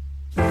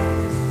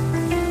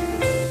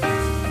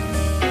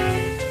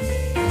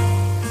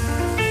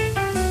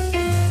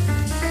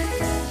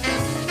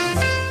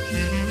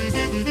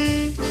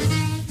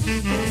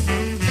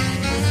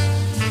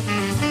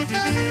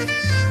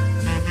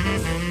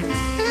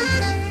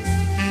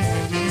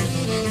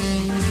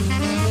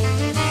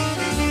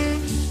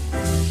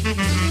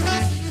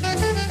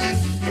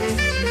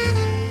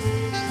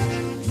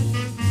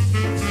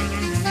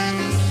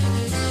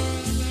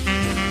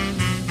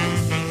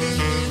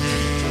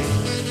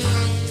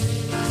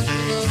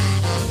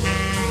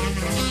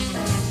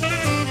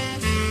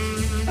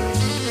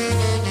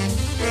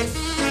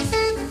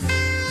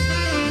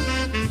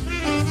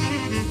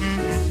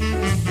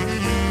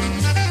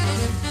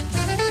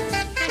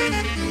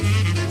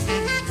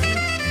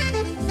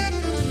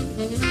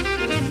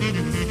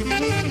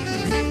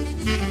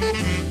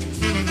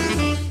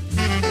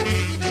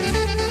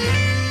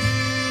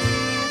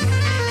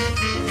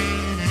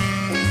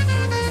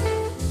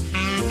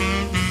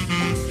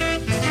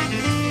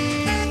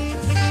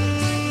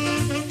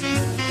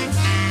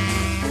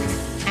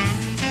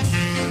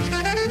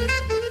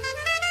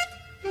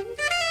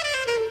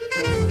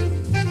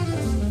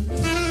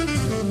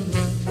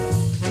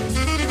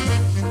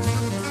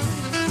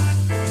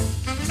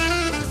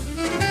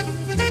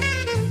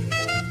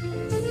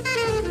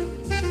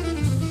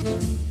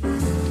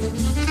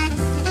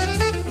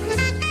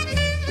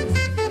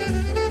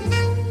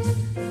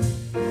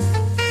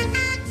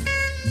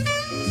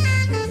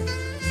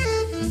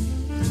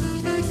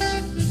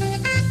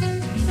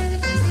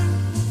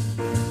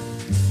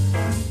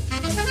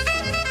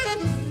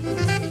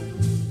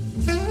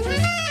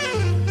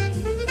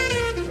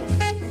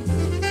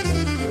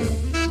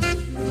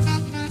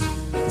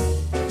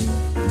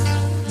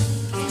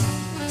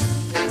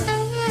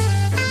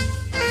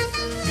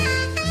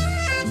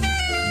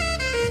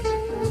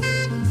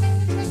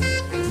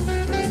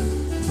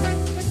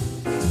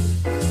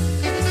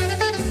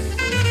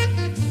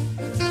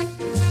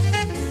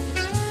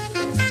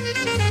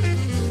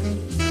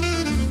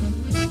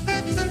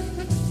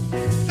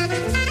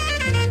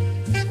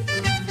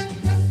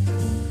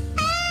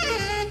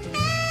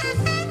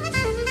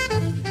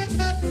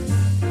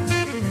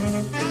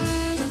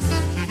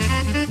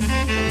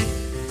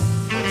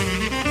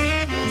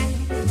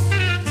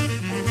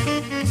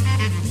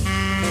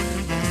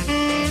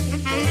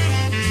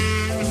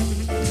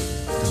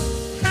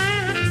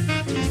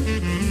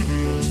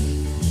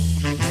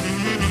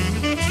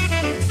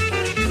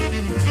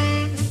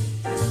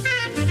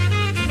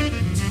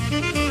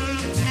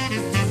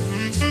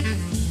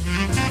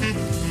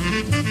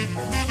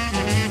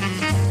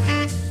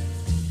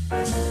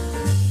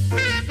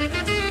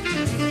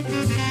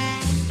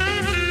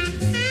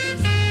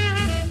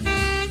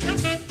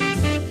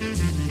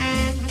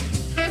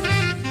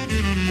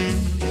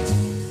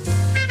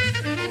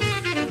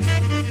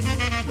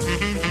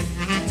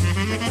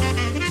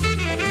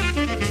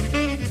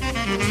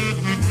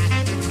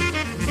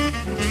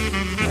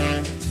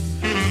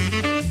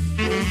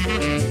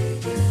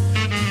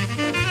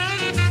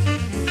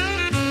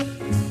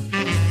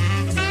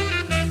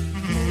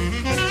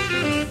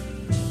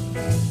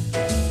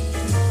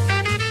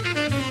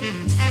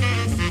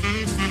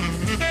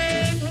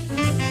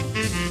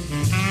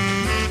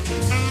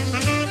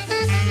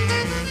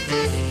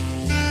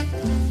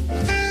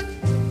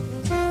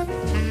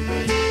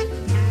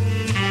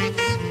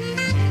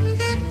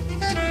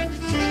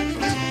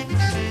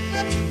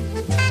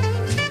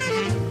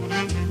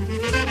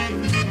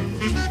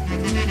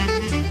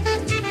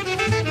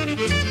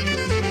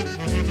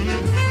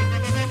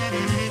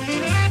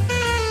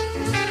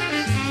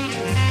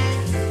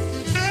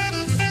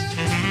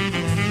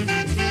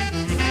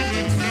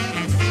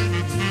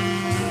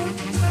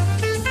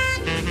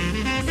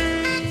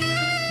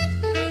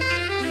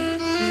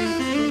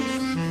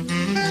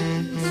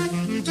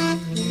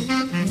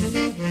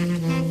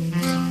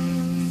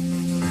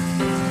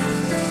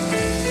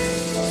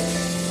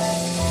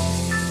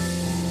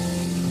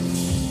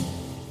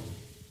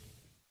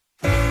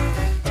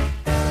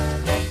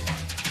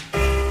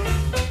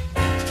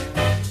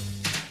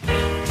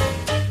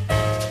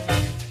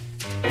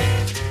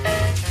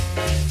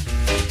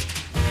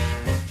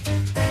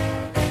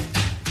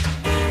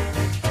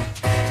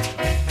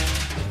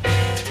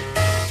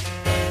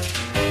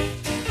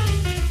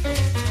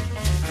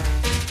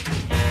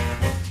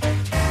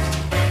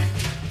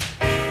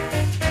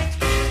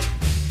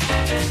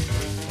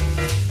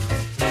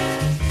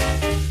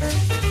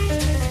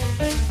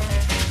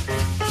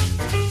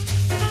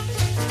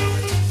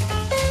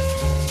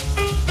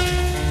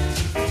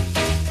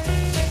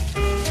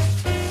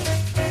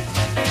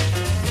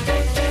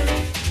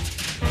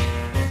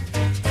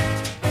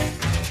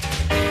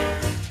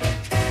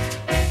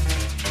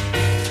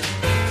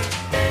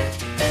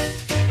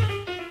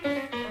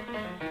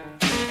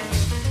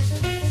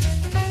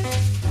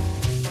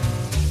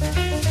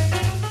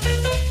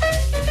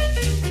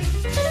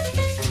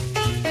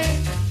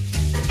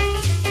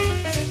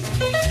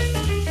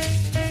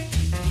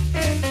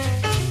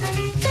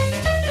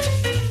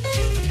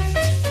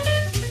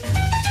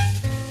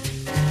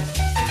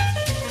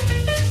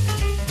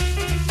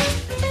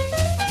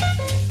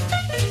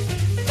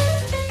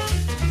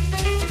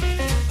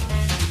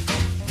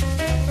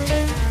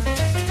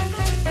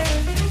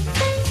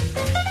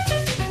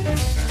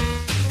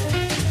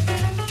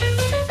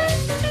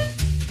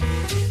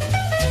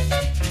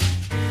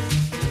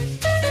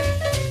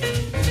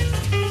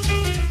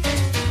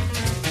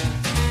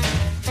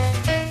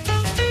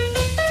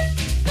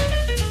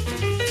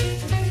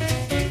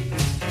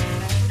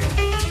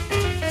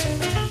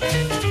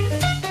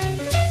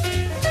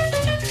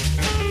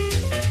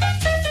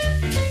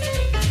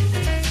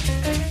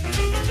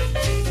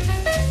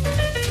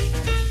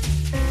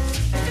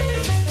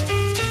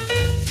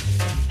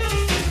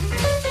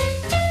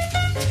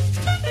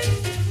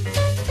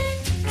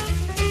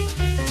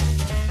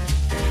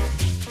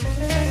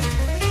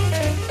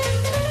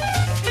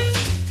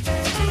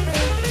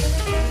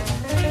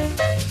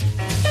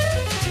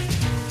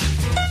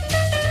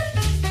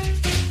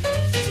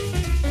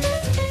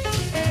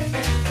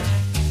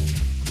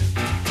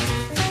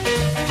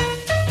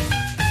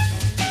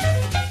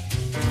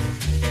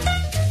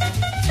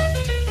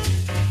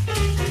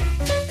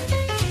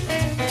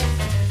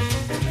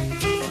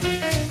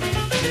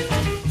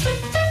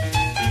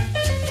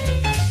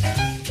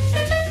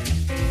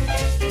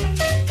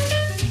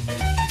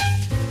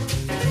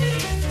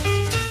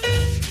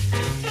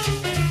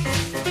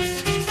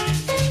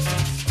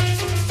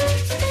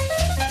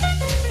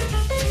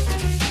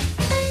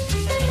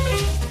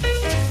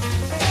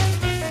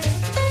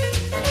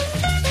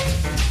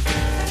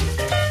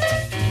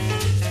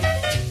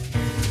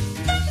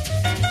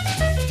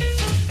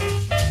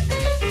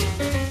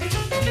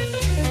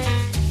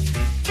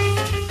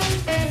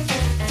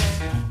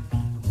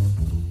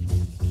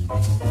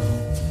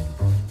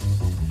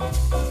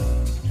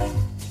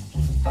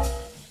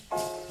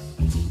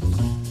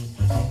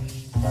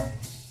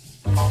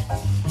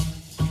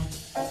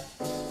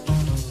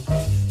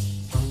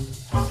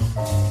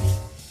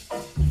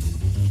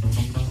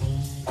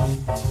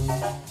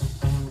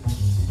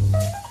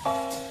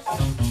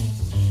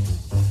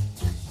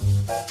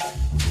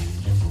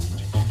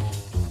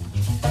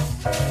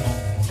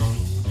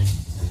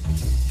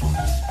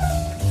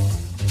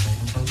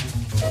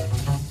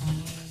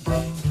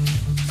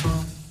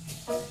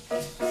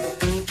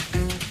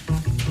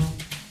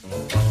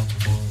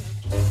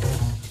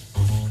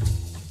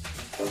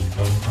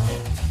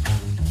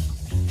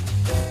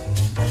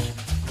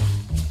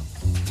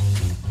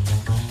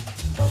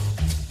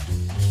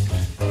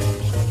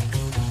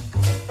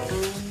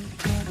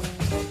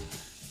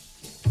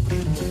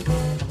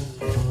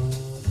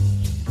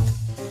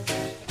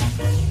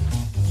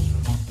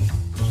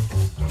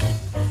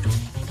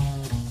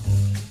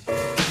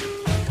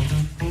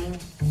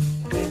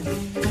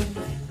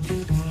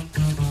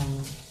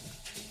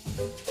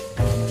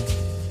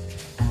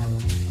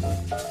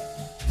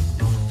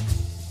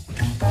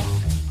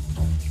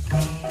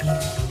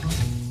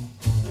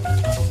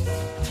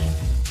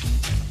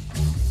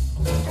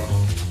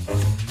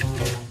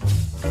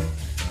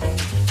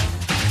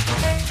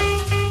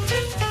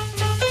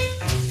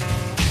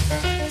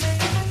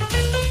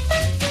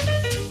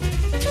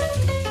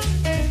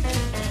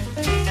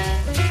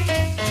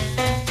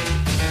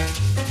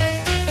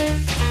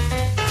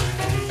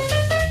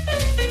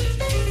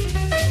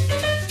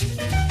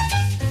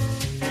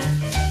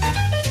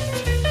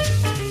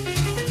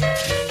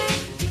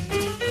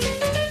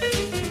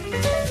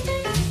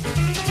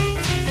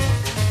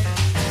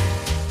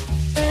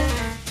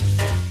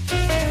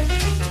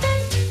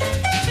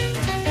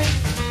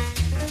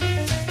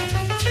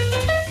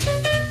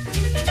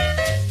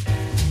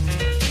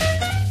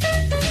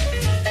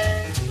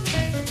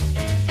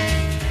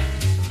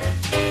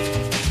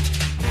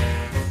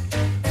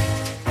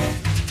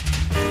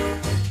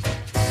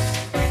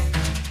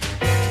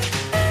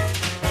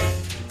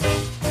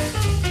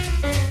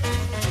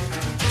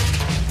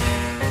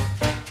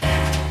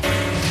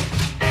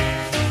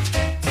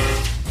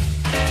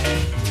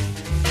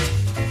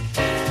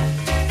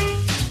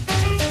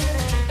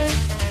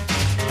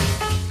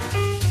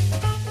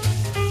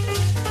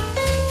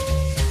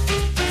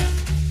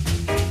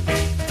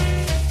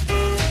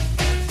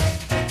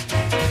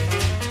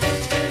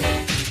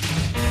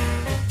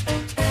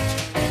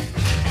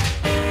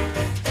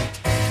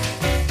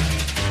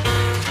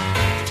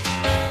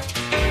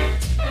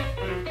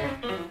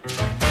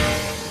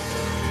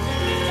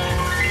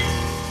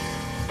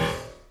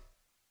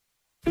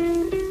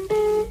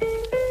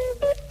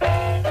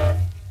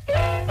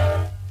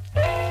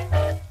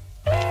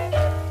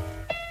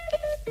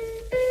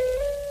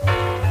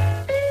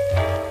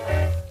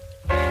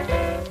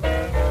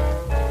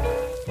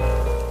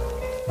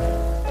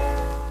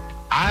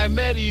 I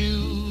met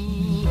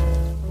you,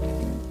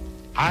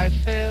 I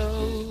fell,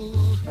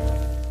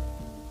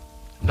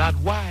 not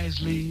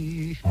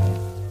wisely,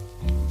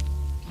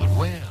 but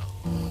well.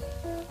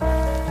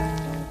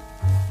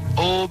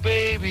 Oh,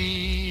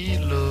 baby,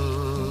 look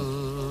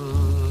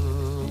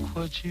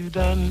what you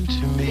done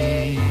to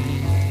me.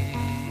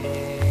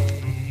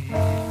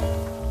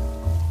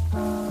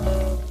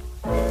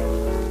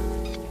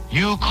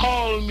 You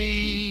call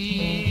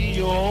me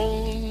your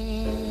own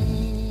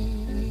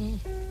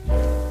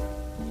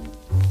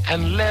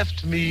and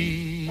left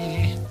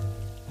me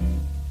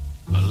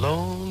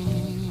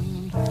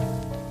alone.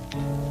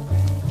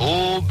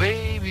 Oh,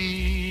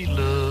 baby,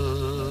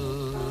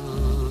 look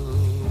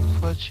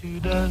what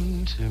you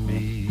done to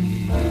me.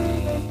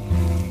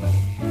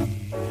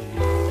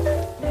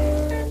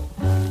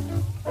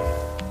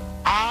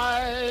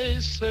 I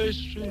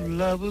searched through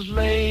Lover's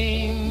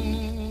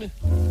Lane,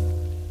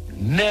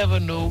 never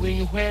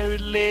knowing where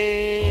it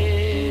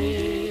led.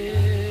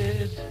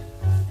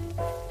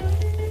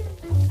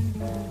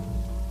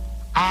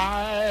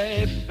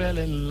 I fell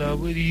in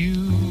love with you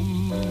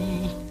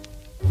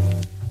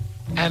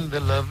and the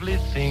lovely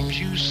things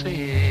you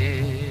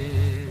said.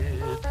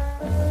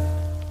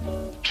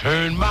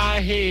 Turn my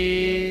head,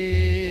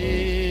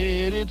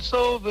 it's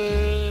over.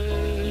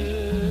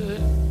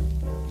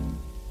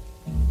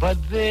 But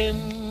then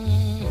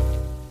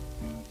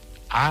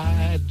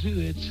I do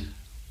it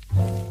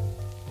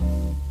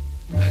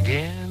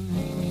again.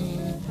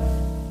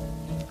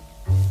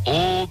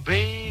 Oh,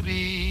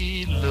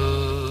 baby, look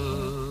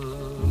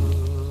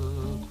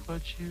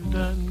what you've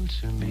done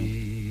to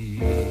me.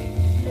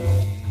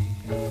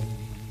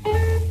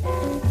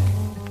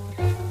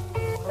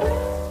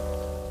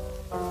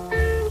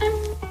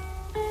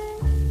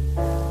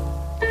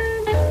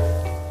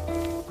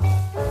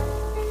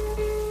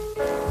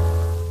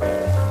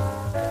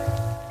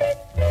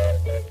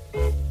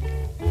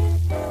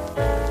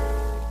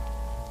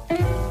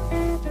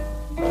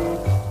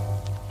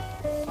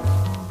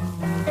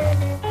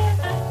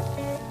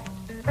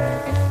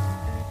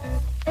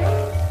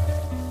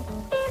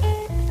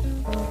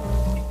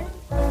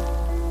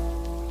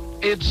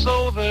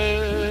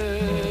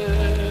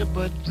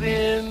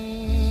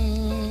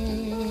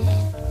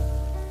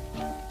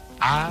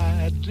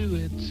 do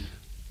it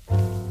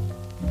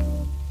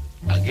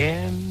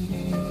again.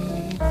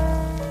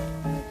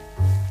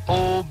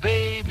 Oh,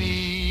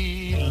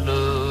 baby,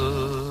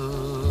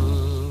 look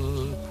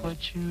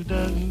what you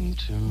done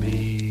to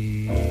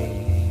me.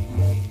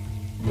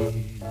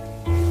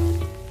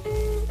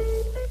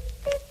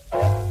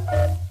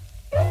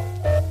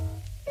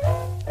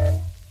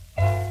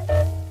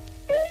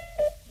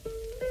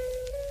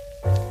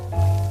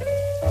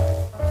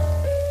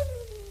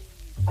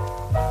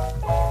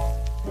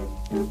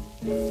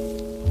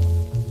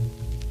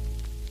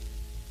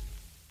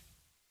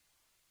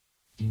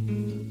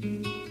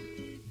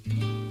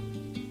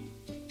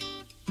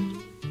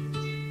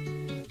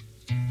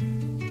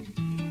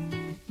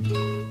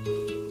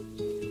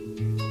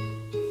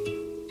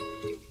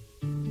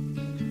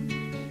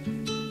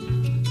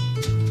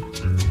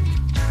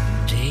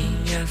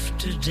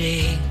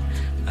 Day,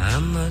 I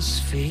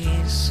must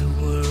face a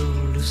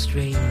world of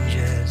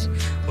strangers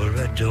where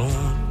I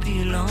don't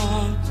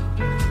belong.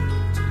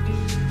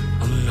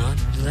 I'm not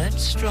that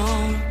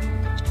strong.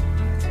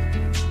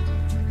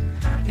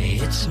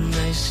 It's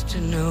nice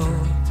to know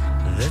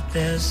that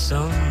there's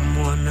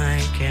someone I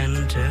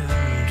can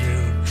turn to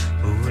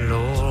who will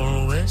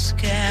always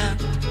care.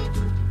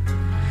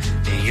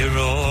 You're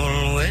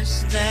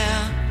always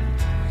there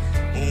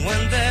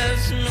when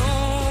there's no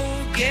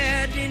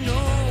getting over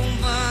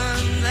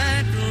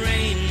that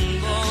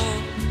rainbow.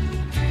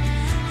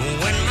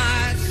 When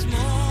my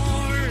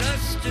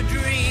smallest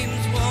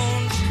dreams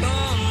won't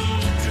come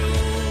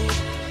true,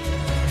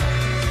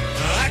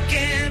 I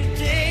can't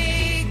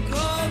take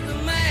all the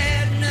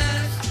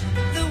madness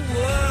the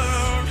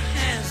world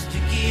has to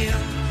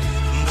give,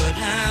 but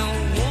I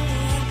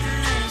won't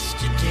last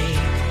a day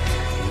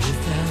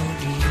without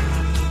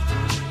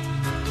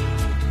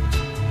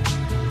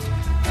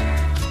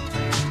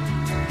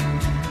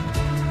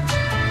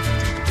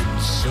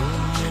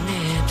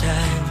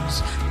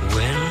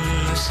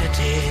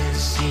city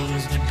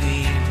seems to be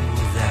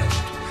without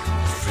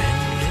a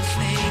friendly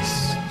face.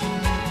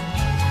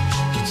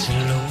 It's a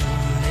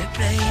lonely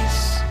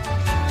place.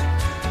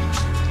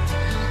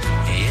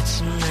 It's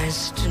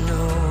nice to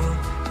know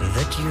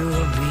that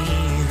you'll be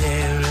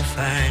there if I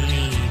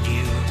need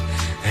you,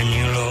 and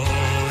you'll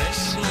always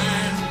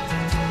smile.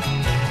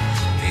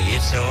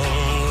 It's all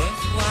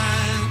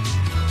worthwhile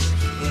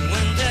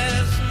when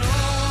there's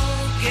no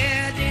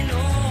getting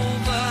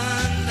over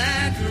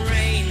that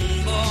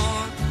rainbow.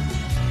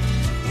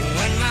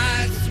 When my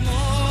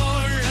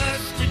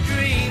smallest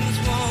dreams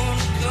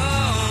won't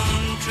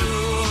come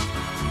true,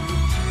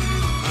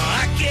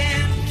 I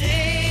can't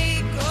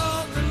take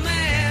all the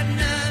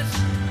madness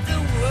the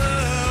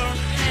world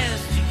has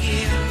to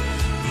give,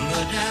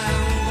 but I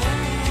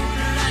won't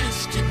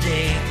last a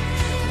day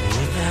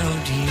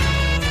without you.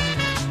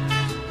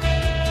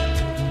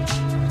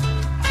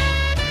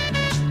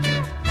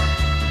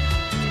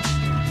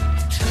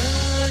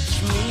 Touch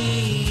me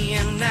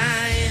and I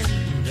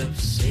end up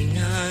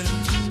singing.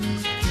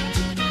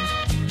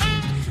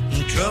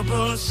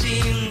 Trouble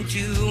seemed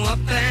to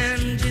up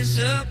and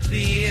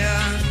disappear.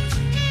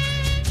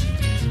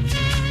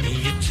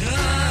 You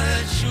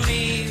touch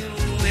me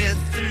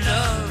with the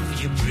love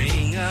you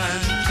bring on.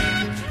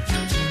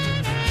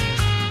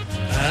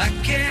 I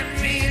can't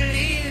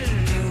really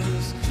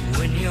lose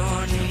when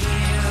you're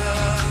near.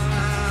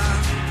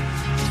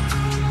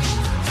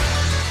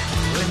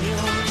 When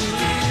you're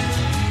near,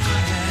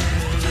 I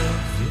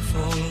love you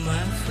for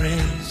my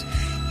friends.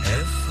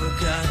 Have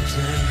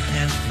forgotten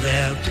half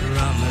their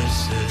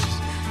promises.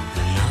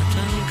 They're not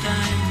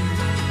unkind,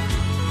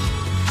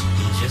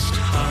 just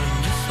hard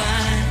to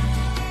find.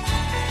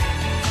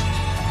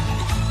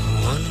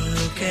 One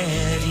look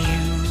at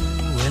you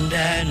and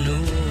I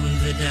know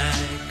that I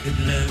could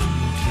learn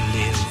to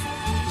live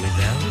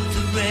without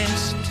the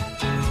rest.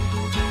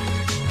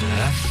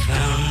 I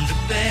found the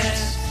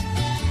best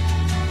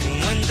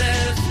when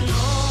there's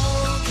no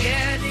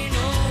getting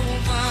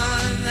over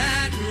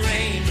that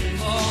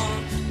rainbow.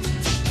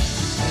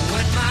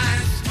 When my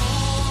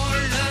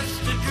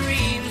smallest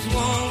dreams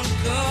won't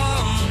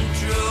come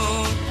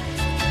true,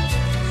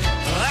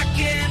 I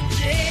can't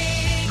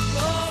take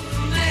all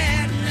the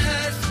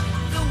madness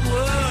the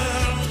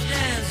world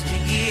has to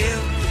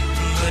give,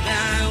 but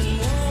I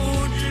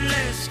won't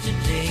last a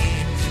day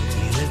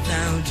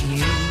without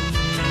you.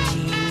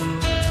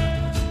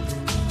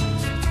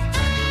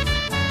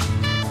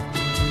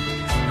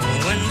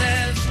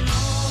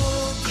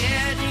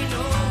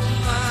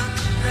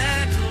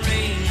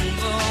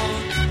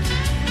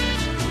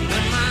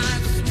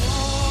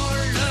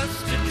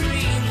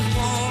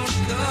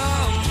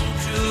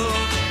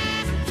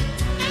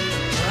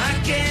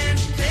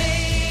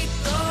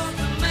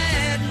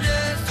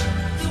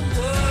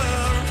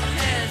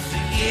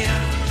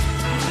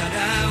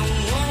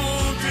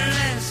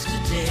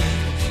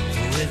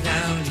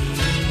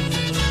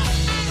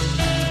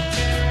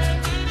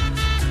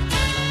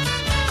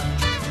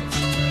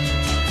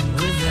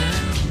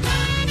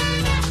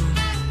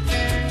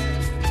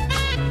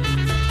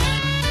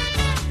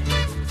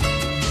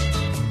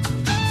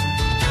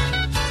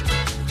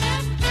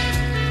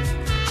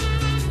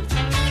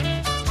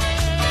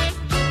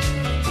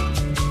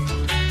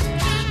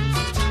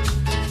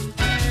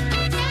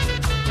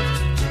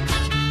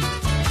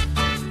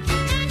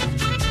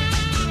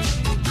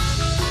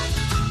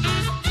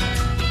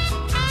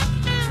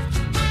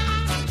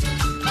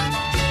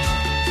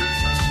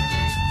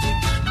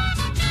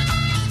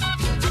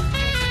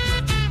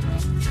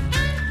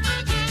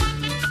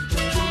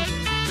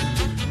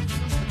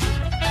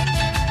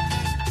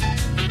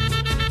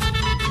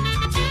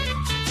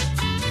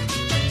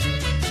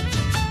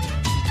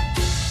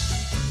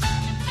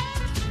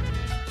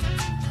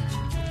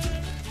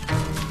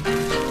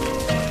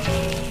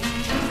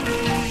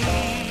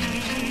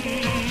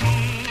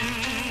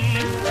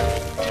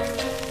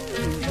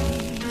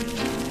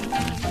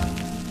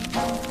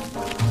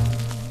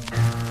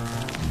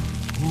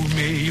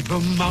 the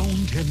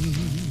mountain?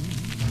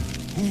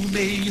 Who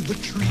made the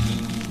tree?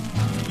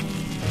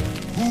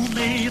 Who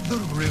made the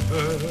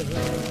river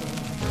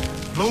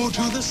flow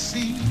to the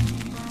sea?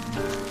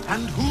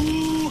 And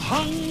who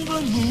hung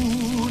the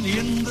moon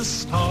in the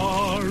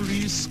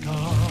starry sky?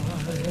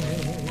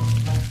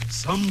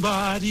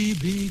 Somebody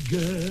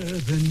bigger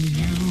than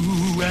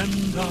you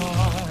and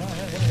I.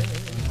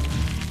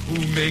 Who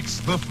makes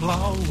the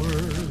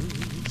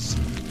flowers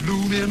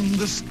bloom in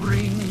the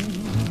spring?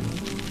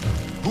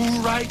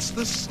 Who writes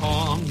the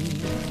song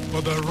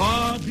for the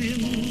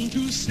robin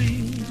to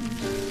sing?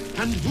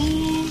 And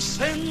who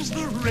sends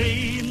the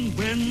rain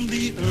when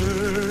the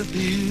earth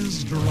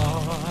is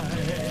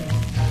dry?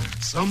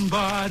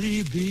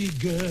 Somebody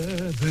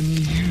bigger than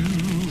you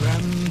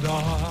and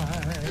I.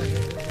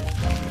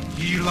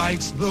 He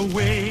lights the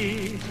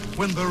way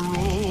when the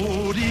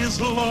road is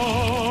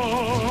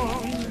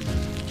long,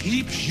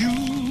 keeps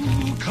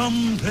you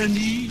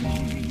company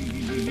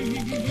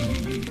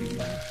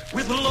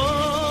with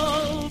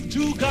love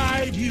to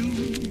guide you.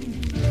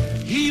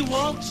 He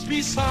walks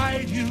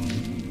beside you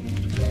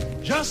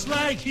just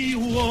like he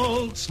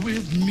walks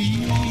with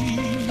me.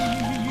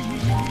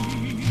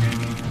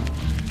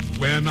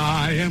 When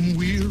I am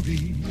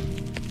weary,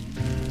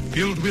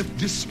 filled with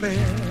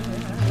despair,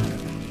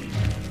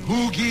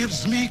 who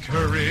gives me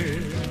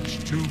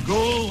courage to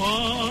go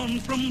on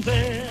from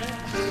there?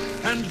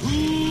 And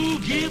who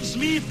gives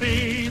me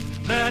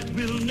faith that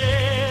will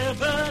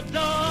never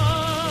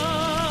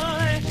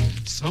die?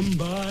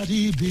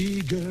 Somebody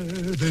bigger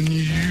than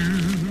you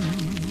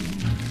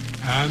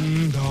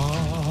and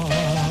I.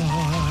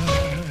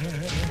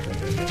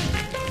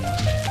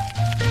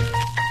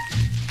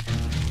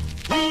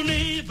 Who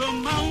made the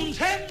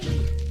mountain?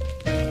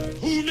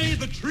 Who made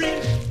the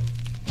tree?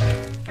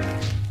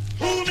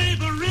 Who made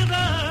the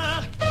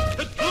river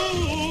that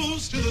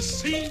flows to the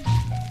sea?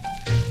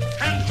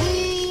 And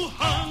who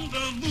hung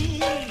the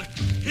moon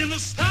in the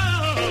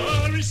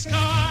starry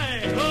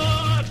sky?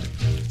 Lord,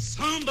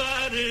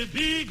 somebody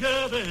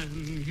bigger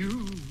than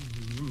you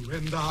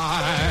and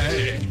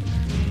I.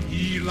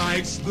 He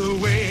lights the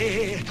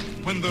way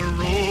when the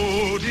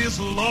road is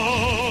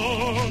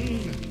long,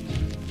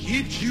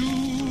 keeps you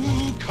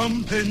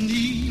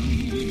company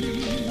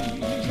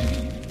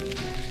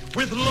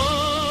with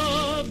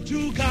love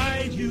to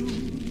guide you.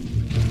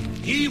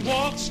 He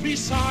walks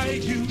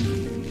beside you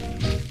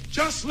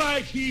just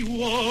like he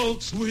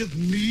walks with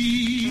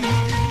me.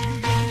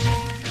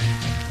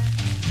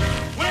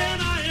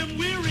 When I am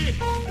weary,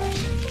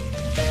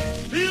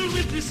 filled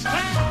with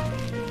despair,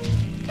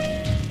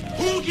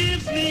 who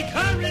gives me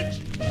courage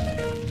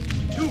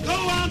to go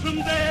on from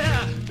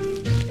there?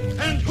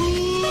 And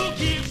who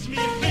gives me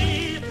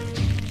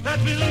faith that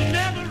will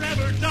never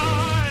ever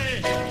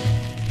die?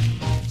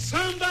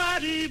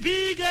 Somebody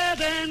bigger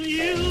than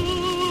you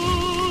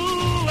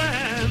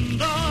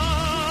and I.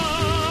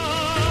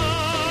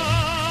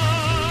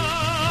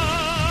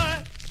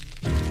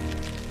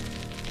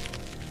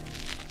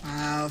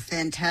 Wow,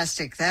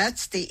 fantastic.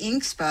 That's the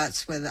Ink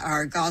Spots with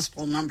our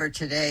gospel number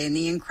today. And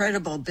the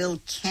incredible Bill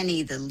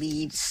Kenny, the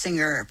lead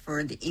singer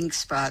for the Ink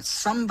Spots.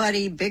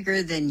 Somebody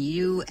Bigger Than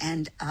You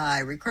and I.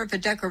 Recorded for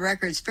Decca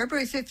Records,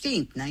 February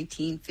 15th,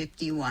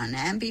 1951.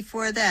 And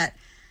before that,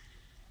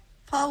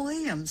 Paul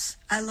Williams.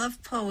 I love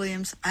Paul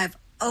Williams. I've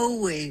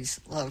always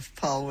loved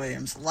Paul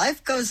Williams.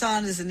 Life Goes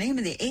On is the name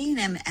of the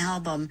A&M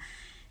album.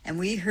 And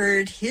we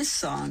heard his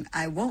song,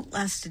 I Won't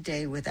Last a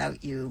Day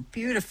Without You.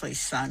 Beautifully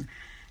sung.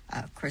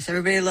 Of course,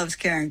 everybody loves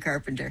Karen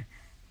Carpenter,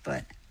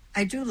 but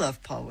I do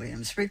love Paul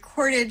Williams.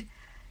 Recorded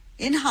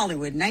in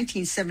Hollywood,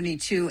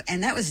 1972,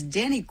 and that was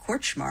Danny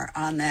Kortchmar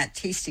on that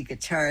tasty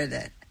guitar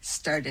that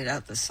started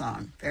out the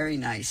song. Very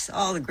nice.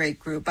 All the great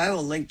group. I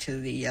will link to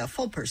the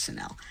full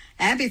personnel.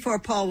 And before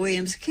Paul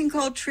Williams, King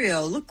Cole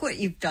Trio, Look What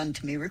You've Done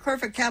to Me.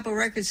 Recorded for Capitol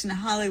Records in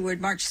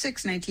Hollywood, March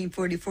 6,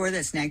 1944.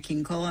 That's Nat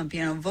King Cole on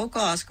piano and vocal,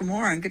 Oscar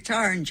Moore on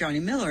guitar, and Johnny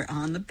Miller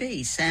on the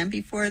bass. And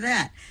before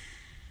that,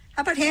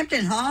 how about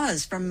Hampton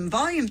Hawes from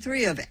Volume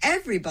 3 of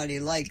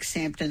Everybody Likes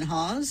Hampton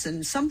Hawes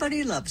and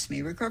Somebody Loves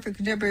Me. Recorded for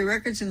Contemporary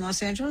Records in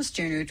Los Angeles,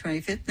 January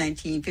 25th,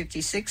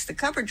 1956. The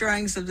cover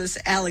drawings of this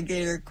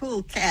alligator,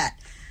 cool cat.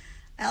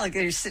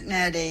 Alligator sitting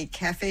at a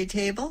cafe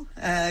table.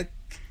 And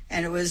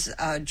it was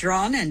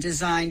drawn and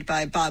designed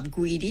by Bob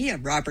Guidi,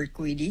 Robert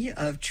Guidi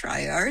of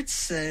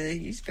Tri-Arts.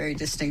 He's a very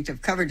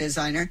distinctive cover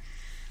designer.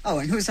 Oh,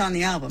 and who's on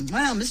the album?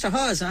 Well, Mr.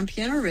 Hawes on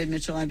piano, Red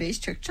Mitchell on bass,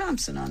 Chuck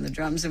Thompson on the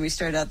drums, and we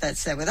start out that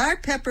set with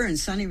Art Pepper and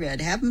Sonny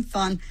Red, having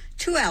fun.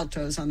 Two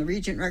altos on the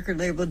Regent record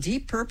label.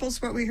 Deep Purple's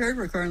what we heard,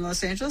 recorded in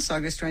Los Angeles,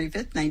 August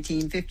 25th,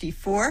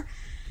 1954.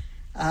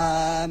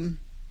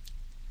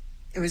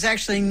 It was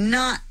actually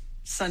not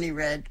Sonny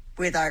Red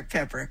with Art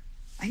Pepper.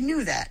 I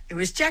knew that. It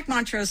was Jack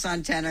Montrose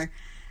on tenor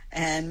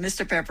and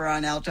Mr. Pepper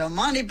on alto,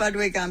 Monty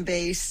Budwig on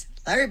bass,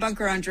 Larry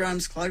Bunker on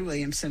drums, Claude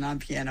Williamson on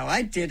piano.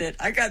 I did it.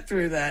 I got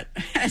through that.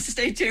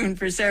 Stay tuned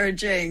for Sarah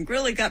Jane.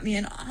 Grilly got me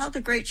in all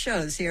the great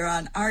shows here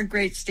on our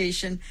great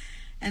station.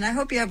 And I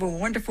hope you have a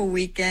wonderful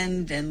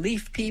weekend and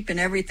leaf peep and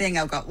everything.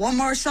 I've got one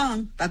more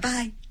song.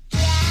 Bye-bye.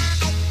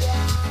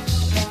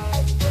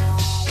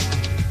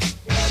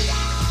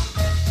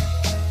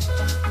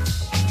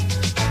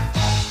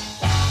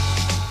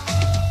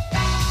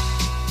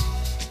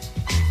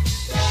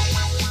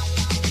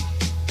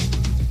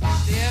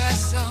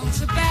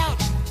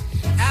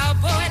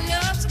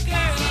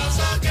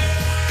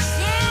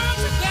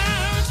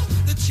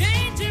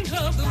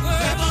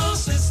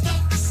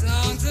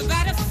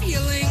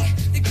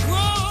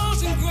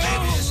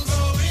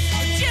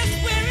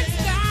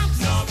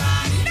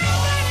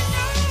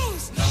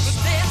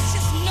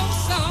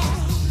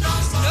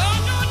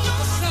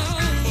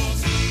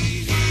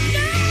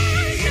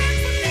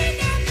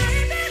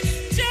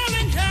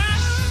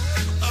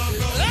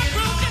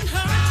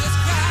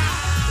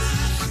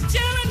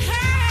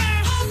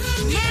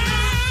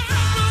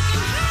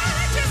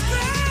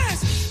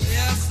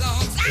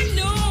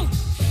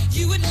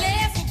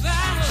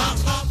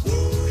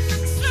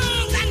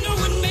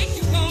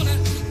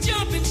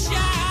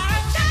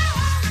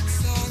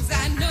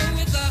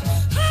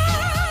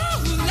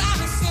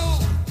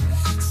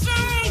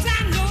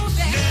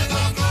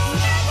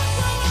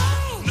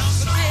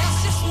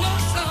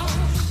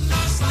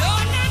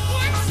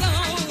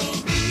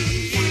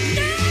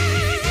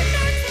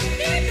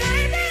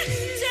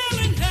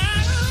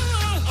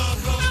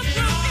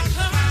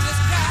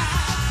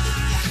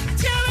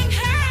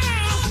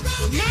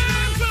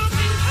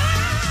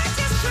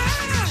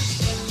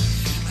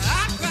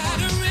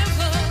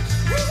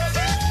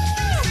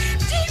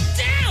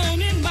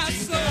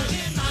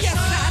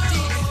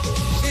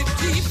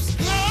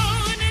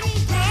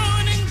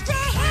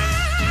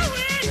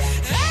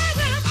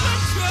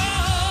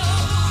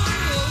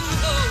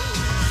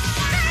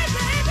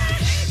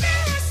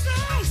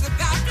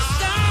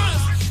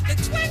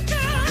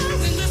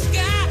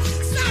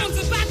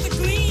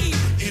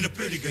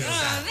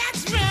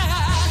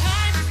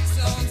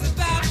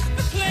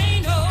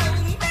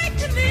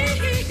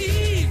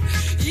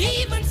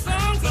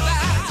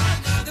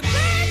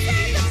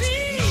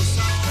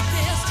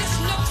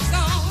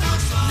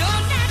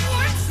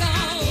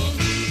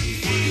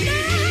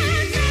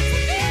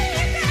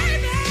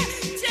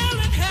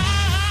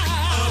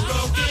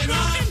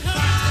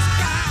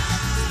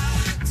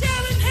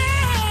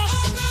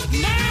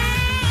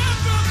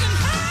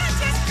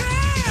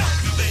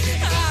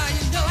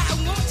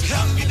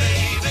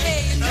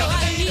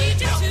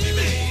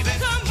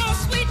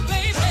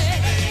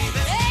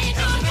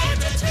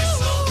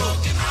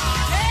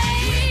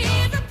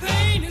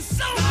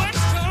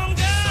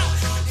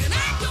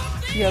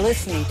 You're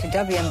listening to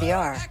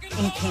WMBR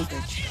in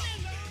Cambridge.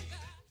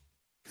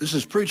 This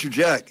is Preacher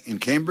Jack in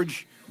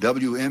Cambridge,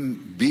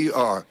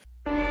 WMBR.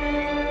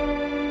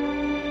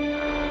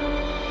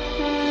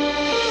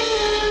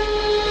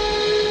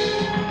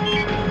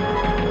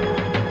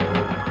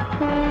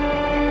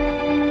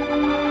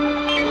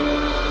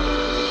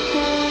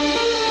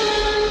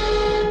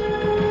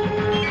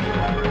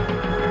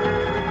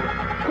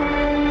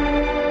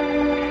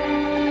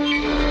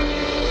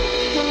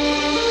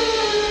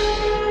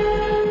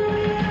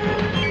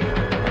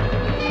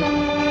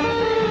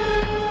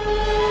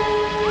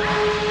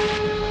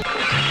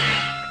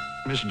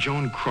 Miss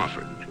Joan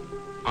Crawford,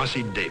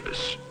 Ossie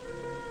Davis,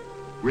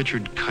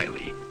 Richard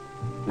Kiley,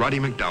 Roddy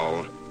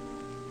McDowell,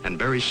 and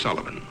Barry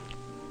Sullivan,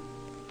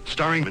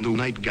 starring in the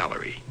Night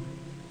Gallery.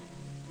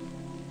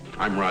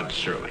 I'm Rod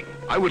Serling.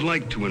 I would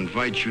like to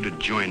invite you to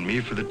join me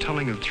for the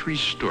telling of 3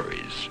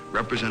 stories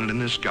represented in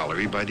this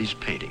gallery by these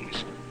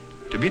paintings,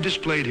 to be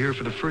displayed here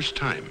for the first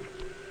time.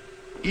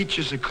 Each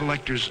is a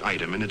collector's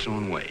item in its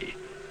own way,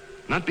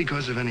 not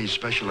because of any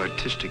special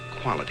artistic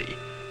quality,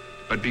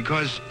 but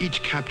because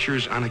each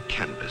captures on a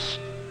canvas,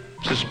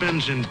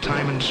 suspends in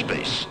time and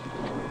space,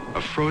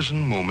 a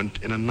frozen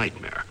moment in a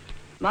nightmare.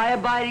 My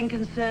abiding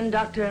concern,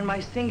 Doctor, and my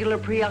singular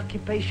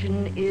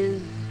preoccupation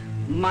is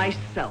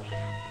myself.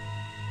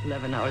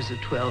 11 hours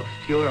of 12,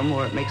 fewer or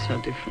more, it makes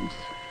no difference.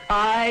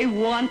 I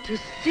want to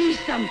see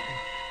something.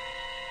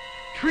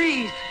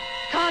 Trees,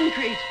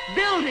 concrete,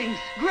 buildings,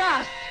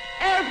 grass,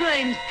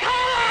 airplanes,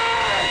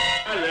 cars!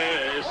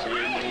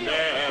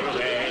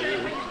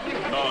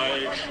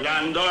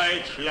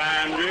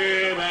 Deutschland,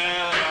 über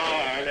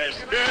alles,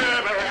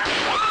 über...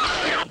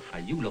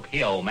 You look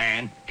here, old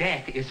man.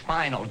 Death is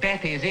final.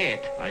 Death is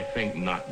it. I think not.